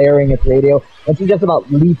blaring its radio. And she just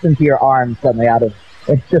about leaps into your arms suddenly out of.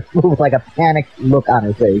 It's just with like a panicked look on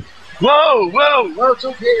her face. Whoa! No, it's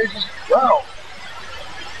okay. It's just wow.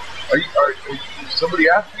 Is somebody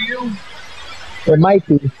after you? There might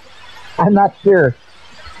be. I'm not sure.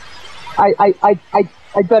 I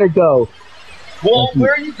better go. Well,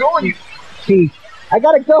 where are you going? I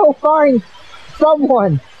gotta go find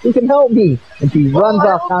someone who can help me. And she runs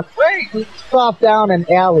off down an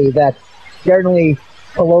alley that's generally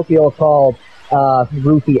colloquial called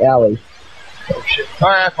Ruthie Alley. Oh shit! All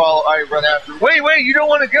right, I run after her. Wait! You don't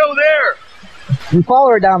want to go there. You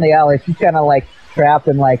follow her down the alley. She's kind of like trapped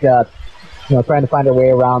in like trying to find her way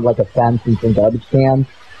around like a fence and some garbage cans.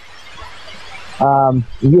 You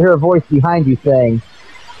hear a voice behind you saying,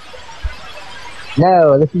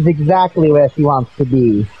 "No, this is exactly where she wants to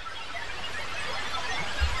be."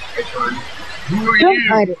 Who are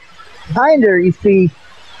you? Behind her, you see,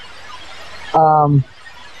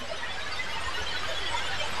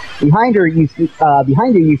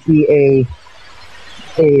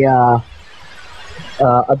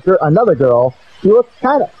 another girl. She looks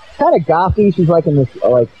kind of gothy. She's like in this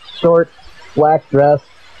like short black dress,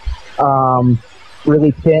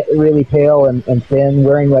 really pale and thin,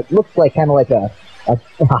 wearing what looks like kind of like a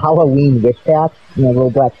Halloween witch hat,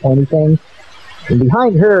 little black pointy thing. And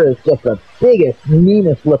behind her is just the biggest,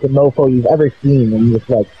 meanest looking mofo you've ever seen, and it's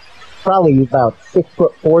like probably about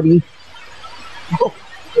 6'40",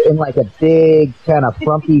 in like a big kind of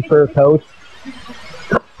frumpy fur coat,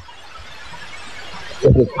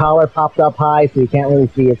 with his collar popped up high so you can't really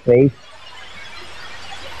see his face.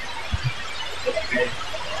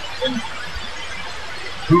 And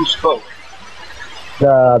who spoke?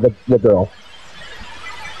 The girl.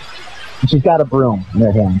 And she's got a broom in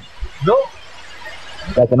her hand. No.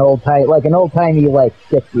 Like an old timey like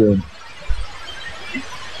stick broom.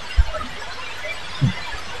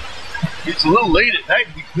 It's a little late at night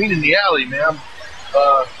to be cleaning the alley, ma'am.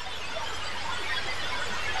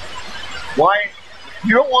 Why?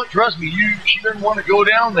 You don't want, trust me, she doesn't want to go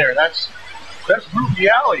down there. That's Ruby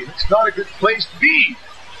Alley. It's not a good place to be.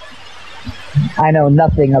 I know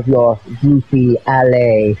nothing of your Ruby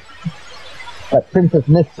Alley, but Princess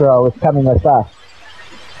Mistral is coming with us.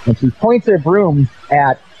 And she points her broom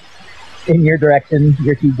in your direction,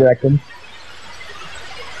 your two directions.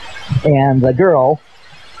 And the girl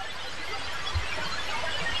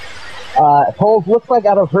looks like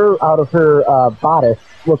out of her bodice,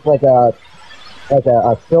 looks like a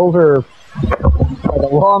silver, like a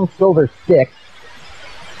long silver stick.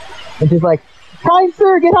 And she's like, "Kind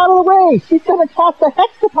sir, get out of the way! She's gonna cast a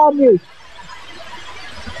hex upon you!"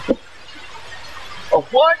 A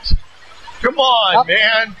what? Come on,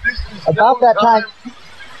 man! This is about that time.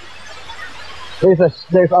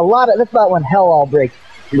 There's a lot of. That's about when hell all breaks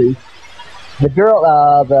loose. The girl,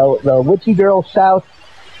 the witchy girl shouts,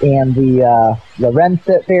 and the Ren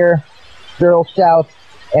Fair girl shouts,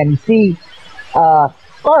 and you see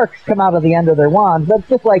sparks come out of the end of their wands. But it's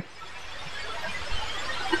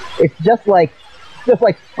just like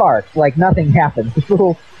sparks, like nothing happens. Just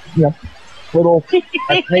little.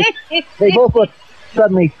 They both look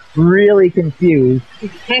suddenly really confused.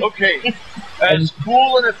 Okay, as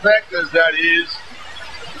cool an effect as that is,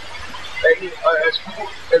 as cool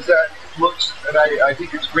as that looks, and I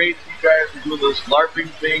think it's great that you guys are doing this LARPing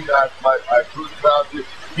thing. I've heard about it.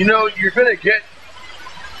 You're gonna get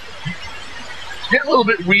a little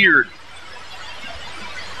bit weird.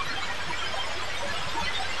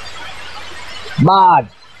 Mod,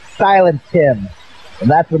 silence him. And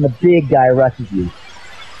that's when the big guy rushes you.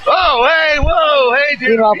 Oh,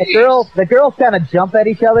 Meanwhile, the girls kind of jump at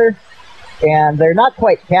each other, and they're not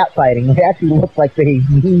quite cat fighting. They actually look like they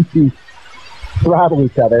need to throttle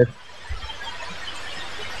each other.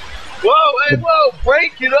 Whoa, hey, whoa,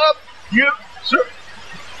 break it up, you... Sir.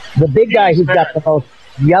 The big guy who's got the most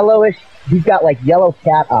yellowish, he's got like yellow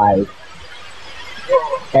cat eyes,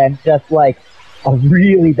 and just like a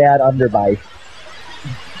really bad underbite,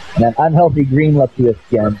 and an unhealthy green look to his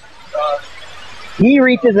skin. He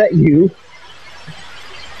reaches at you,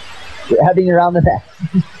 grabbing you around the neck.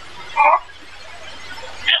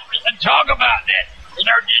 Talk about that.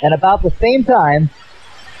 And about the same time,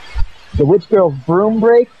 the witch girl's broom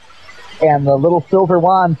breaks, and the little silver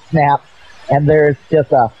wand snaps, and there's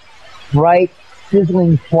just a bright,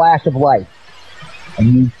 sizzling flash of light,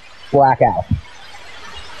 and you black out.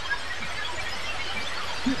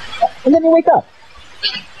 And then you wake up.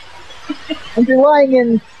 And you're lying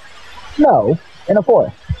in snow in a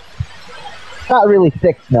forest. Not really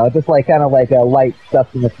thick snow, just like kind of like a light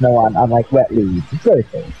dusting of snow on like wet leaves. It's very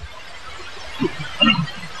safe.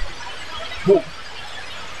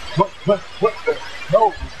 What the hell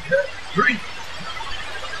was that tree?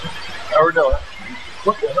 Or no,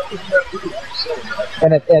 what the hell was that tree? I'm saying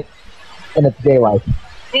that. And it's daylight.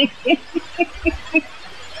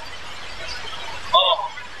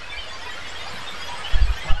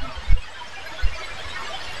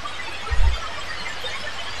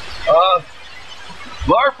 Oh.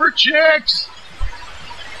 Larper chicks!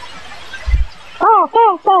 Oh.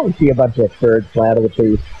 You see a bunch of birds fly out of the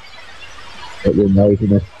trees. At your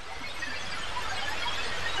noisiness.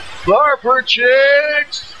 Larper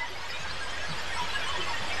chicks!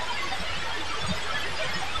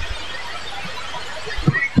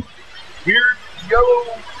 Weird yellow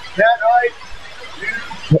cat-eyed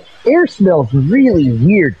dude. The air smells really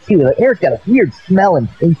weird too. The air's got a weird smell and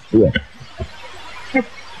taste to it.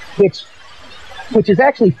 Which is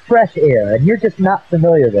actually fresh air, and you're just not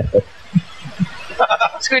familiar with it.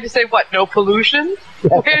 I was going to say, what, no pollution?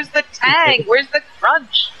 Where's the tang? Where's the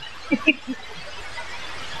crunch?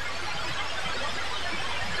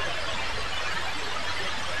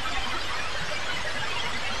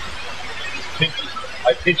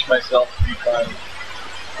 I pinch myself 3 times.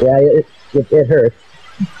 Yeah, it hurts.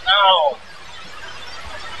 Ow!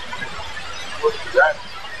 What's that?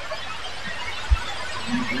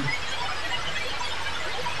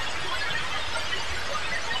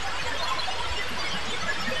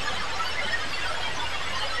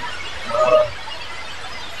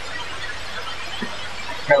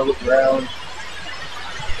 Kind of look around.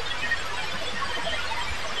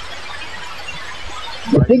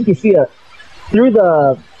 I think you see through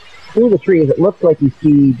the trees. It looks like you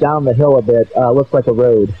see down the hill a bit. Looks like a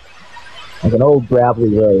road, like an old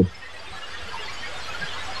gravelly road.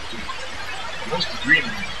 What's the green?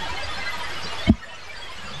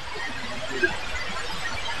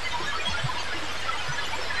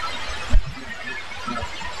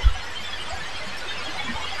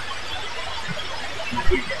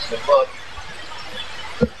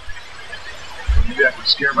 Maybe I can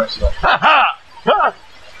scare myself. Ha ha! Ha!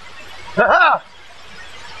 Ha ha!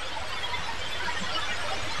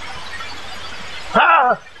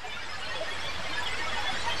 Ha!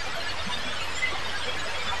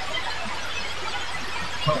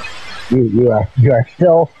 You are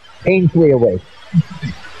still painfully awake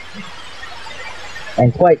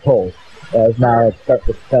and quite cold, as now it starts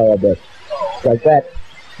to smell a bit. Like that,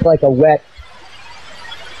 it's like a wet.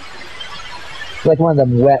 It's like one of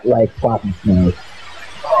them wet, like, floppy snows.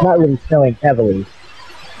 Not really snowing heavily.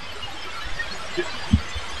 See if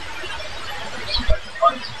I can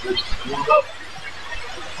find some place to warm up.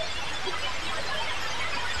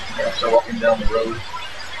 Yeah, so walking down the road.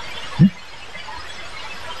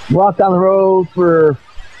 Walk down the road for,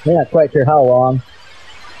 I'm not quite sure how long.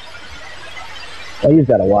 Well, you've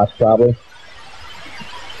got to watch, probably.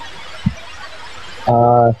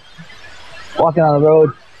 Walking on the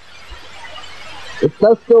road. It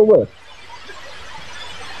does still work.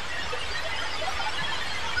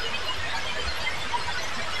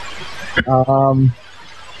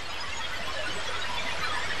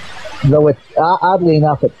 Though it's oddly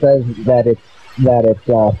enough, it says that it's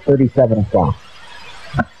 37 o'clock.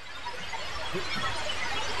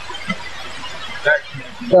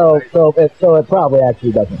 So it probably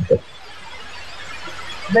actually doesn't fit.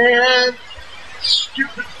 Man,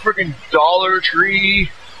 stupid friggin' Dollar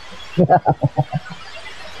Tree.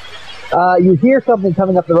 You hear something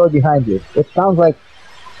coming up the road behind you. It sounds like,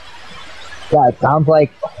 it sounds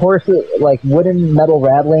like horses, like wooden metal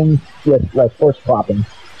rattling with like horse clopping.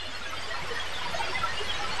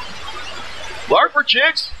 Larper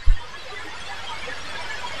chicks.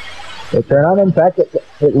 They turn on. In fact,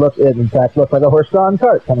 it looks like a horse-drawn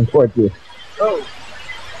cart coming towards you. Oh.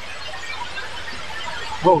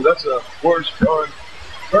 Whoa, that's a horse-drawn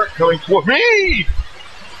cart coming toward me!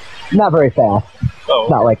 Not very fast. Oh.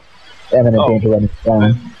 Not like imminent danger when it's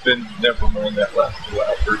down. Then never mind that last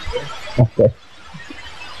loud first thing. Okay.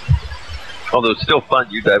 Although it's still fun,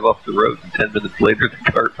 you dive off the road, and 10 minutes later,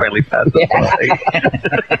 the cart finally passes by.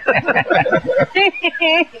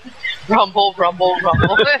 Rumble, rumble,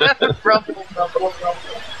 rumble. Rumble, rumble,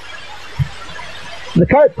 rumble. The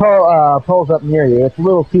cart pulls up near you. It's a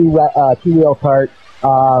little two-wheel cart.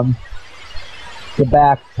 The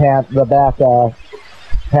back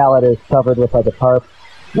pallet is covered with like a tarp.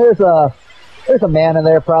 There's a man in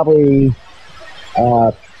there, probably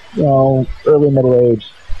early middle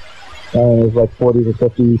age. He's like 40s or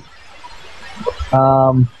 50s.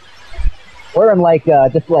 Wearing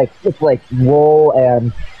just like wool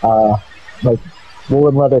and like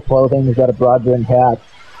woolen leather clothing. He's got a broad brimmed hat.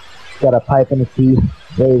 He's got a pipe in his teeth.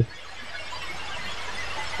 Good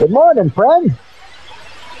morning, friend.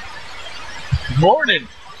 Morning.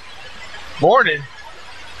 Morning.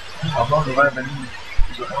 How long have I been?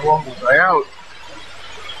 How long was I out?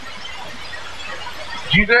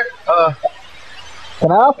 You there?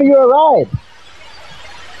 Can I offer you a ride?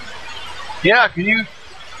 Yeah. Do you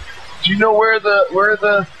know where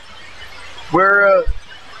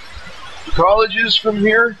college is from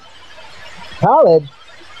here? College?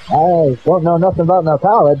 I don't know nothing about no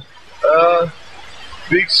college.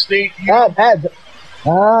 Big state.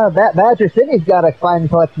 Badger City's got a fine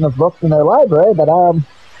collection of books in their library, but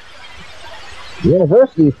the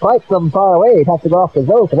university's quite some far away. You'd have to go off the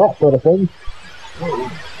road for that sort of thing.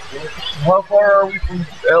 How far are we from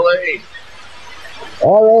L.A.?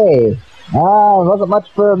 L.A. Wasn't much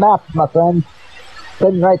for maps, my friend.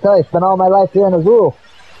 Couldn't right tell you. Spent all my life here in Azul.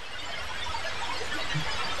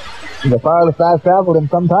 The farthest I've traveled in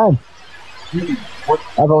some time.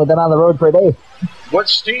 I've only been on the road for a day. What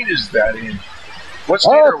state is that in? What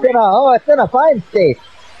state are we? It's in a fine state.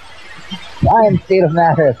 Fine state of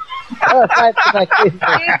matters. Aside from my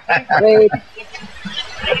Wait.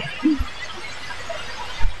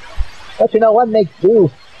 But one makes do.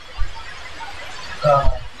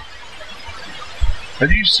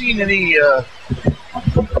 Have you seen any? Have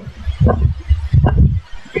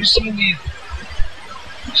you seen these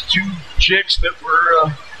two chicks that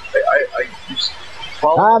were? I just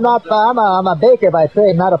I'm a baker by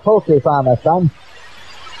trade, not a poultry farmer, son.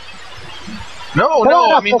 No,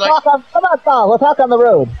 I mean we'll talk on the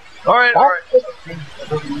road. All right.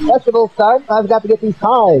 Vegetables start. I've got to get these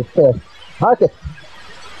pies to market.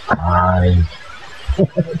 Pies.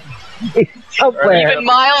 Somewhere. Even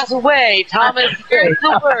miles away, Thomas, here's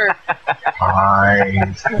the word.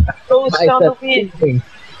 Pies. Those son of bitches.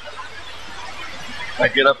 I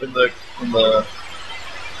get up in the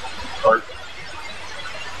cart.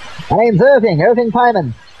 My name's Irving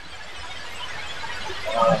Pyman.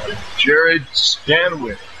 Jared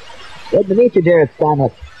Stanwyck. Good to meet you, Jared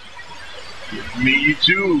Stanwyck. Good to meet you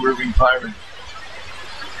too, Irving Pyman.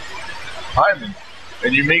 Pyman,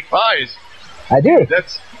 and you make pies. I do.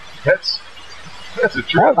 That's a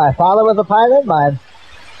trip. Well, my father was a Pyman.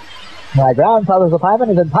 My grandfather's a Pyman.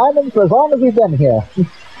 He's been Pyman for as long as he's been here.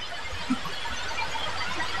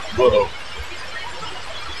 Whoa.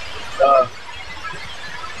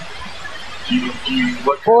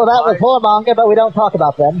 Well, that was whoremonger, but we don't talk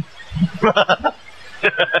about them.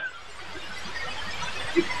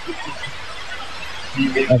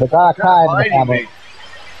 There's a dark time in the family.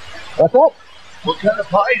 What's that? What kind of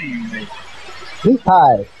pie do you make? Beef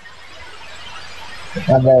pies.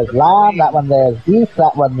 One there's lamb, that one there's beef,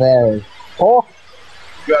 that one there's pork.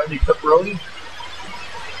 You got any pepperoni?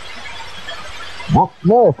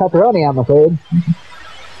 No, pepperoni, I'm afraid.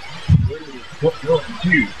 What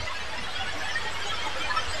do?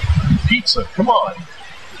 Pizza, come on.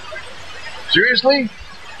 Seriously?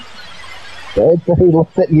 Good, so he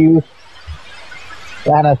looks at you,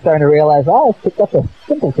 kind of starting to realize, I picked up a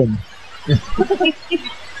simpleton.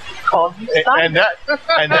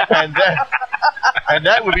 and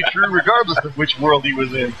that would be true regardless of which world he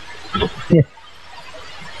was in. Yeah.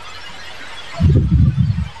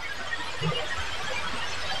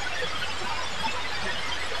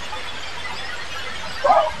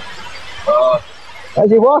 As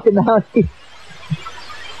you're walking down,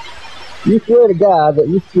 you swear to God that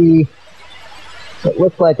you see what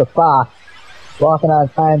looks like a fox walking on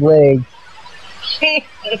its hind legs.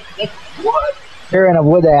 What? Carrying a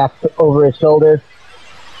wood axe over his shoulder.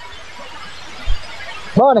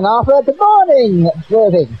 Morning, Alfred. Good morning,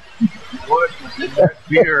 Irving. What was in that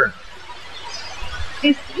beer?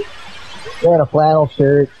 Wearing a flannel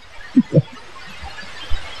shirt, I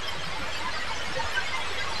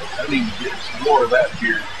need to get some more of that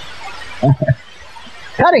here.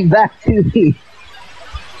 Cutting back to the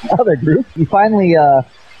other group, you finally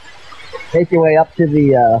make your way up to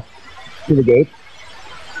the gate.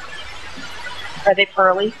 Are they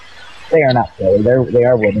pearly? They are not pearly. They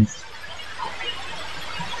are wooden.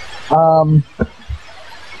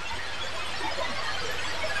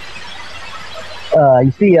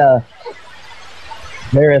 You see,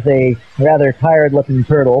 there is a rather tired-looking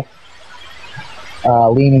turtle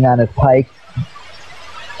leaning on his pike,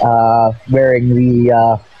 wearing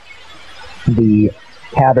the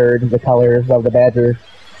tabard, the colors of the badger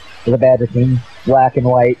king, black and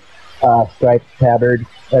white striped tabard.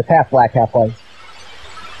 It's half black, half white.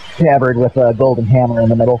 Tabard with a golden hammer in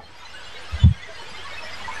the middle.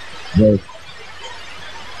 Yes.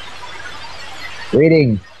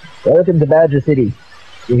 Greetings. Welcome to Badger City.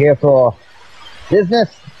 You here for business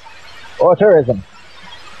or tourism?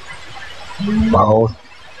 Both.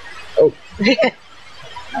 Oh. A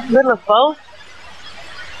little of both.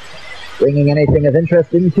 Bringing anything of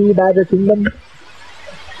interest into Badger Kingdom?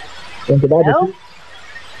 Into Badger No. City?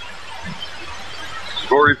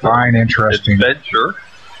 Story Fine, interesting. adventure.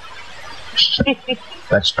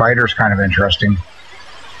 That spider's kind of interesting.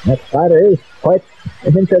 That spider is quite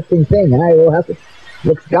an interesting thing. I will have to...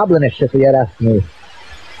 Looks goblinish if you had asked me.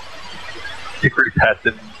 Hickory pats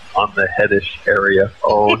him on the headish area.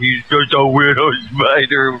 Oh, he's just a weirdo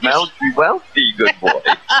spider. Mousy, good boy.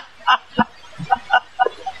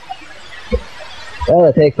 Well,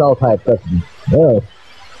 it takes all types, doesn't it? Oh.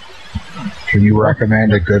 Can you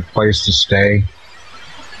recommend a good place to stay?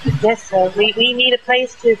 Yes, sir. We need a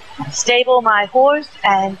place to stable my horse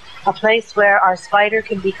and a place where our spider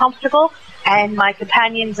can be comfortable and my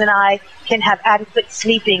companions and I can have adequate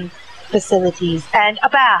sleeping facilities and a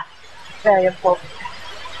bath. Very important.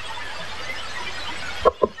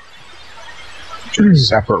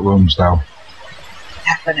 Separate rooms, though.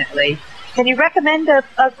 Definitely. Can you recommend a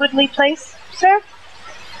goodly place, sir?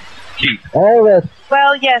 Oh,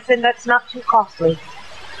 Well, yes, and that's not too costly.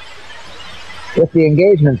 with the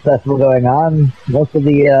engagement festival going on, most of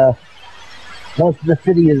the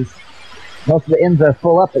inns are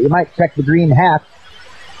full up, but you might check the Green Hat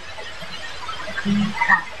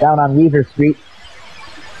down on Weaver Street.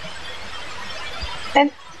 And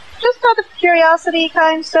just out of curiosity,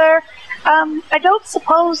 kind sir, I don't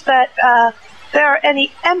suppose that there are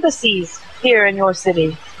any embassies here in your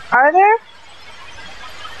city, are there?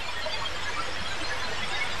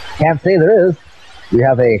 Can't say there is. You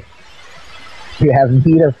have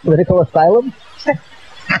need of political asylum? No,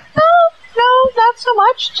 not so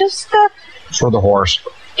much. Just For the horse.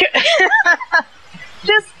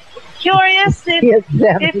 just curious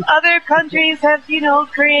if other countries have,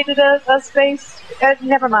 created a space.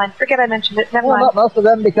 Never mind. Forget I mentioned it. Never mind. Most of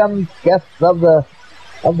them become guests of the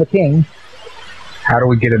king. How do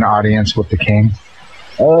we get an audience with the king?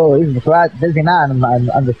 Oh, he's a quite busy man, I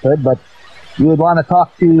understood, but you would want to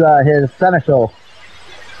talk to his seneschal,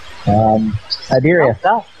 Tiberius.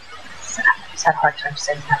 Oh, I've had a hard time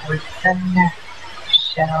saying that word.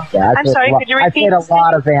 Yeah, I'm sorry, could you repeat? I played a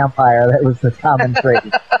lot of vampire. That was the common trait.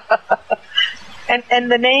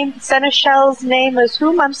 And the name, Seneschal's name is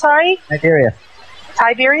whom? I'm sorry? Tiberius.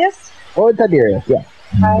 Tiberius? Lord Tiberius, yes.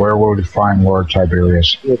 Where would we find Lord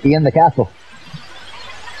Tiberius? He would be in the castle.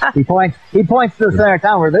 He points to the center of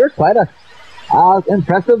town where there's quite a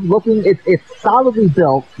impressive looking. It's solidly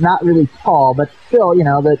built, not really tall, but still,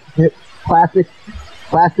 the classic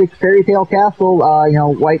fairy tale castle.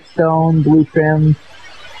 White stone, blue trim.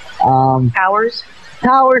 Towers.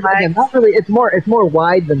 Again, not really. It's more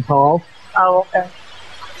wide than tall. Oh,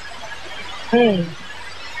 okay.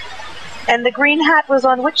 And the Green Hat was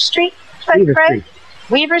on which street? Weaver Street.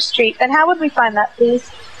 Weaver Street. And how would we find that, please?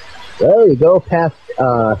 Well, you go past.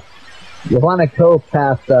 You want to go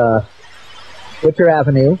past Butcher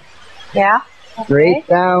Avenue. Yeah. Straight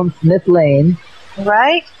down Smith Lane.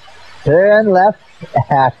 Right. Turn left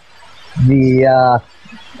at the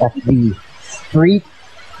street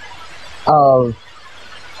of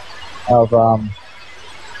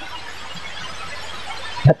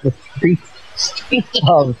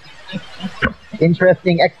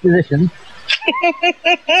interesting exposition.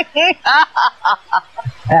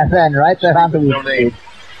 And then right there onto Weaver Street.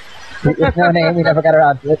 With no name, we never got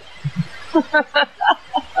around to it.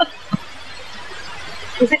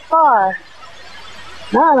 Is it far?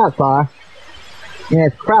 No, not far. Yeah,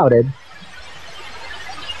 it's crowded.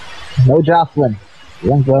 No jostling. You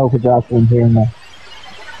don't go for jostling here and there.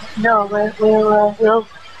 No, we'll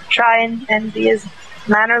try and be as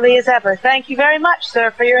mannerly as ever. Thank you very much,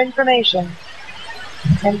 sir, for your information.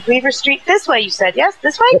 And Weaver Street this way, you said, yes?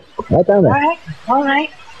 This way? Right down there. All right.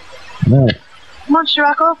 Right. Come on,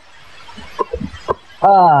 Scirocco.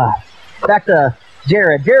 Back to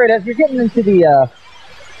Jared. Jared, as you're getting into the,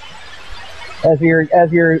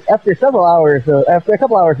 after a couple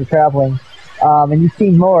hours of traveling, and you've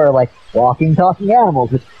seen more, like, walking, talking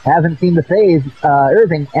animals, which hasn't seemed to phase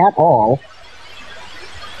Irving at all.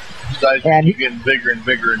 And you're getting bigger and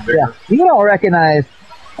bigger and bigger. Yeah, you don't recognize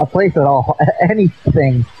a place at all,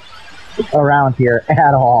 anything around here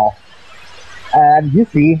at all. And you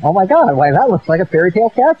see, oh my god, why that looks like a fairy tale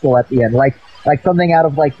castle at the end, like something out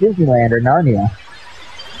of like Disneyland or Narnia,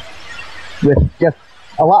 with just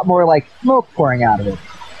a lot more like smoke pouring out of it.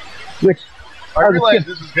 Which I realize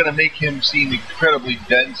this is going to make him seem incredibly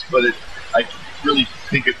dense, but I really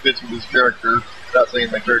think it fits with his character. Not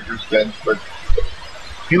saying my character's dense, but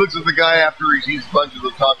he looks at the guy after he sees a bunch of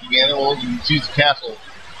the talking animals and he sees the castle.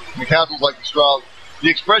 And the castle's like the straw. The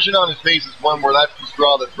expression on his face is one where that's the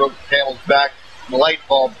straw that broke the camel's back. And the light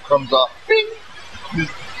bulb comes off. Bing!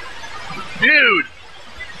 Dude!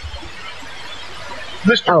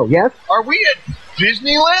 Oh, yes? Are we at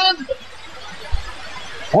Disneyland?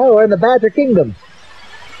 Oh, we're in the Badger Kingdom.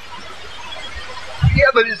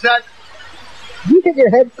 Yeah, but is that... You hit your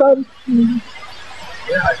head, son? Yeah,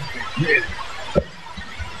 I think it did.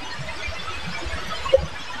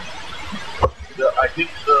 I think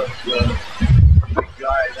the big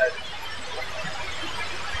guy that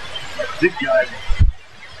big guy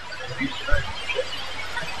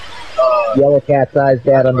Yellow cat's eyes,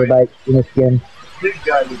 bad underbite in his skin. Big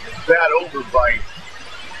guy with a bad overbite.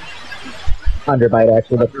 Underbite,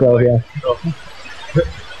 actually, but still, yeah. Oh.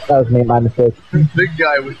 That was my mistake. Big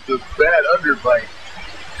guy with the bad underbite.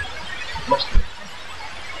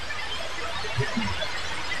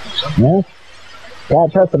 Yeah. Yeah,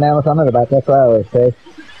 trust the man with underbite, that's what I always say.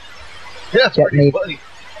 Yeah, it's pretty funny.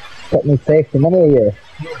 Kept me safe for many a year.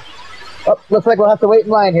 Oh, looks like we'll have to wait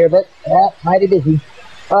in line here, but mighty busy.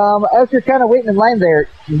 As you're kind of waiting in line there,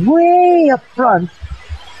 way up front,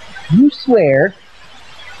 you swear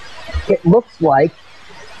it looks like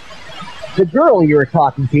the girl you were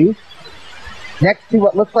talking to, next to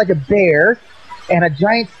what looks like a bear and a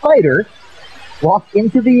giant spider, walked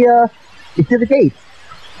into the gate.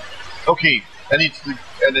 Okay, and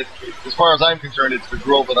as far as I'm concerned, it's the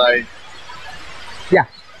girl that I. Yeah.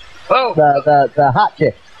 Oh. The hot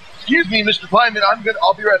chick. Excuse me, Mr. Pyman.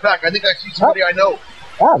 I'll be right back. I think I see somebody I know.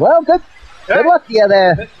 Ah, well, good. Hey. Good luck to you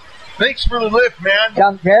there. Thanks for the lift, man.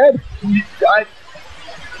 Young Jared.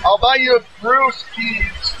 I'll buy you a brewski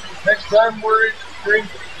next time we're in spring.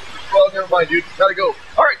 Well, never mind, dude. Gotta go.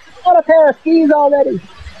 All right. Got a pair of skis already.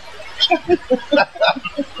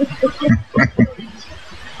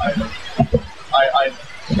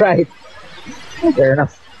 Right. Fair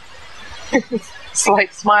enough.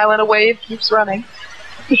 Slight smile and a wave, keeps running.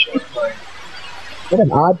 What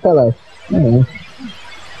an odd fellow. He's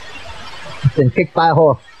been kicked by a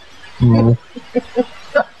horse. I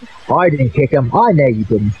didn't kick him. I know you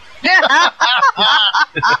didn't.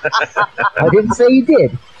 I didn't say you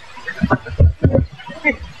did.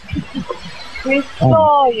 We're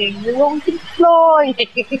flying. We're always flying.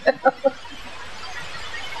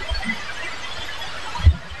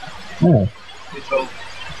 Oh. So,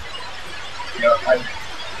 you know, I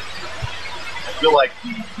feel like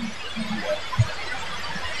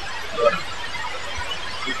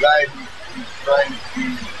the guy who's trying to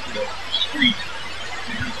be, street,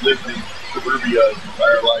 who's lived in suburbia his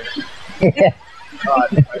entire life.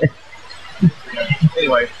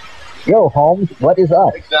 Anyway. Yo, Holmes, what is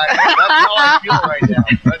up? Exactly. That's how I feel right now.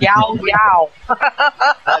 Yow, yow.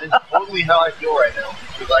 That is totally how I feel right now.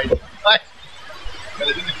 Because and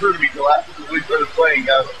it didn't occur to me until after we started playing.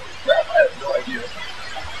 I have no idea.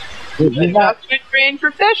 You're not a trained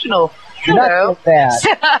professional. You're not so bad.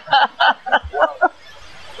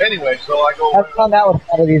 Anyway, so I go. I've hung out with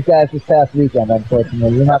one of these guys this past weekend,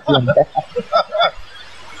 unfortunately. You're not doing bad.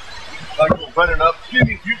 I go running up. Excuse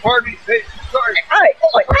me, you pardon me. Hey, sorry.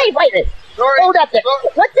 Wait a minute. Sorry. Hold up there. Sorry.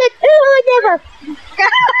 What's it? Oh, never.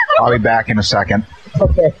 I'll be back in a second.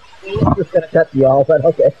 Okay. I'm just going to cut you all, but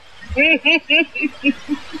okay. They're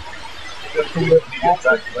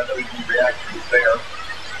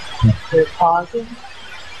pausing.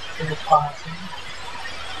 They're pausing.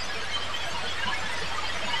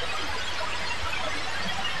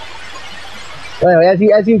 Well,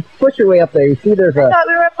 anyway, as you push your way up there, you see there's I thought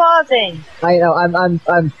we were pausing. I know. I'm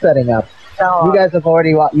setting up. Oh. You guys have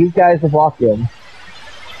already walked in.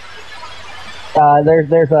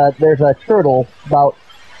 There's a turtle about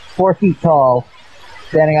 4 feet tall,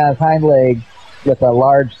 standing on his hind legs with a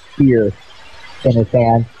large spear in his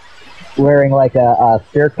hand. wearing like a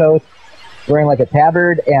spear coat, wearing like a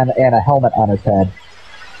tabard and a helmet on his head,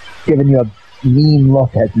 giving you a mean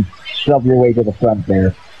look as you shove your way to the front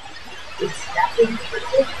there.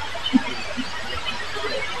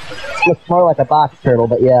 Looks more like a box turtle,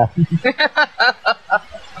 but yeah.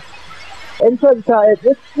 And so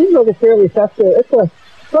it seems like a fairly festive. It's a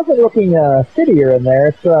pleasant-looking city you're in there.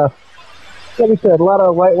 It's like you said, a lot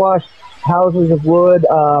of whitewashed houses of wood.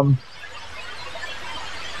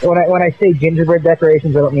 When I say gingerbread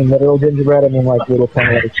decorations, I don't mean literal gingerbread. I mean like little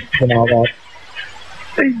kind of and all that.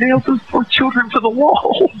 They nailed those poor children to the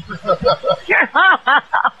wall.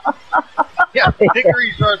 Yeah,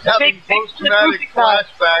 Hickory starts having post-traumatic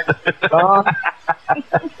flashbacks.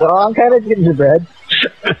 Wrong kind of gingerbread.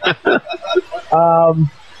 A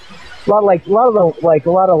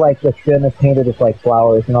lot of the skin is painted with like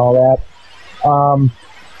flowers and all that.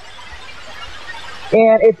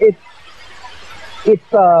 And it's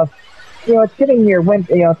it's getting near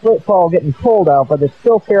winter. It's late fall, getting cold out, but it's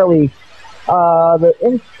still fairly.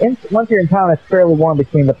 Once you're in town, it's fairly warm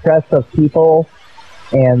between the press of people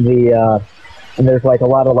and and there's like a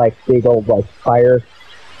lot of like big old like fire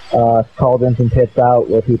cauldrons and pits out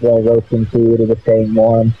where people are roasting food or just staying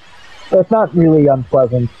warm. So it's not really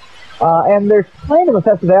unpleasant. And there's kind of a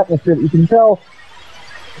festive atmosphere that you can tell.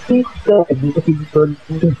 People still looking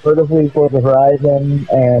furtively toward the horizon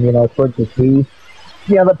and towards the sea.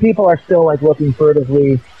 The people are still like looking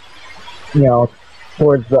furtively,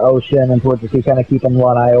 towards the ocean and towards the sea, kind of keeping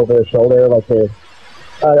one eye over their shoulder, like there's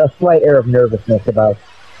a slight air of nervousness about.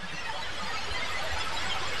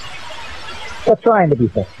 But trying to be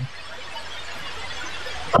festive.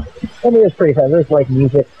 And it is pretty fun. There's like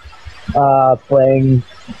music playing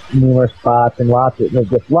numerous spots and lots of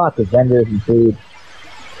vendors and food.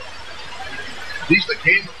 These the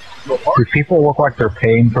came to a Do party. people look like they're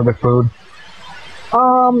paying for the food?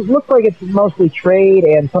 Looks like it's mostly trade,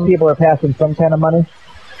 and some people are passing some kind of money.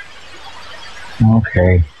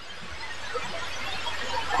 Okay.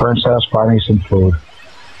 Princess, buy me some food.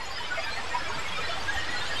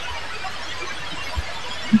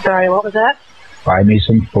 Sorry, what was that? Buy me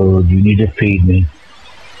some food. You need to feed me.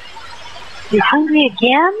 You're hungry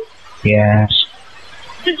again? Yes.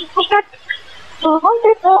 Did you push that so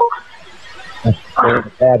long ago? That's very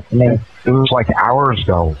bad for me. It was like hours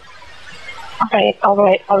ago. All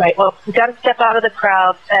right. Well, we got to step out of the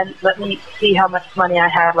crowd and let me see how much money I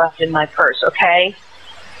have left in my purse, okay?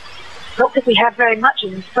 I don't think we have very much,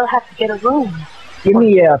 and we still have to get a room. Give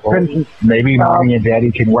me a Princess. Maybe Mommy and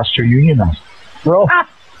Daddy can Western Union us. Roll.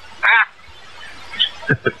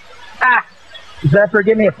 Zephyr,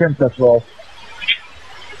 give me a princess roll.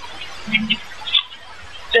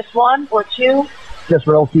 Just one or two? Just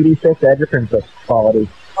roll 2d6, add your princess quality.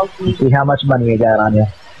 Okay. See how much money you got on you.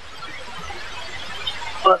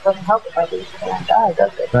 Well, it doesn't help if I lose and die,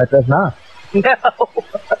 does it? That does not. No.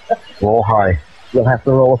 Roll high. You'll have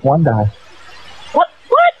to roll with one die. What?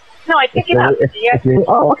 No, I pick it up.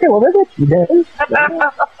 Oh, okay, well, there's it. You did it.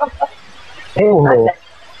 Hey, roll.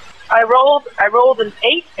 I rolled an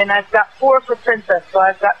 8, and I've got 4 for princess, so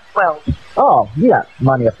I've got 12. Oh, you got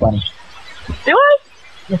money aplenty. Do I?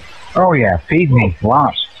 Oh, yeah. Feed me.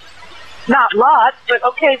 Lots. Not lots, but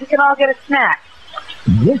okay, we can all get a snack.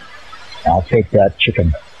 Yeah. I'll take that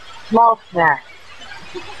chicken. Small snack.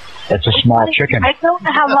 It's a small chicken. I don't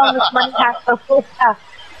know how long this money has to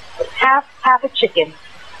half a chicken.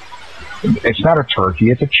 It's not a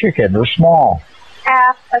turkey. It's a chicken. They're small.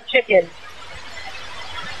 Half a chicken.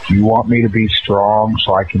 Do you want me to be strong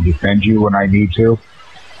so I can defend you when I need to?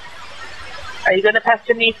 Are you going to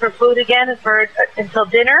pester me for food again until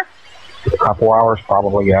dinner? A couple hours,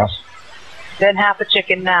 probably, yes. Then half a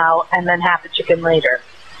chicken now, and then half a chicken later.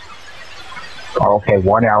 Okay,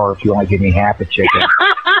 1 hour if you only give me half a chicken.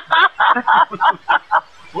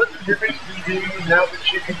 What's the difference between giving half a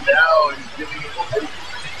chicken now and giving it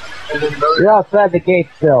and then another? You're outside the gate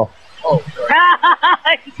still. Oh,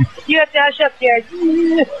 sorry. You have to hush up, Jared.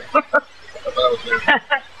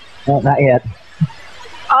 No, not yet.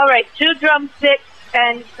 All right, 2 drumsticks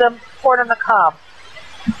and some corn on the cob.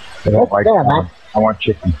 I don't like there, that. man? I want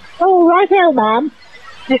chicken. Oh, right here, Mom.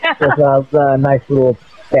 There's a nice little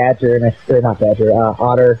badger,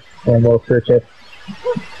 otter, and a little kerchief.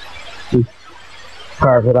 She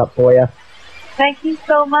carves it up for you. Thank you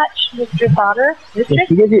so much, Mr. Potter. She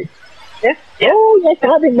gives you. Yes. Oh, yes,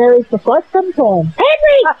 I've been married for quite some time.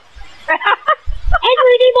 Henry!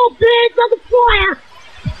 Henry, need more birds on the fire!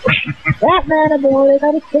 That man and boy, they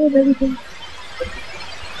gotta save everything.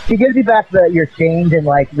 She gives you back your change, and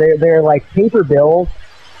like they're like paper bills,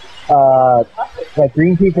 like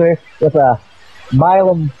green paper with a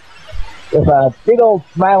Milam with a big old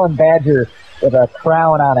smiling badger with a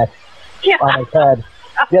crown on it on his head,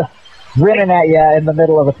 just grinning at you in the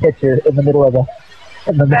middle of a picture, in the middle of the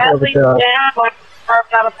show. Down, like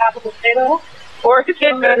carved out of half a potato, or is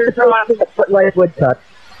it better from like woodcut.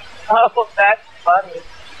 Oh, that's funny.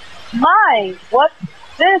 My, what's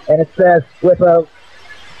this? And it says with a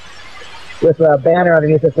banner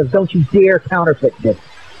underneath it says, "Don't you dare counterfeit this.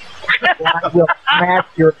 I will smash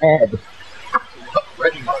your head."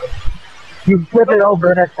 You flip it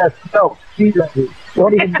over and it says, "No, seriously,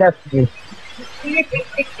 don't even test me.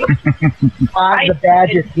 I'm the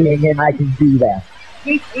Badger King and I can do that."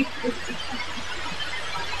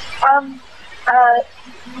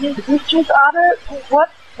 Mr. Otter,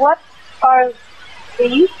 what are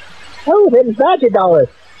these? Oh, they're Badger dollars.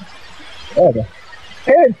 There,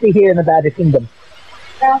 currency here in the Badger Kingdom.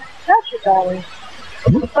 Badger dollars.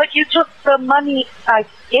 But you took the money I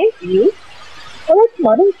gave you. Oh, that's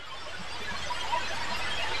money.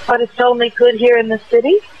 But it's only good here in the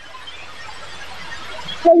city?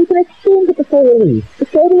 Well, you can exchange it before you leave.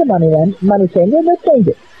 Just go to the money changer, and they'll change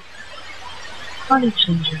it. Money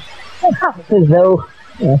changer. There's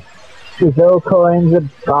no coins of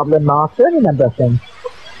goblin moss or any number of things.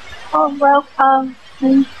 Oh, well,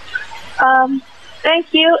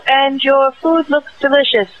 thank you, and your food looks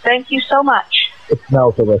delicious. Thank you so much. It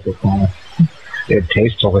smells delicious, Connor. It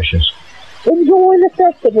tastes delicious. Enjoy the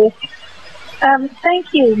festival.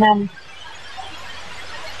 Thank you, ma'am.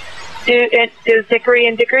 Does Hickory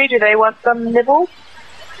and Dickory, do they want some nibbles?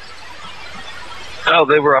 Oh,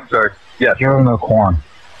 I'm sorry. Yes. Give them the corn.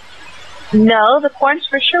 No, the corn's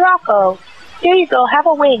for Scirocco. Here you go, have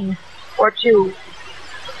a wing. Or two.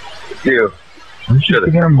 You should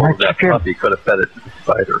have told that puppy could have fed it to the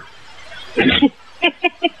spider.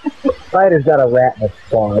 Spider's got a rat in its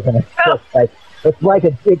claw, and it's just like, it's like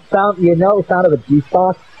a big sound, you know the sound of a juice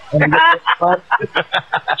box? And you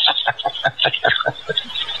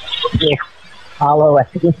get hollow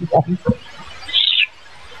at the end.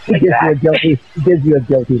 It gives you a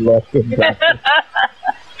guilty look. That's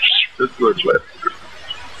good,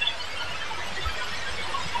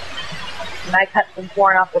 And I cut some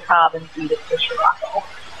corn off the cob and feed it to Scirocco.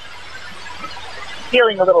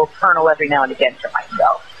 Feeling a little kernel every now and again for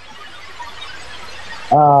myself.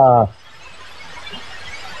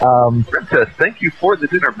 Princess, thank you for the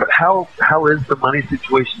dinner, but how is the money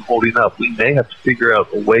situation holding up? We may have to figure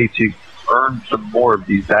out a way to earn some more of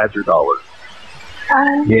these Badger dollars.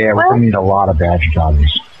 Yeah, we're going to need a lot of Badger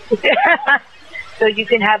dollars. So you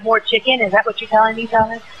can have more chicken? Is that what you're telling me,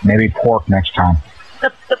 Thomas? Maybe pork next time.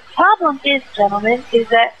 The problem is, gentlemen, is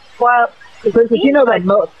that while... Because you know that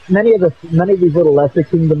many of these little lesser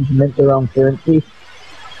kingdoms mint their own currency.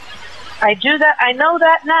 I do that. I know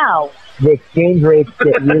that now. The exchange rates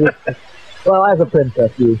get really... Well, as a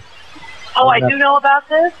princess, you... Oh, I do know about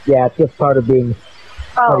this? Yeah, it's just part of being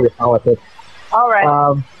part of your politics. All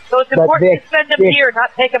right. So it's important to spend them here,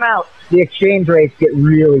 not take them out. The exchange rates get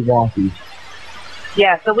really wonky.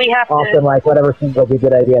 Yeah, so we have Often, to... like, whatever seems like a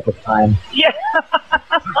good idea at the time. Yeah.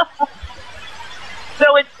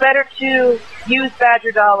 So it's better to use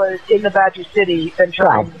Badger dollars in the Badger City than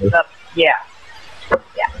try and use up... Yeah.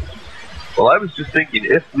 Yeah. Well, I was just thinking,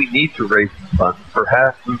 if we need to raise some funds,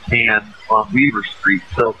 perhaps we can, on Weaver Street,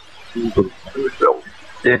 sell tools of so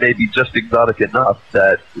it may be just exotic enough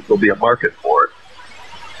that there'll be a market for it.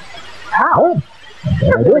 Wow.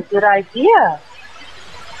 That's a good idea.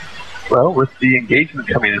 Well, with the engagement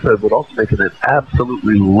coming in, it would also make it an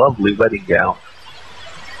absolutely lovely wedding gown.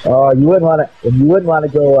 Oh, you wouldn't want to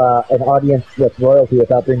go an audience with royalty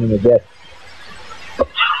without bringing a gift.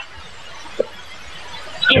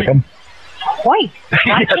 Chicken. Point.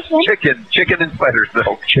 Yes, chicken and spider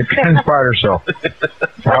silk. Chicken and spider silk.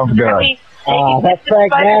 Sounds good. That's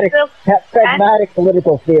pragmatic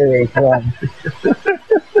political theory.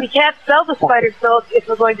 We can't sell the spider silk if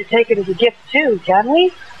we're going to take it as a gift too, can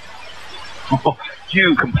we? Oh,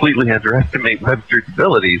 you completely underestimate Webster's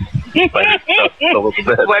abilities.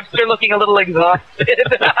 Webster looking a little exhausted.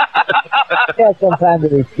 Yeah, sometime to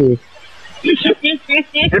retreat. 15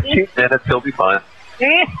 minutes, he'll be fine.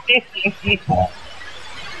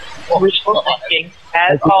 Wishful thinking,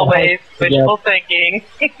 as always. Wishful thinking.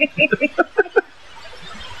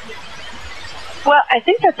 Well, I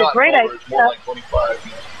think that's a great idea.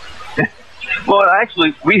 Well,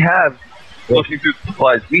 actually, we have, looking through the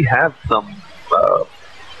supplies, we have some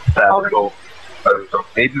fabric.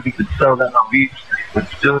 Maybe we could sell that on Weaver Street and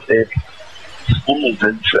still take spools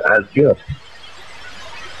as gifts.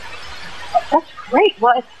 That's great.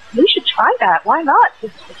 Well, we should try that. Why not?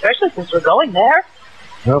 Especially since we're going there.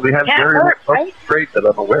 Well, we have Can't very hurt, right? great that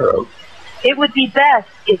I'm aware of. It would be best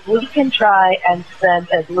if we can try and spend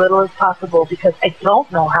as little as possible because I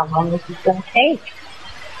don't know how long this is going to take.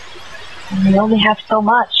 And we only have so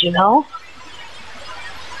much, you know?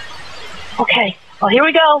 Okay, well, here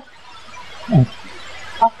we go.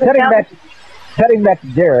 Cutting back to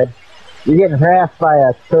Jared, you're getting harassed by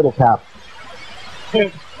a turtle cop.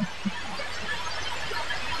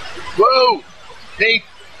 Whoa! Hey,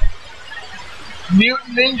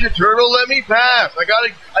 Mutant Ninja Turtle, let me pass. I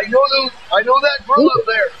know that girl up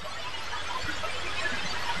there.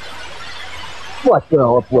 What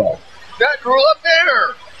girl up there? That girl up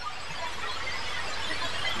there.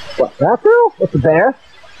 What, that girl? With the bear?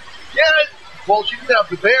 Yeah, well, she didn't have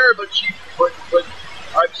the bear, but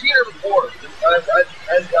I've seen her before, and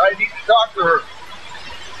I need to talk to her.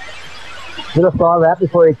 Should have saw that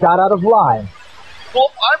before he got out of line.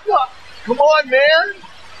 Well, I'm not. Come on, man.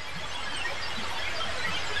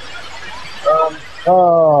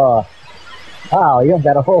 Oh, wow, you haven't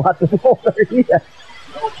got a whole lot to go over yet.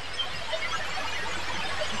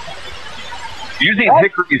 Using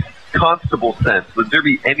Hickory's constable sense, would there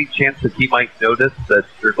be any chance that he might notice that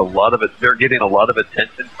there's a lot of it? They're getting a lot of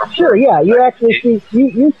attention from. Sure, yeah, you actually see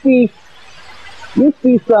you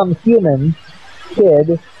see some human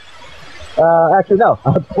kid. Actually, no,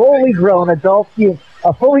 a fully grown adult human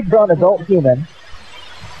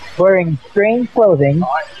wearing strange clothing.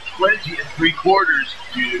 20 3/4,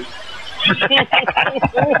 dude.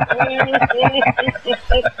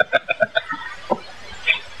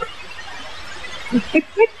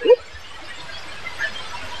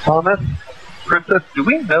 Thomas, Princess, do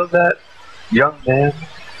we know that young man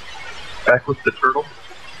back with the turtle?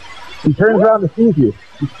 He turns around to see you.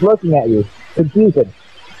 He's looking at you, confused.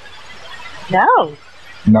 No.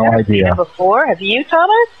 No Never idea. seen it before. Have you,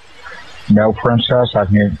 Thomas? No, Princess.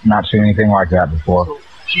 I've not seen anything like that before. So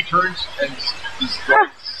she turns and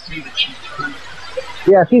see that she turns.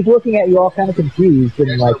 Yeah, she's looking at you all kind of confused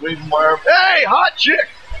and like. Waving my arm. Hey, hot chick!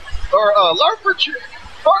 Or LARPer chick!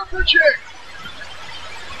 LARPer chick!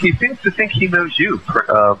 He seems to think he knows you,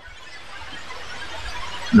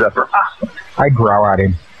 Zephyr. I growl at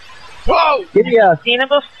him. Whoa! Give me a. Seen it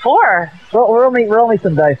before. Well, we're only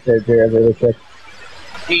some dice there, Jared, really quick.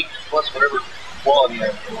 8 plus whatever quality I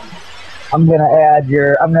have. I'm gonna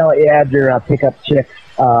let you add your pickup chick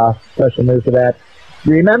special move to that.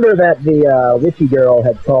 You remember that the witchy girl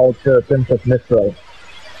had called her Princess Mistral.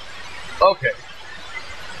 Okay.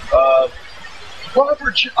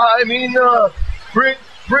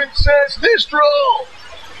 Princess Mistral!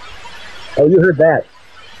 Oh, you heard that.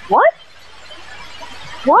 What?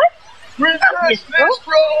 What? Princess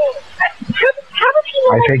Mistral! How did he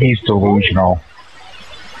know? I think he's delusional.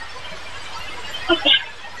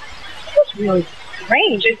 That's really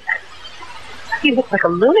strange. He looks like a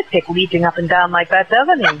lunatic leaping up and down like that,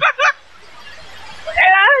 doesn't he?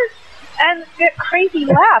 and that crazy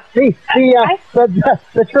laugh. The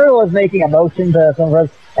turtle is making a motion to some of us,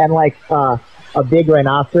 and like a big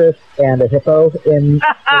rhinoceros and a hippo in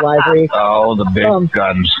the library. Oh, the big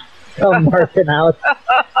guns. Come marching out.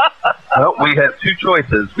 Well, we have two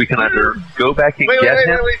choices. We can either go back and get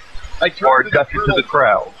him, or duck into the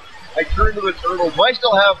crowd. I turned to the turtle. Do I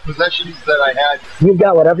still have possessions that I had? You've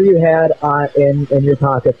got whatever you had in your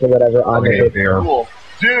pockets or whatever on your paper. Cool.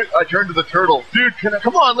 Dude, I turned to the turtle. Dude,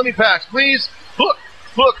 come on, let me pass, please. Look,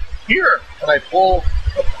 here. And I pull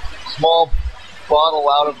a small bottle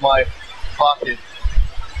out of my pocket.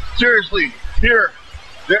 Seriously, here.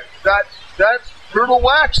 That's turtle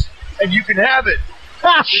wax, and you can have it.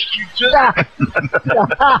 If you just let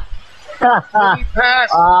me pass.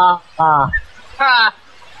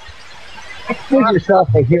 Give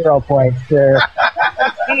yourself a hero point, sir.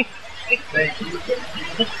 Thank you.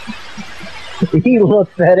 He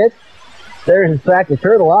looks at it. There's in fact a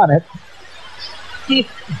turtle on it.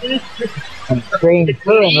 Some strange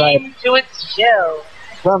foreign writing. To its shell.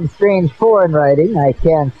 Some strange foreign writing. I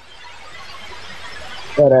can't.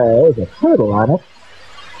 But there's a turtle on it.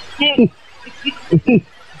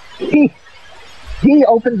 He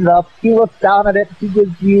opens it up. He looks down at it. He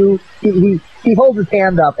gives you. He holds his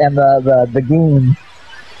hand up, and the goon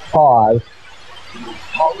paws.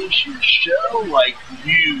 Polish your shell like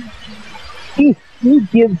you. He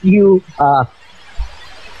gives you a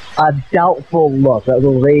doubtful look, a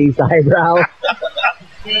little raised eyebrow.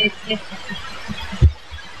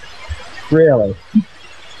 Really?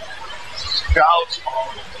 Scouts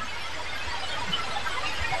all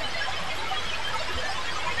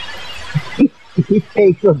He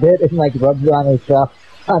takes a bit and like rubs it on his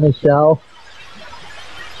shell.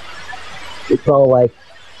 It's all like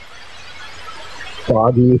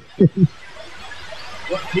soggy.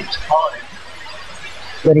 What takes time?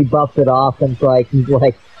 Then he buffs it off, and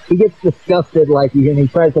he gets disgusted, and he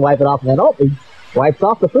tries to wipe it off, and then he wipes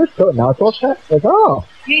off the first coat. Now it's all set. Like, oh.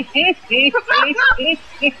 He gives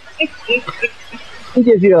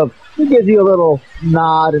you a little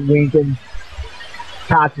nod and wink and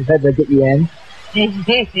cocks his head to get you in. The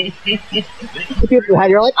people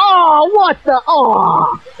behind you are like, oh, what the?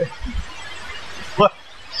 Oh. What?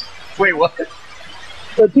 Wait, what?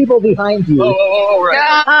 The people behind you. Oh,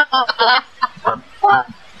 right.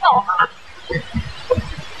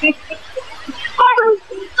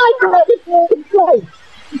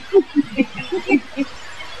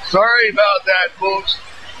 Sorry about that, folks.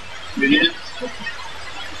 It is.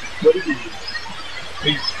 What it is.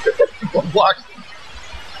 He's blocks.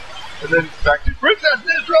 And then back to Princess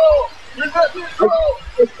Nistro! Princess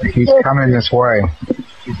Nistro! He's coming this way.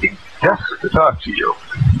 Yes, to talk to you.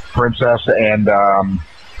 Princess and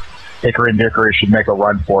Hickory and Dickory should make a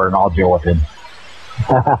run for it, and I'll deal with him.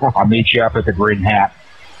 I'll meet you up at the Green Hat.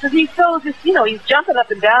 Because he's so just, he's jumping up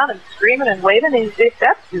and down and screaming and waving.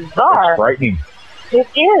 That's bizarre. It's frightening. It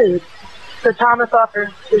is. So Thomas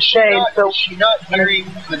offers his shade. Is she not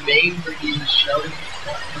hearing the name that he was shouting?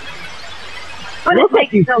 But it makes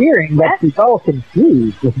she's hearing, but she's all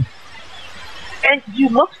confused. And you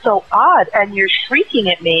look so odd, and you're shrieking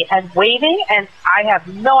at me and waving, and I have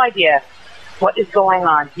no idea what is going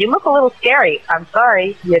on. You look a little scary. I'm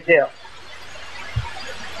sorry, you do.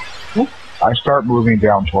 I start moving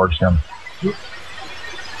down towards him.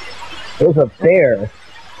 There's a bear.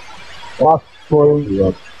 Off for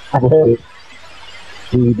you.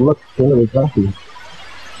 He looks really grumpy.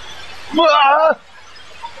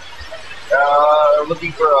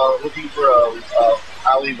 Looking for a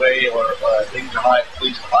alleyway or thing to hide,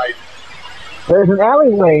 place to hide. There's an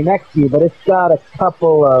alleyway next to you, but it's got a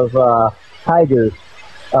couple of tigers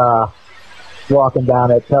walking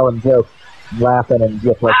down it, telling jokes, laughing, and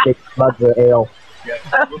just big mugs of ale. Yeah,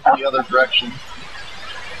 look in the other direction.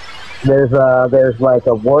 There's a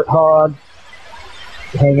warthog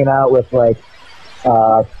hanging out with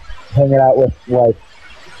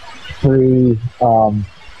three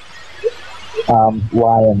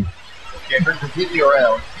lions. Okay, turn completely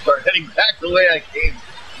around. Start heading back the way I came.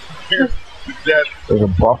 There's a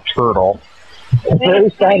buff turtle. A very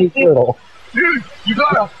shiny turtle. Dude, you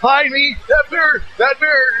gotta find me! That bear!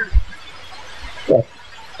 Yeah.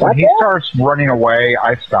 When he starts running away,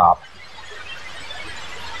 I stop.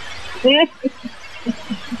 He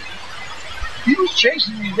was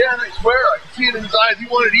chasing me, man, I swear. I could see it in his eyes. He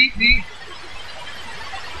wanted to eat me.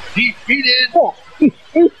 He did. Oh, he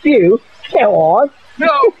eats you? Go on.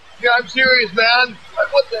 No, yeah, I'm serious, man. I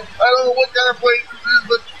don't know what kind of place this is,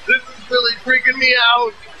 but this is really freaking me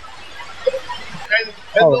out. And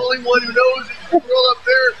the only one who knows is the girl up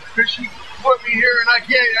there, because she put me here, and I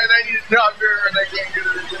need to talk to her, and I can't get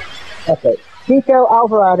her to do it. Okay. Chico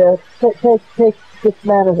Alvarado, take this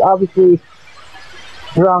man is obviously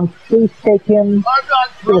drunk. Please take him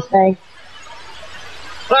to the tank.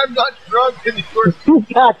 I'm not drunk anymore. You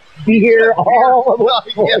got beer all over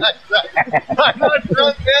the place. Yeah, I'm not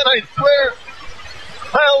drunk, man, I swear.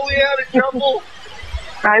 I only had a couple.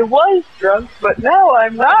 I was drunk, but now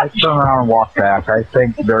I'm not. I turn around and walk back. I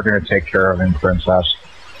think they're going to take care of him, Princess.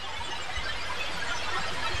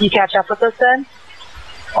 You catch up with us then?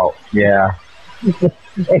 Oh, yeah.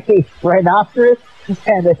 A rhinoceros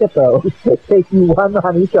and a hippo take you one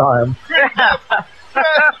on each arm.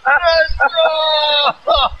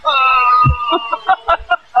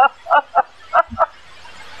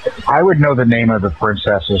 I would know the name of the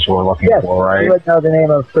princesses we're looking for, right? You would know the name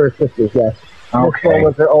of her sisters, yes. Okay. This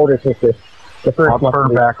was their older sister. The first I'll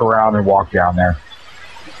turn back around and walk down there.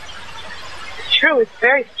 True, it's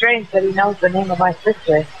very strange that he knows the name of my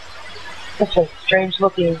sister. Such a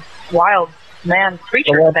strange-looking, wild man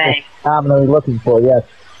creature thing. I'm really looking for, yes.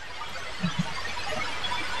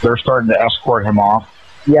 They're starting to escort him off.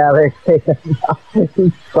 Yeah, they're taking him off.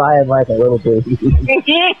 He's crying like a little baby.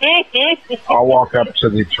 I'll walk up to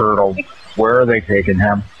the turtle. Where are they taking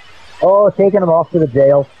him? Oh, taking him off to the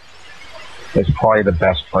jail. It's probably the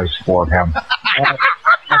best place for him.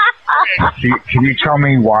 Can you tell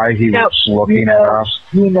me why he was looking at us?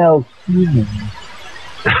 He knows humans.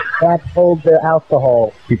 That holds their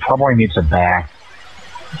alcohol. He probably needs a bath.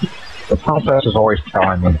 The princess is always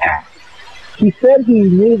telling me that. He said he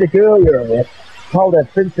knew the girl you're with, called a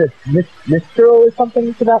Princess Mistral or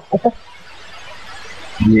something to that effect.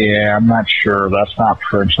 Yeah, I'm not sure. That's not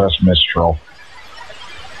Princess Mistral.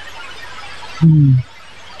 Do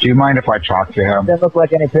you mind if I talk to him? Doesn't look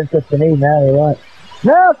like any princess to me now, you want?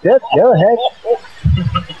 No, just go ahead.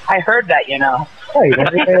 I heard that, you know. Oh, you want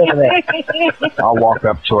to over there? I'll walk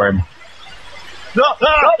up to him. No,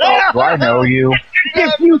 Do I know you?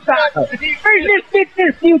 It's futile. Resistance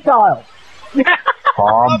is futile.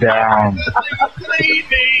 Calm down.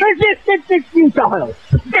 Resistance is futile.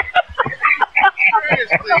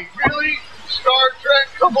 Seriously, really? Star Trek,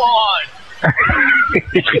 come on.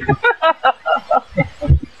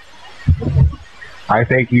 I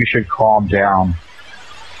think you should calm down.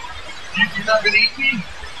 You're not going to eat me?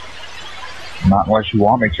 Not unless you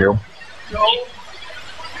want me to. No.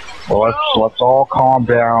 Well, let's all calm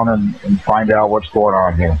down and find out what's going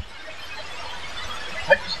on here.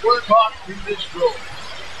 I just want to talk to Mistral.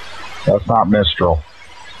 That's not Mistral.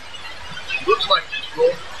 She looks like Mistral.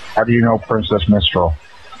 How do you know Princess Mistral?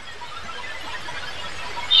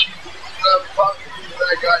 She was talking to me when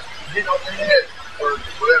I got hit on the head or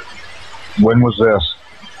whatever. When was this?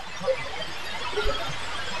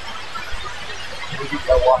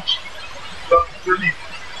 I watched about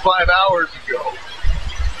 35 hours ago.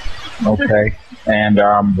 Okay.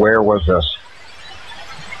 And where was this?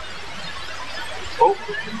 Over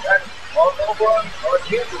on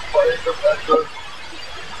campus, at the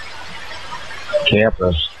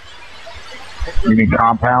Campus. You mean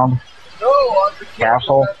compound? no, on the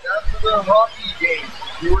Castle? after the hockey game.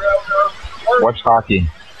 We were out there. What's hockey?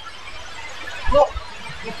 Look,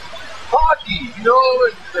 hockey, you know,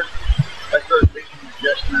 and I started making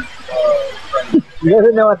gestures, trying to He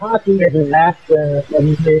doesn't know what hockey is, and that's when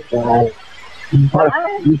he says that.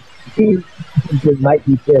 He might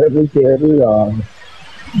be terribly, terribly wrong.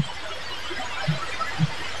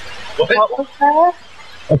 What was that?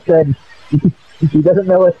 I said he doesn't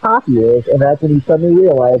know what hockey is, and that's when he suddenly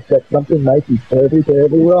realized that something might be terribly,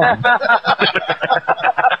 terribly wrong.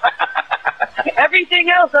 Everything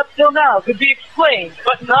else up till now could be explained,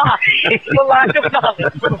 but not the lack of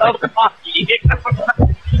knowledge of hockey. I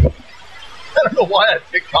don't know why I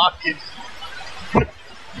picked hockey.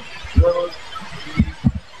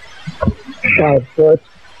 Sports.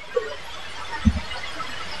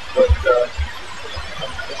 But,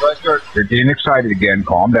 as I start, You're getting excited again.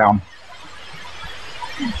 Calm down.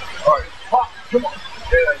 alright, hockey, come on.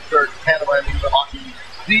 And I start pantomiming the hockey.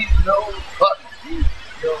 These no hockey.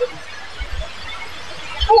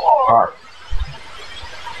 Score!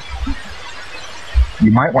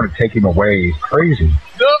 You might want to take him away. He's crazy.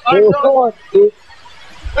 No, I'm not. No, wait,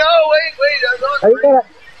 I'm not. Are you gonna?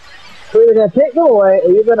 So you're gonna take him away,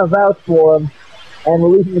 or you're gonna vouch for him and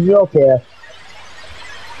release him in your cast?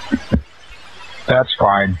 That's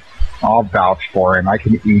fine. I'll vouch for him. I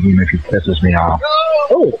can eat him if he pisses me off.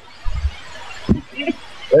 Oh,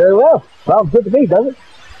 very well. Sounds good to me, doesn't it?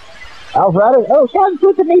 Alvarado. Oh, sounds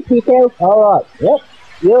good to me, Pico. All right. Yep.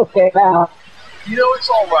 You're okay now. You know, it's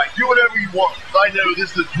alright. Do whatever you want. I know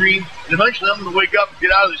this is a dream, and eventually I'm going to wake up and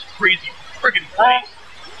get out of this crazy friggin' place.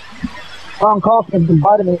 Strong coffee and some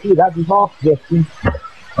vitamin E. That's his off suggestion.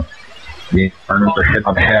 You turn your head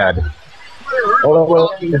on the head.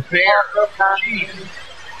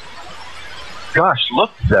 Gosh,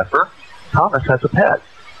 look, Zephyr. Thomas has a pet.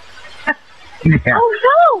 Yeah.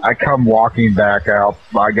 Oh no! I come walking back out.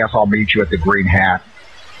 I guess I'll meet you at the Green Hat.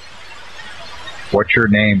 What's your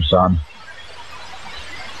name, son?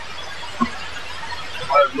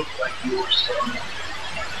 I look like your son.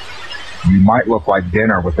 You might look like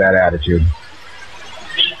dinner with that attitude.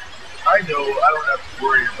 I know I don't have to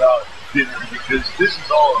worry about dinner because this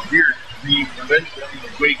is all a weird dream. Eventually I'm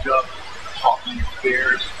going to wake up talking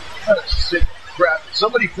bears. Kind of sick crap.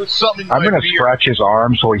 Somebody put something in I'm my going to beer. scratch his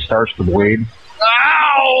arm so he starts to bleed.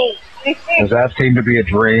 Ow! Does that seem to be a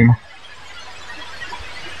dream?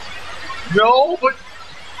 No, but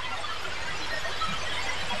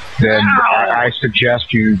Then I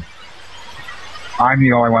suggest you... I'm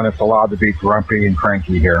the only one that's allowed to be grumpy and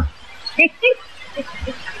cranky here.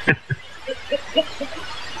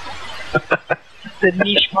 The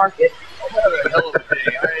niche market. I'm having a hell of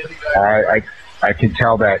a day. I can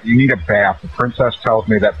tell that. You need a bath. The princess tells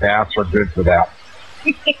me that baths are good for that.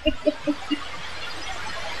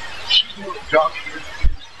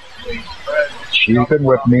 She's been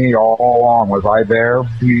with me all along. Was I there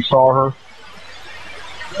when you saw her?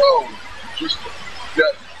 No, just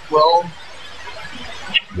that. Well,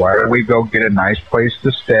 Why don't we go get a nice place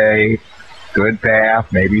to stay, good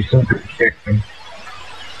bath, maybe some good chicken?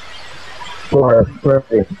 For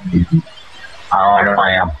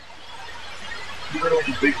I am. you know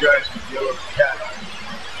the big guys with yellow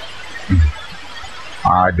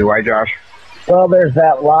cat. Do I, Josh? Well, there's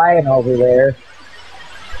that lion over there.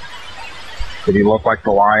 Did he look like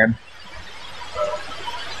the lion?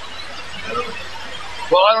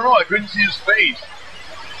 Well, I don't know. I couldn't see his face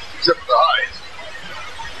except for the eyes.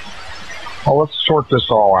 Well, let's sort this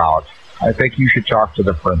all out. I think you should talk to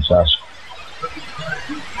the princess.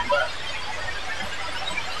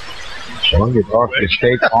 So you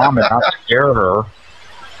stay calm and not scare her.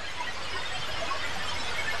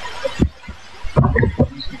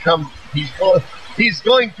 He's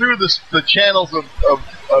going through the channels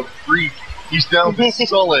of grief. He's down to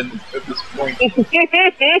sullen at this point. It's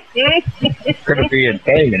going to be in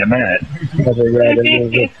pain in a minute.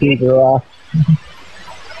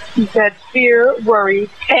 He's had fear, worry,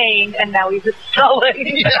 pain, and now he's sullen.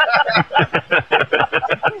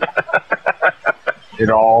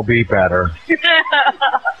 It'll all be better.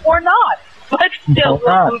 Or not. But still,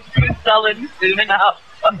 we'll move to sullen soon enough.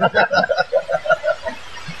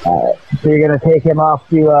 So you're going to take him off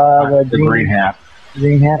to the green hat.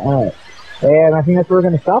 Green hat? All right. And I think that's where we're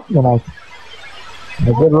going to stop tonight.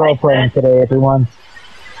 A good role playing today, everyone.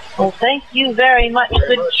 Well, thank you very much.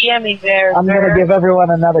 Good GMing there. I'm going to give everyone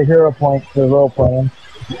another hero point for role playing.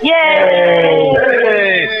 Yay!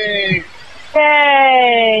 Yay!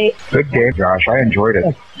 Yay! Good game, Josh. I enjoyed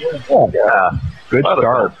it. Yeah. Good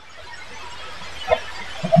start.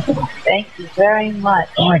 Thank you very much.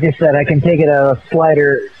 Like I said, I can take it at a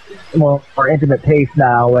slighter, more intimate pace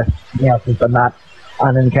now with, since I'm not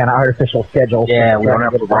on any kind of artificial schedule. Yeah, we don't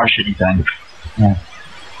have to rush anything. Yeah.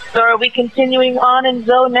 So are we continuing on in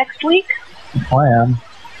Zoe next week? Plan.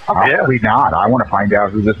 Probably not. I want to find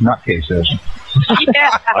out who this nutcase is.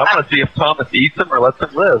 Yeah. I want to see if Thomas eats him or lets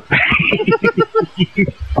him live. I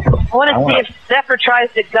want to see if Zephyr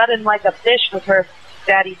tries to gut him like a fish with her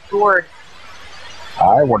daddy's sword.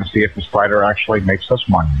 I want to see if the spider actually makes us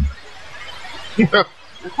money.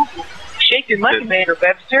 Shake your money maker,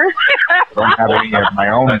 Webster. I don't have any of my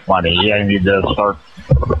own money. I need to start.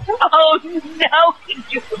 Oh no! Can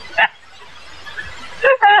you imagine?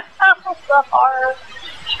 The horror.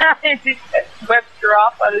 Trying to get Webster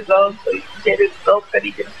off on his own so he can get his milk that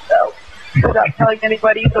he can sell without telling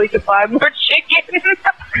anybody so he can buy more chicken.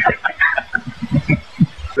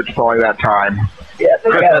 It's probably that time. Yeah,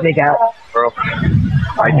 they gotta take out.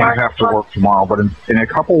 I do have to work tomorrow, but in a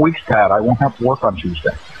couple weeks, Pat, I won't have to work on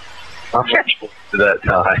Tuesday. I'm looking forward to that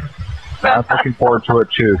time. I'm looking forward to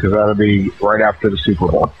it too, because that'll be right after the Super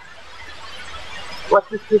Bowl. What's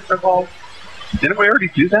the Super Bowl? Didn't we already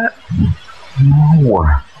do that? No.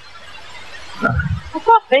 I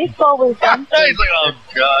thought baseball was done. He's like, oh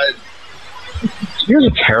god. You're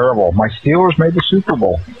terrible. My Steelers made the Super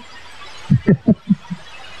Bowl.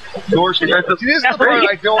 Your Steelers. See, this is the part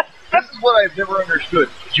I don't. This is what I've never understood.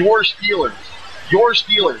 Your Steelers. Your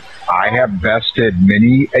Steelers. I have bested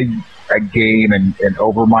many a game and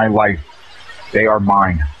over my life. They are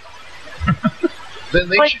mine. Then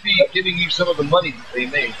they should be giving you some of the money that they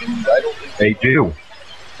make, and I don't think they do.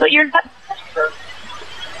 But you're not.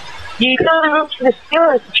 You go to root for the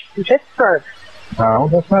Steelers in Pittsburgh. No,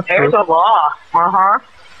 that's not true. There's a law.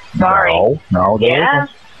 Sorry. No, there Yeah.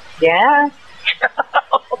 isn't. Yeah.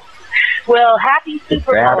 Well, happy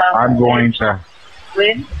Super That Bowl. I'm going to.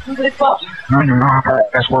 Win. Good ball.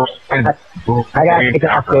 That's where I got to take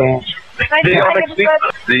off there. See y'all next week.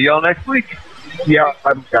 See y'all next week. Yeah,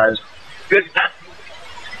 guys. Good.